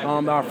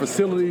 Our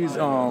facilities,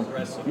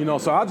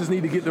 so I just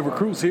need to get the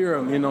recruits here.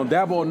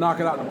 Dabo will knock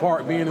it out the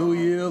park being who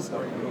he is.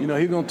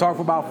 He's going to talk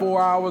for about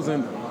 4 hours,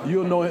 and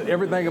you'll know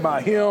everything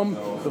about him,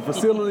 the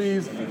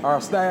facilities, our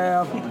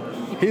staff,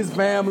 his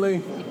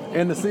family,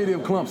 and the city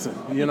of Clemson,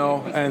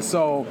 And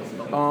so,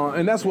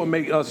 and that's what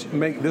make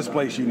this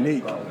place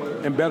unique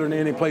and better than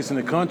any place in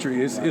the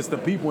country. It's the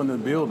people in the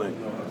building.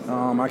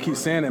 I keep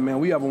saying that, man.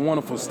 We have a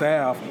wonderful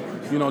staff,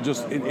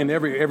 just in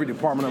every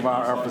department of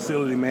our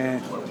facility,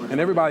 man. And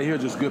everybody here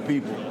is just good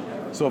people.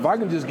 So if I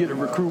can just get a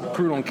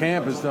recruit on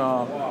campus,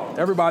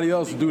 everybody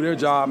else will do their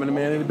job, and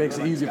man, it makes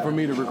it easy for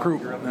me to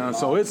recruit.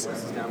 So it's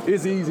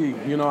easy.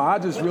 I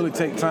just really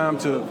take time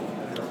to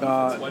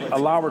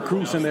allow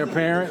recruits and their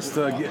parents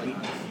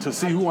to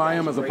see who I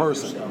am as a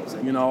person.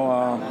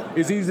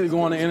 It's easy to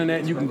go on the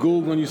internet and you can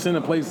Google and you send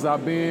the places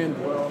I've been,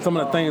 some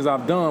of the things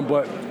I've done,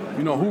 but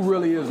who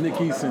really is Nick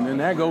Eason? And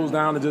that goes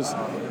down to just,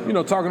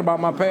 talking about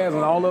my past,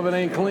 and all of it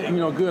ain't clean,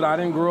 good. I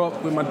didn't grow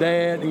up with my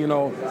dad, in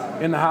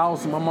the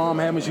house. My mom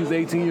had me, she was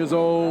 18 years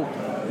old,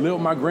 lived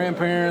with my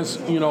grandparents,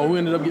 who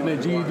ended up getting their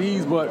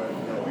GEDs,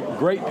 but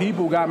great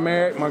people, got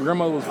married. My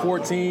grandmother was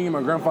 14,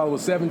 my grandfather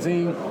was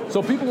 17.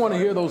 So people want to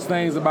hear those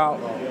things about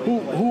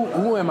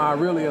who am I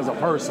really as a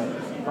person?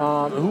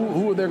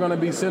 Who are they going to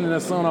be sending their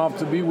son off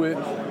to be with,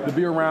 to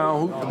be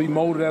around, to be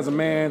molded as a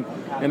man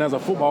and as a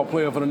football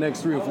player for the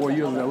next 3 or 4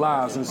 years of their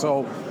lives. And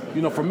so,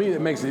 for me,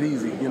 it makes it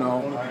easy,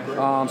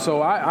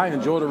 So I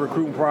enjoy the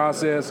recruiting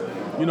process.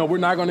 We're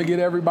not going to get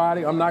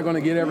everybody. I'm not going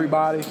to get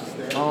everybody.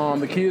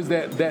 The kids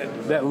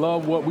that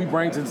love what we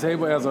bring to the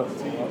table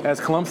as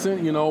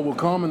Clemson, will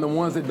come, and the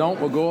ones that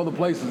don't will go other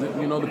places,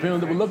 depending on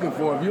what we're looking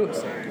for.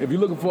 If you're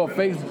looking for a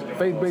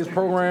faith-based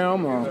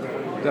program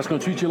that's going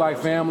to treat you like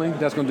family,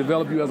 that's going to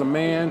develop you as a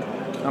man.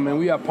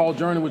 We have Paul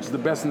Journey, which is the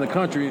best in the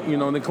country,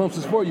 and the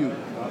Clemson's for you.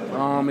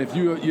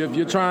 If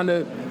you're trying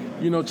to,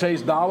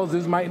 chase dollars,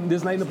 this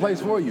ain't the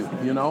place for you,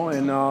 and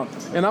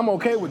I'm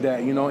okay with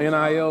that.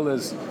 NIL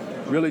has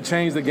really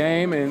changed the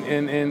game,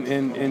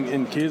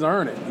 and kids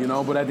earn it,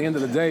 But at the end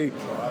of the day,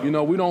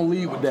 we don't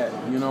lead with that.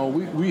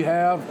 We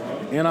have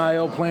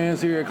NIL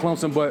plans here at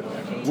Clemson, but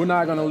we're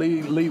not going to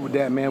lead with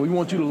that, man. We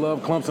want you to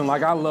love Clemson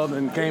like I loved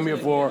and came here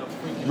for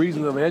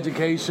reasons of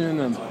education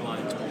and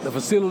the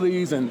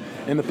facilities and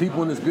the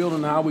people in this building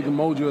and how we can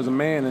mold you as a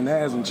man, and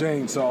that hasn't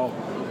changed. So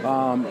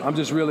I'm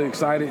just really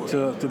excited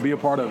to be a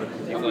part of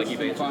it. Do you feel like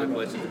you've answered the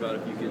questions about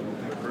if you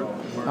can recruit?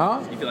 Huh?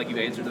 Do you feel like you've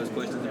answered those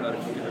questions about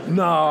if you can recruit?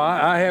 No,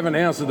 I haven't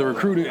answered the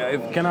recruiting.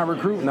 Can I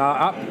recruit?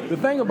 No. The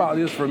thing about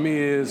this for me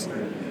is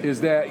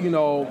that,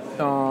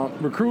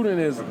 recruiting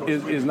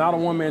is not a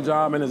one-man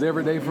job, and it's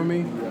every day for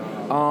me.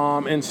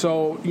 And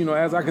so,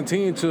 as I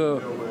continue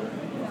to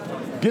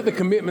get the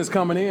commitments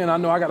coming in, I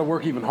know I got to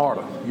work even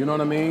harder. You know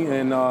what I mean?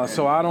 And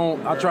so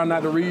I try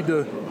not to read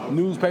the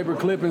newspaper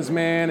clippings,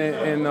 man,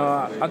 and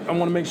I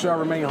want to make sure I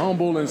remain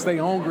humble and stay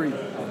hungry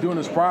during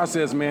this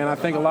process, man. I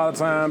think a lot of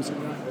times,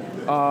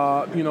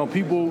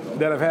 people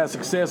that have had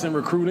success in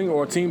recruiting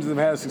or teams that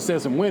have had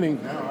success in winning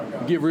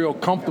get real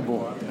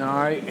comfortable, all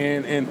right,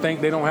 and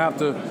think they don't have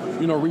to,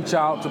 reach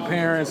out to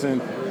parents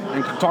and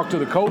talk to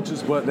the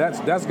coaches, but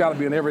that's got to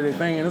be an everyday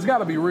thing, and it's got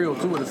to be real,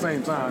 too, at the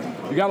same time.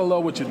 You got to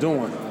love what you're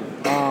doing.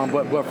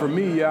 But for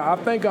me, yeah, I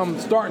think I'm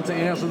starting to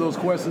answer those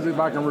questions if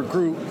I can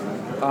recruit.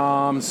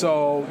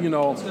 So,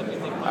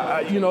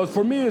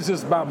 for me, it's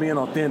just about being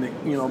authentic,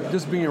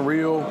 just being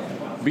real,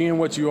 being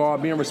what you are,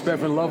 being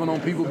respectful, loving on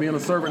people, being a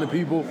servant to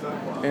people.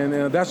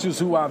 And that's just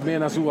who I've been.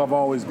 That's who I've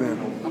always been.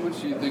 How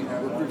much do you think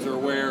recruits are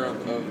aware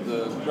of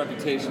the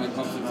reputation that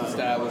Clemson's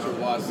established over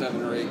the last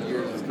 7 or 8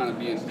 years as kind of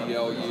being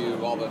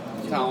DLU, all the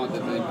talent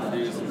that they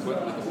produce and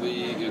put into the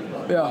league, and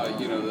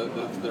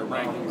their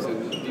rankings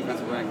and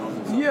defensive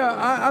rankings? Yeah,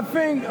 I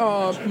think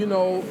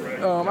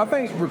I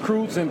think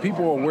recruits and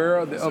people are aware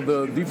of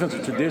the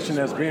defensive tradition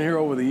that's been here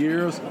over the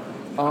years.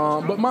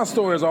 But my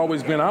story has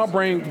always been, I'll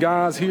bring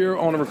guys here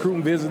on a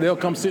recruiting visit. They'll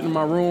come sit in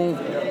my room.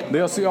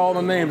 They'll see all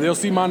the names. They'll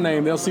see my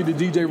name. They'll see the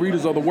DJ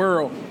Readers of the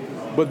world.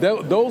 But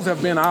those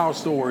have been our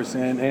stories.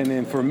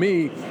 And for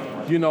me,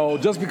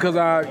 just because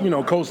I,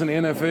 coach in the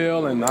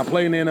NFL and I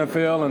play in the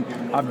NFL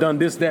and I've done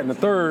this, that, and the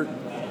third,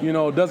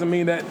 doesn't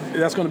mean that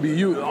that's going to be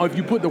you. If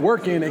you put the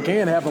work in, it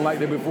can happen like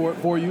that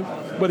for you.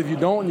 But if you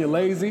don't and you're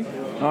lazy,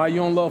 you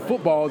don't love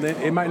football, then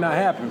it might not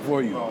happen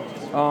for you.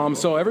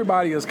 So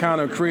everybody has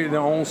kind of created their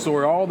own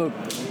story. All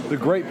the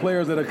great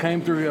players that have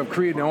came through here have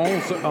created their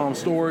own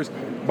stories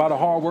by the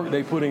hard work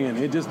they put in.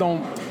 It's just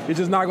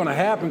not going to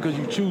happen because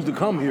you choose to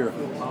come here.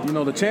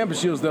 The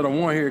championships that are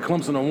won here at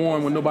Clemson are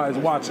won when nobody's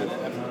watching.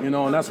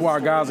 And that's why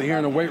our guys are here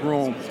in the weight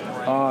room.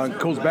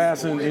 Coach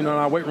Bass and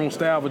our weight room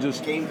staff are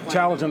just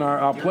challenging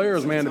our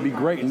players, man, to be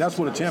great. And that's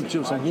what the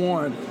championships are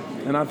won.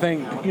 And I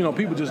think,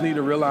 people just need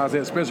to realize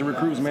that, especially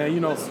recruits, man.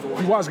 You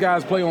watch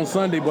guys play on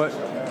Sunday, but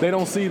they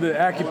don't see the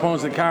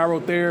acupuncture, the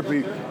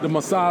chirotherapy, the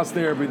massage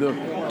therapy, the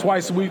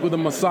twice a week with the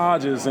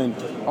massages and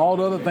all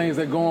the other things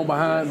that go on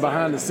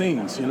behind the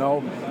scenes,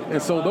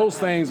 And so those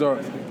things are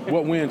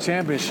what win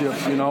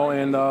championships, and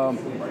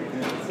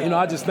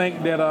I just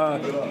think that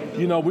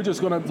we're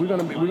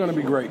gonna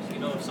be great.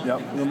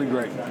 Yep, we're gonna be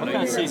great. What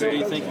kind of season do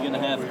you think you're gonna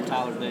have for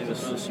Tyler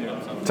Davis this year?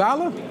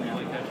 Tyler?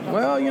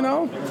 Well,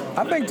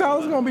 I think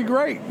Tyler's gonna be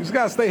great. He's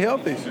got to stay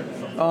healthy.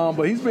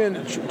 But he's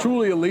been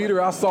truly a leader.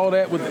 I saw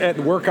that at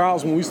the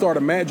workouts when we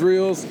started mat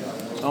drills.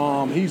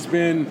 He's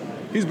been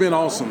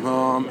awesome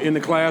in the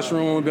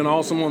classroom, been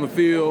awesome on the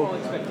field,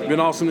 been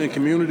awesome in the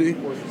community,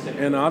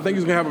 and I think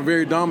he's gonna have a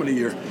very dominant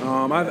year.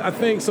 I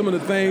think some of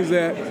the things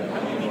that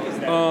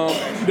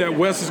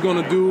Wes is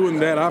gonna do and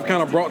that I've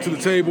kind of brought to the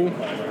table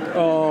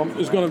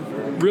is gonna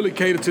really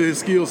cater to his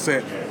skill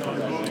set,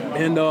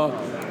 and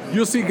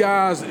you'll see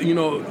guys,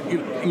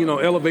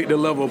 elevate their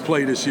level of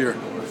play this year.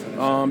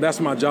 That's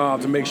my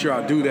job to make sure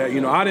I do that.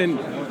 I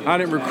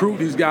didn't recruit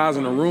these guys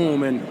in the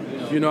room, and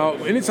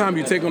anytime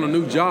you take on a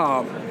new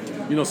job,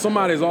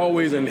 somebody's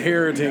always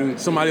inheriting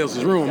somebody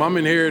else's room. I'm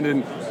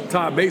inheriting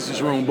Todd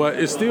Bates' room, but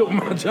it's still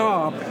my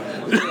job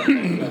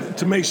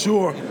to make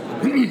sure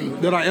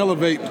that I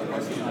elevate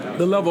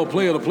the level of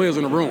play of the players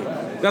in the room.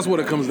 That's what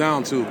it comes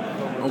down to.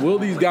 Will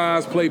these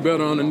guys play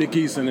better under Nick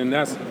Eason? And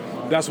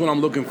that's what I'm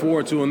looking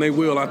forward to, and they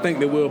will. I think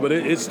they will, but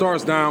it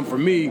starts down for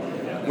me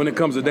when it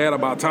comes to that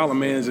about Tyler,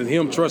 man, is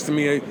him trusting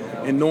me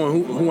and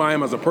knowing who I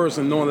am as a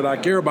person, knowing that I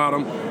care about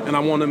him and I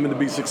want them to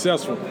be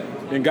successful.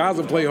 And guys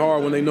will play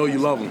hard when they know you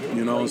love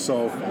them,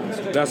 so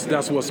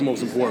that's what's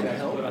most important.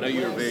 I know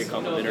you were very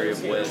complimentary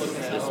of Wes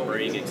this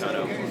spring and kind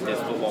of his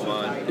football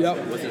mind.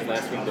 Yep. What's his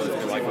last week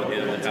like with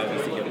him, and how do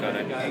you see him kind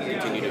of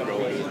continue to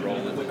grow in his role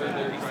in the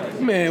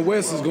league? Man,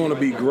 Wes is going to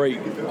be great.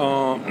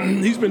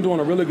 He's been doing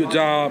a really good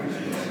job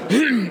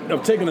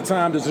of taking the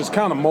time to just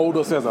kind of mold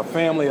us as a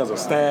family, as a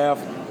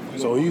staff.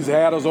 So he's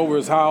had us over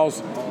his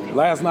house.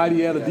 Last night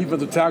he had a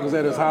defensive tackles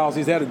at his house.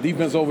 He's had a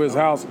defense over his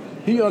house.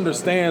 He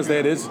understands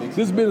that this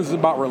business is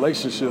about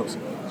relationships.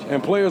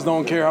 And players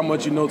don't care how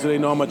much you know till they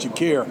know how much you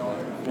care.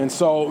 And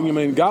so,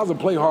 guys will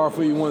play hard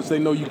for you once they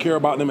know you care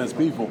about them as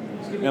people.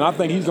 And I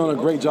think he's done a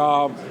great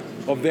job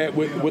of that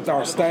with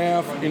our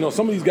staff.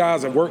 Some of these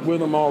guys have worked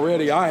with him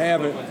already. I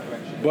haven't.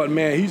 But,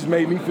 man, he's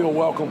made me feel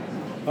welcome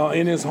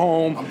in his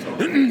home,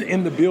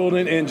 in the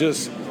building, and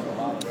just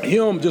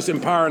him just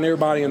empowering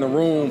everybody in the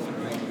room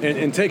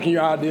and taking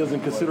your ideas in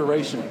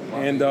consideration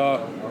and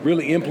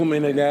really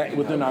implementing that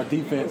within our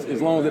defense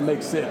as long as it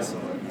makes sense.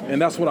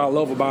 And that's what I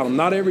love about him.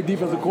 Not every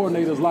defensive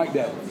coordinator is like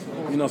that.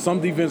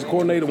 Some defensive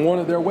coordinator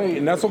want it their way,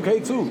 and that's okay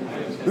too.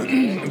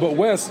 But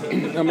Wes,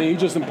 he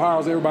just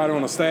empowers everybody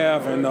on the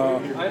staff, and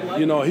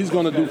he's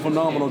going to do a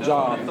phenomenal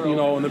job.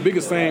 And the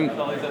biggest thing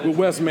with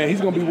Wes, man, he's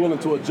going to be willing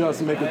to adjust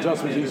and make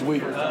adjustments each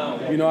week.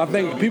 I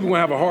think people are going to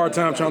have a hard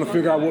time trying to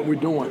figure out what we're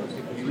doing,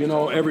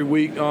 every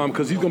week,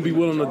 because he's going to be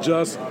willing to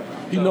adjust.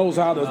 He knows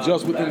how to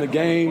adjust within the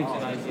game.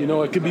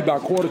 It could be by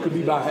quarter, it could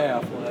be by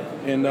half.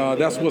 And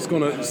that's what's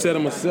going to set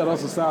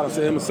us aside and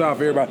set him aside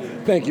for everybody.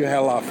 Thank you. I had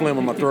a lot of phlegm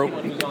in my throat.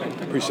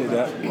 Appreciate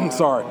that.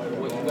 Sorry.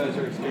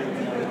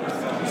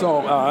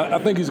 So I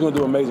think he's going to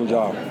do an amazing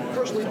job.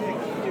 Personally,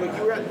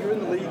 you're in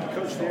the league, you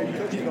coached there, you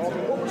coached at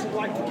Auburn. What was it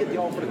like to get the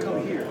offer to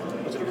come here?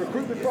 Was it a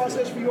recruitment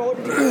process for you all?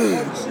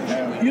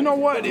 You know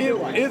what?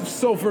 It's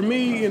so for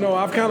me,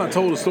 I've kind of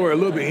told the story a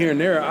little bit here and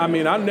there. I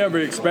never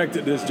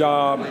expected this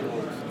job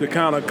to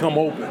kind of come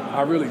open.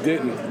 I really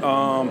didn't.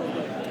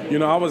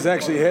 I was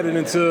actually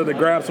headed to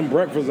grab some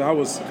breakfast. I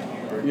was,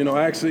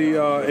 actually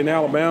in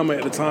Alabama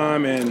at the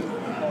time, and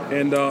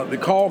the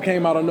call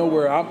came out of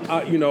nowhere.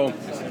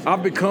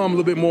 I've become a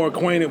little bit more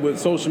acquainted with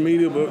social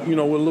media, but with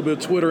a little bit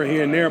of Twitter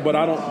here and there. But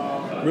I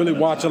don't really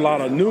watch a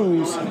lot of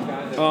news.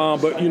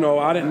 But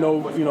I didn't know,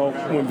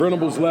 when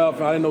Venables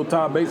left, I didn't know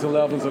Todd Bates had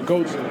left, and so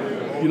Coach,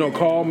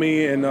 called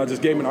me and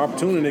just gave me an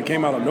opportunity. It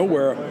came out of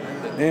nowhere.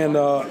 And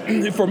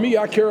for me,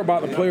 I care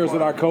about the players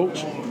that I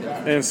coach.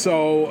 And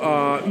so,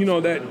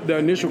 that the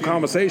initial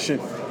conversation,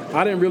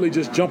 I didn't really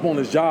just jump on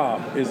this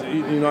job. As a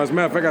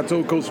matter of fact, I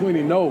told Coach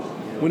Swinney no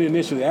when he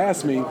initially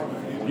asked me,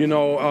 did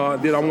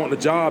I want the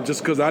job,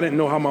 just because I didn't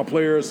know how my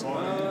players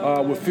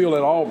would feel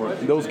at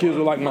Auburn. Those kids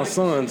were like my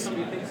sons.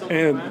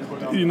 And,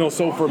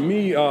 so for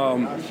me,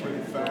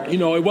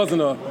 it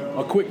wasn't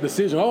a quick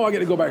decision. Oh, I get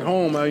to go back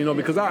home,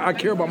 because I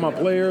care about my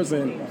players.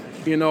 And,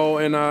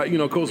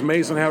 Coach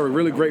Mason had a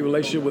really great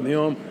relationship with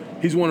him.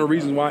 He's one of the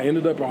reasons why I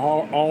ended up at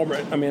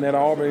Auburn. At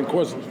Auburn. Of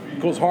course,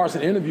 Coach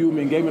Harsin interviewed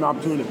me and gave me an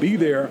opportunity to be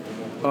there.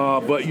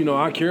 But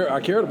I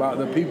cared about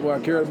the people. I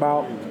cared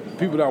about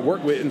people that I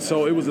worked with. And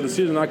so it was a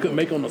decision I couldn't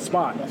make on the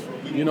spot.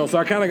 So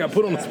I kind of got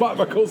put on the spot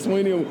by Coach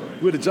Swinney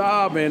with a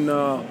job. And,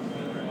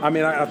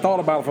 I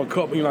thought about it for a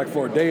couple,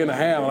 for a day and a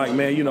half. Like,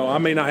 man, I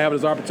may not have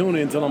this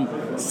opportunity until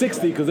I'm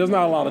 60, because there's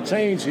not a lot of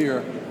change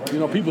here.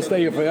 People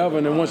stay here forever,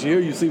 and then once you're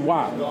here, you see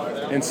why.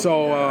 And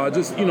so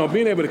just,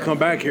 being able to come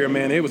back here,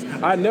 man,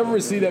 I never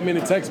received that many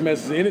text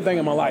messages, anything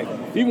in my life.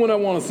 Even when I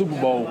won a Super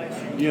Bowl,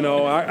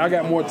 I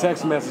got more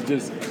text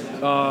messages,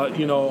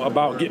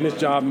 about getting this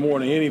job more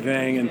than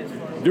anything.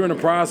 And during the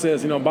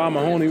process, Bob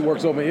Mahoney, who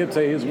works over in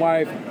Ipte, his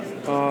wife,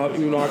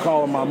 I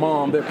call her my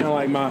mom. They're kind of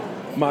like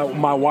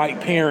my white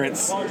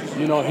parents,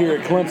 here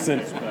at Clemson.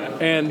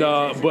 And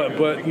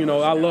but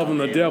I love them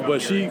to death.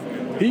 But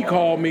he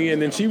called me,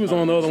 and then she was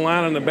on the other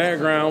line in the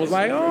background. Was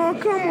like, "Oh,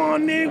 come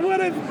on, Nick.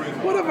 What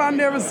if I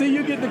never see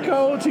you get the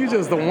coach? You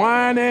just the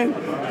whining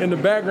in the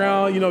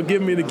background,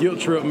 giving me the guilt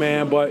trip,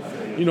 man." But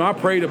I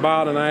prayed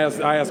about it, and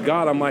I asked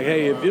God. I'm like,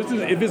 hey,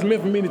 if it's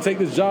meant for me to take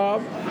this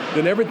job,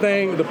 then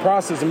everything, the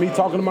process of me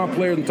talking to my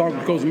players and talking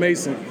to Coach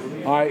Mason,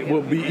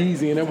 will be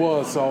easy, and it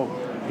was. So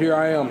here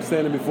I am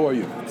standing before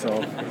you.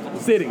 So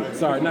sitting,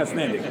 sorry, not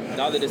standing.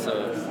 Not that it's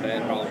a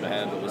bad problem to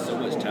have, but with so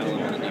much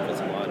talent on the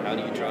defensive line, how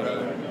do you try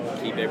to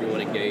keep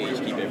everyone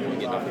engaged, keep everyone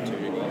getting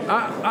opportunity?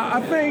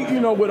 I think,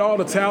 with all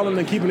the talent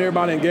and keeping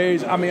everybody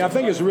engaged, I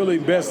think it's really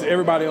best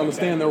everybody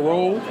understand their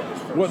role,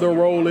 what their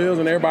role is,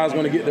 and everybody's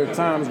going to get their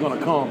time is going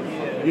to come.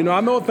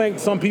 I think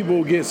some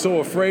people get so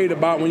afraid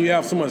about when you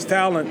have so much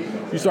talent,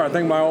 you start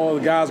thinking about,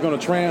 the guy's going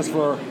to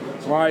transfer,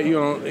 right? I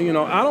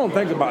don't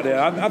think about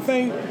that. I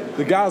think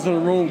the guys in the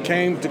room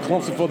came to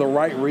Clemson for the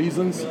right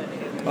reasons.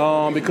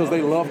 Because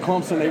they love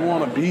Clemson, they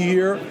want to be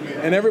here,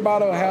 and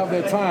everybody will have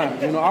their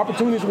time.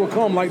 Opportunities will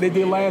come like they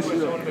did last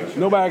year.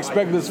 Nobody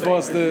expected for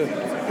us to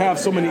have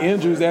so many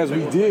injuries as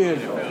we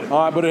did,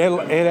 but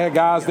it had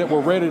guys that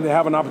were ready to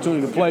have an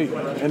opportunity to play,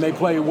 and they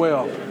played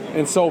well.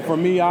 And so for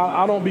me,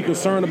 I don't be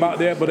concerned about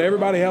that, but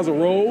everybody has a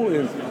role,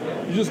 and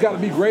you just got to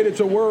be great at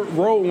your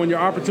role when your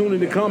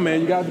opportunity comes,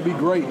 man. You got to be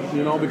great,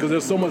 because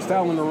there's so much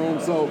talent in the room.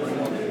 So,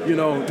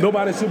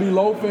 nobody should be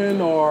loafing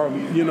or,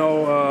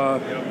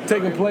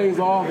 taking plays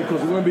off,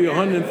 because we're going to be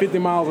 150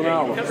 miles an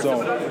hour.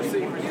 So.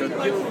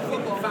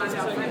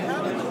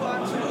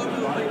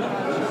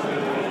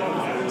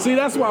 See,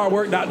 that's why I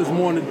worked out this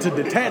morning, to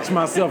detach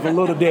myself from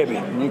Little Debbie,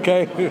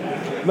 okay?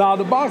 Now,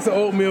 the box of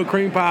oatmeal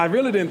cream pie, I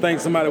really didn't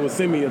think somebody would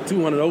send me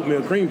 200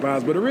 oatmeal cream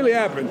pies, but it really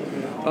happened,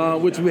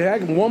 which we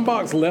had one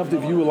box left.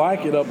 If you would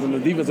like it up in the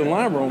defensive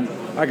line room,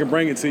 I can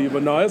bring it to you.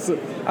 But no,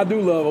 I do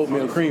love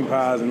oatmeal cream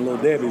pies and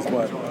Little Debbie's,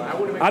 but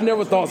I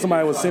never thought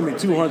somebody would send me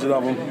 200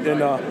 of them.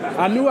 And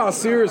I knew how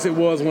serious it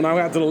was when I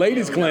got to the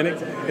ladies' clinic,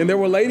 and there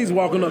were ladies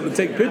walking up to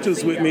take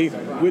pictures with me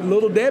with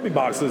Little Debbie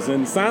boxes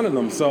and signing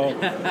them. So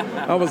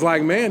I was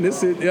like, man,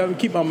 I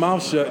keep my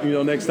mouth shut,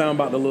 next time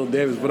about the Little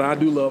Debbie's. But I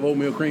do love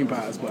oatmeal cream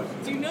pies. But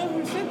do you know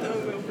who sent the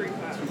oatmeal cream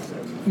pies?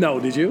 No,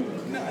 did you?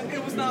 No,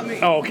 it was not me.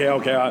 Oh,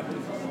 okay.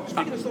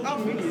 Speaking of social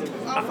media,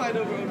 I'll fight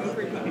over oatmeal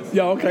cream pies.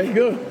 Yeah, okay,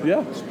 good.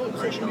 Yeah.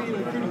 Social media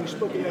recruiting, we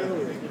spoke of that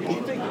earlier. Do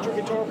you think that your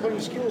guitar playing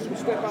skills would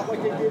step out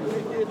like they did when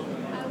they did?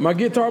 My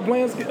guitar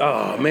playing?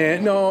 Oh,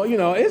 man, no,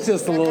 it's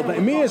just a little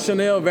thing. Me and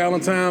Chanel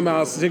Valentine,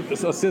 our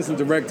assistant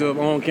director of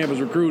on-campus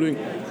recruiting,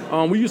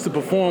 we used to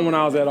perform when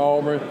I was at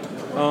Auburn.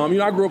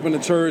 I grew up in the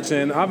church,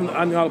 and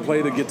I knew how to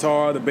play the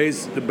guitar, the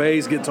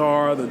bass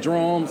guitar, the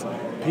drums,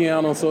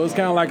 piano. So it's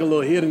kind of like a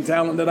little hidden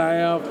talent that I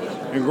have,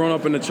 and growing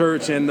up in the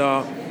church. And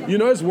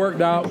it's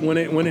worked out when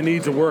it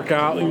needs to work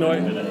out.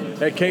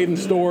 At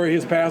Caden's story,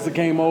 his pastor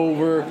came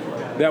over.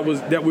 That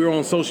we were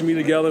on social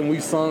media together, and we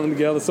sung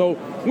together. So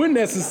when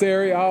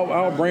necessary,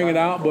 I'll bring it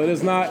out. But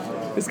it's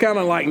kind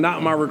of like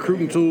not my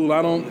recruiting tool.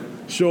 I don't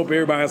show up at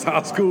everybody's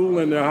high school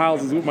and their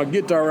houses with my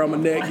guitar around my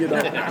neck,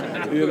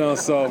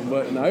 So,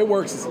 but no, it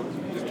works.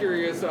 Just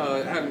curious,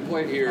 having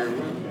played here,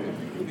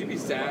 would you be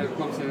sad if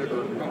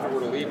Clemson were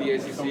to leave the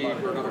ACC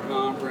for another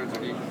conference?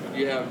 Or do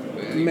you have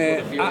any sort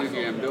of feelings? Do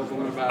you have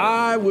ambivalent about it?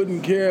 I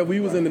wouldn't care if we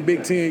was in the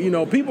Big Ten. You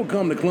know, people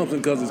come to Clemson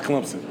because it's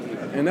Clemson.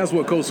 And that's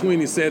what Coach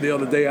Swinney said the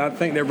other day. I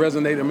think that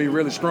resonated with me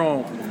really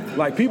strong.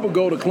 Like, people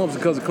go to Clemson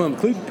because of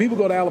Clemson. People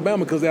go to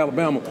Alabama because of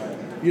Alabama.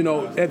 You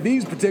know, at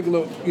these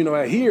particular, you know,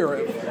 at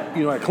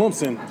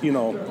Clemson, you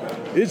know,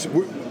 it's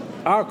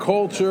our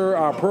culture,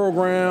 our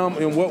program,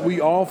 and what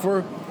we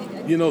offer,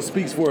 you know,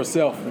 speaks for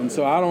itself. And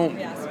so I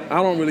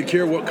don't really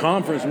care what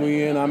conference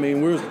we in. I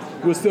mean,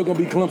 we're still going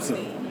to be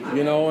Clemson,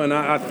 you know. And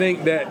I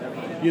think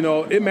that, you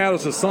know, it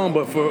matters to some,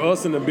 but for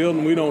us in the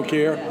building, we don't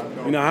care.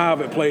 You know,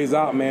 however it plays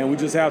out, man. We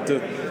just have to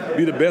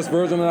be the best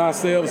version of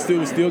ourselves.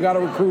 Still got to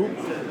recruit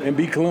and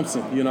be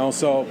Clemson, you know.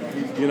 So,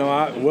 you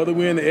know, whether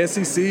we're in the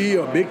SEC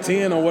or Big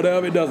Ten or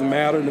whatever, it doesn't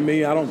matter to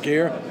me. I don't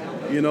care.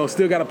 You know,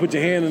 still got to put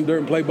your hand in the dirt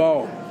and play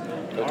ball.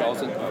 Coach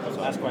Austin,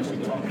 last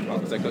question.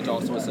 Coach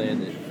Austin was saying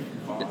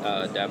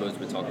that Dabo's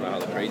been talking about how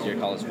the crazier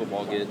college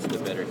football gets, the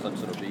better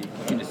Clemson will be.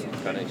 Can you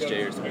just kind of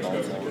share some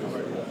thoughts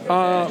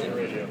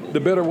on the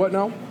better what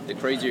now? The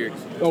crazier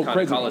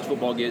college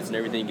football gets and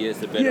everything gets,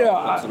 the better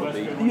Clemson will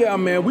be. Yeah,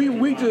 man.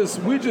 We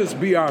just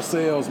be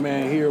ourselves,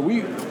 man. Here,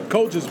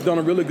 Coach has done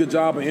a really good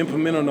job of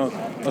implementing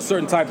a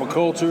certain type of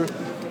culture,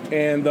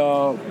 and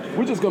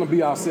we're just gonna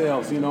be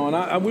ourselves, you know.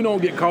 And we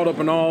don't get caught up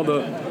in all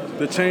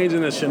the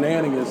changing and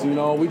shenanigans, you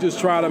know. We just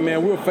try to,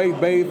 man. We're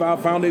faith-based. Our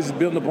foundation is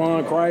built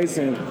upon Christ,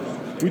 and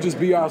we just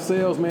be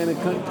ourselves, man, and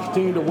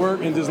continue to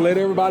work and just let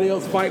everybody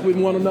else fight with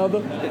one another.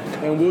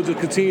 And we'll just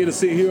continue to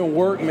sit here and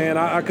work, man.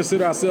 I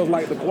consider ourselves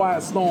like the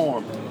quiet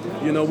storm.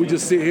 You know, we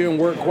just sit here and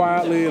work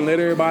quietly and let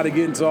everybody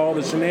get into all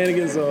the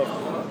shenanigans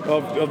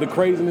of the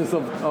craziness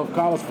of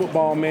college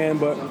football, man.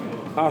 But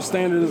our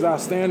standard is our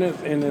standard,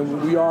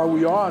 and we are,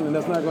 and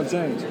that's not going to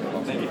change.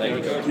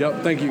 Thank you.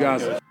 Yep, thank you,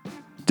 guys.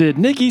 Did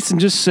Nick Eason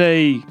just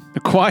say a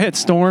quiet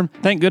storm?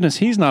 Thank goodness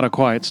he's not a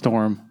quiet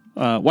storm.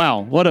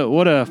 Wow, what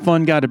a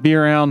fun guy to be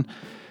around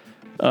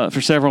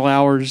for several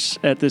hours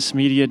at this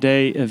Media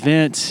Day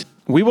event.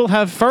 We will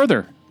have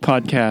further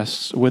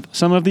podcasts with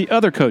some of the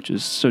other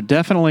coaches, so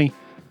definitely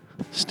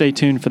stay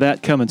tuned for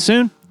that coming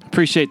soon.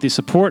 Appreciate the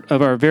support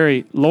of our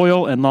very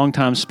loyal and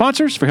longtime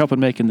sponsors for helping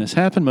making this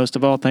happen. Most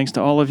of all, thanks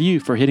to all of you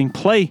for hitting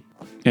play.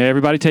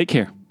 Everybody take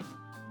care.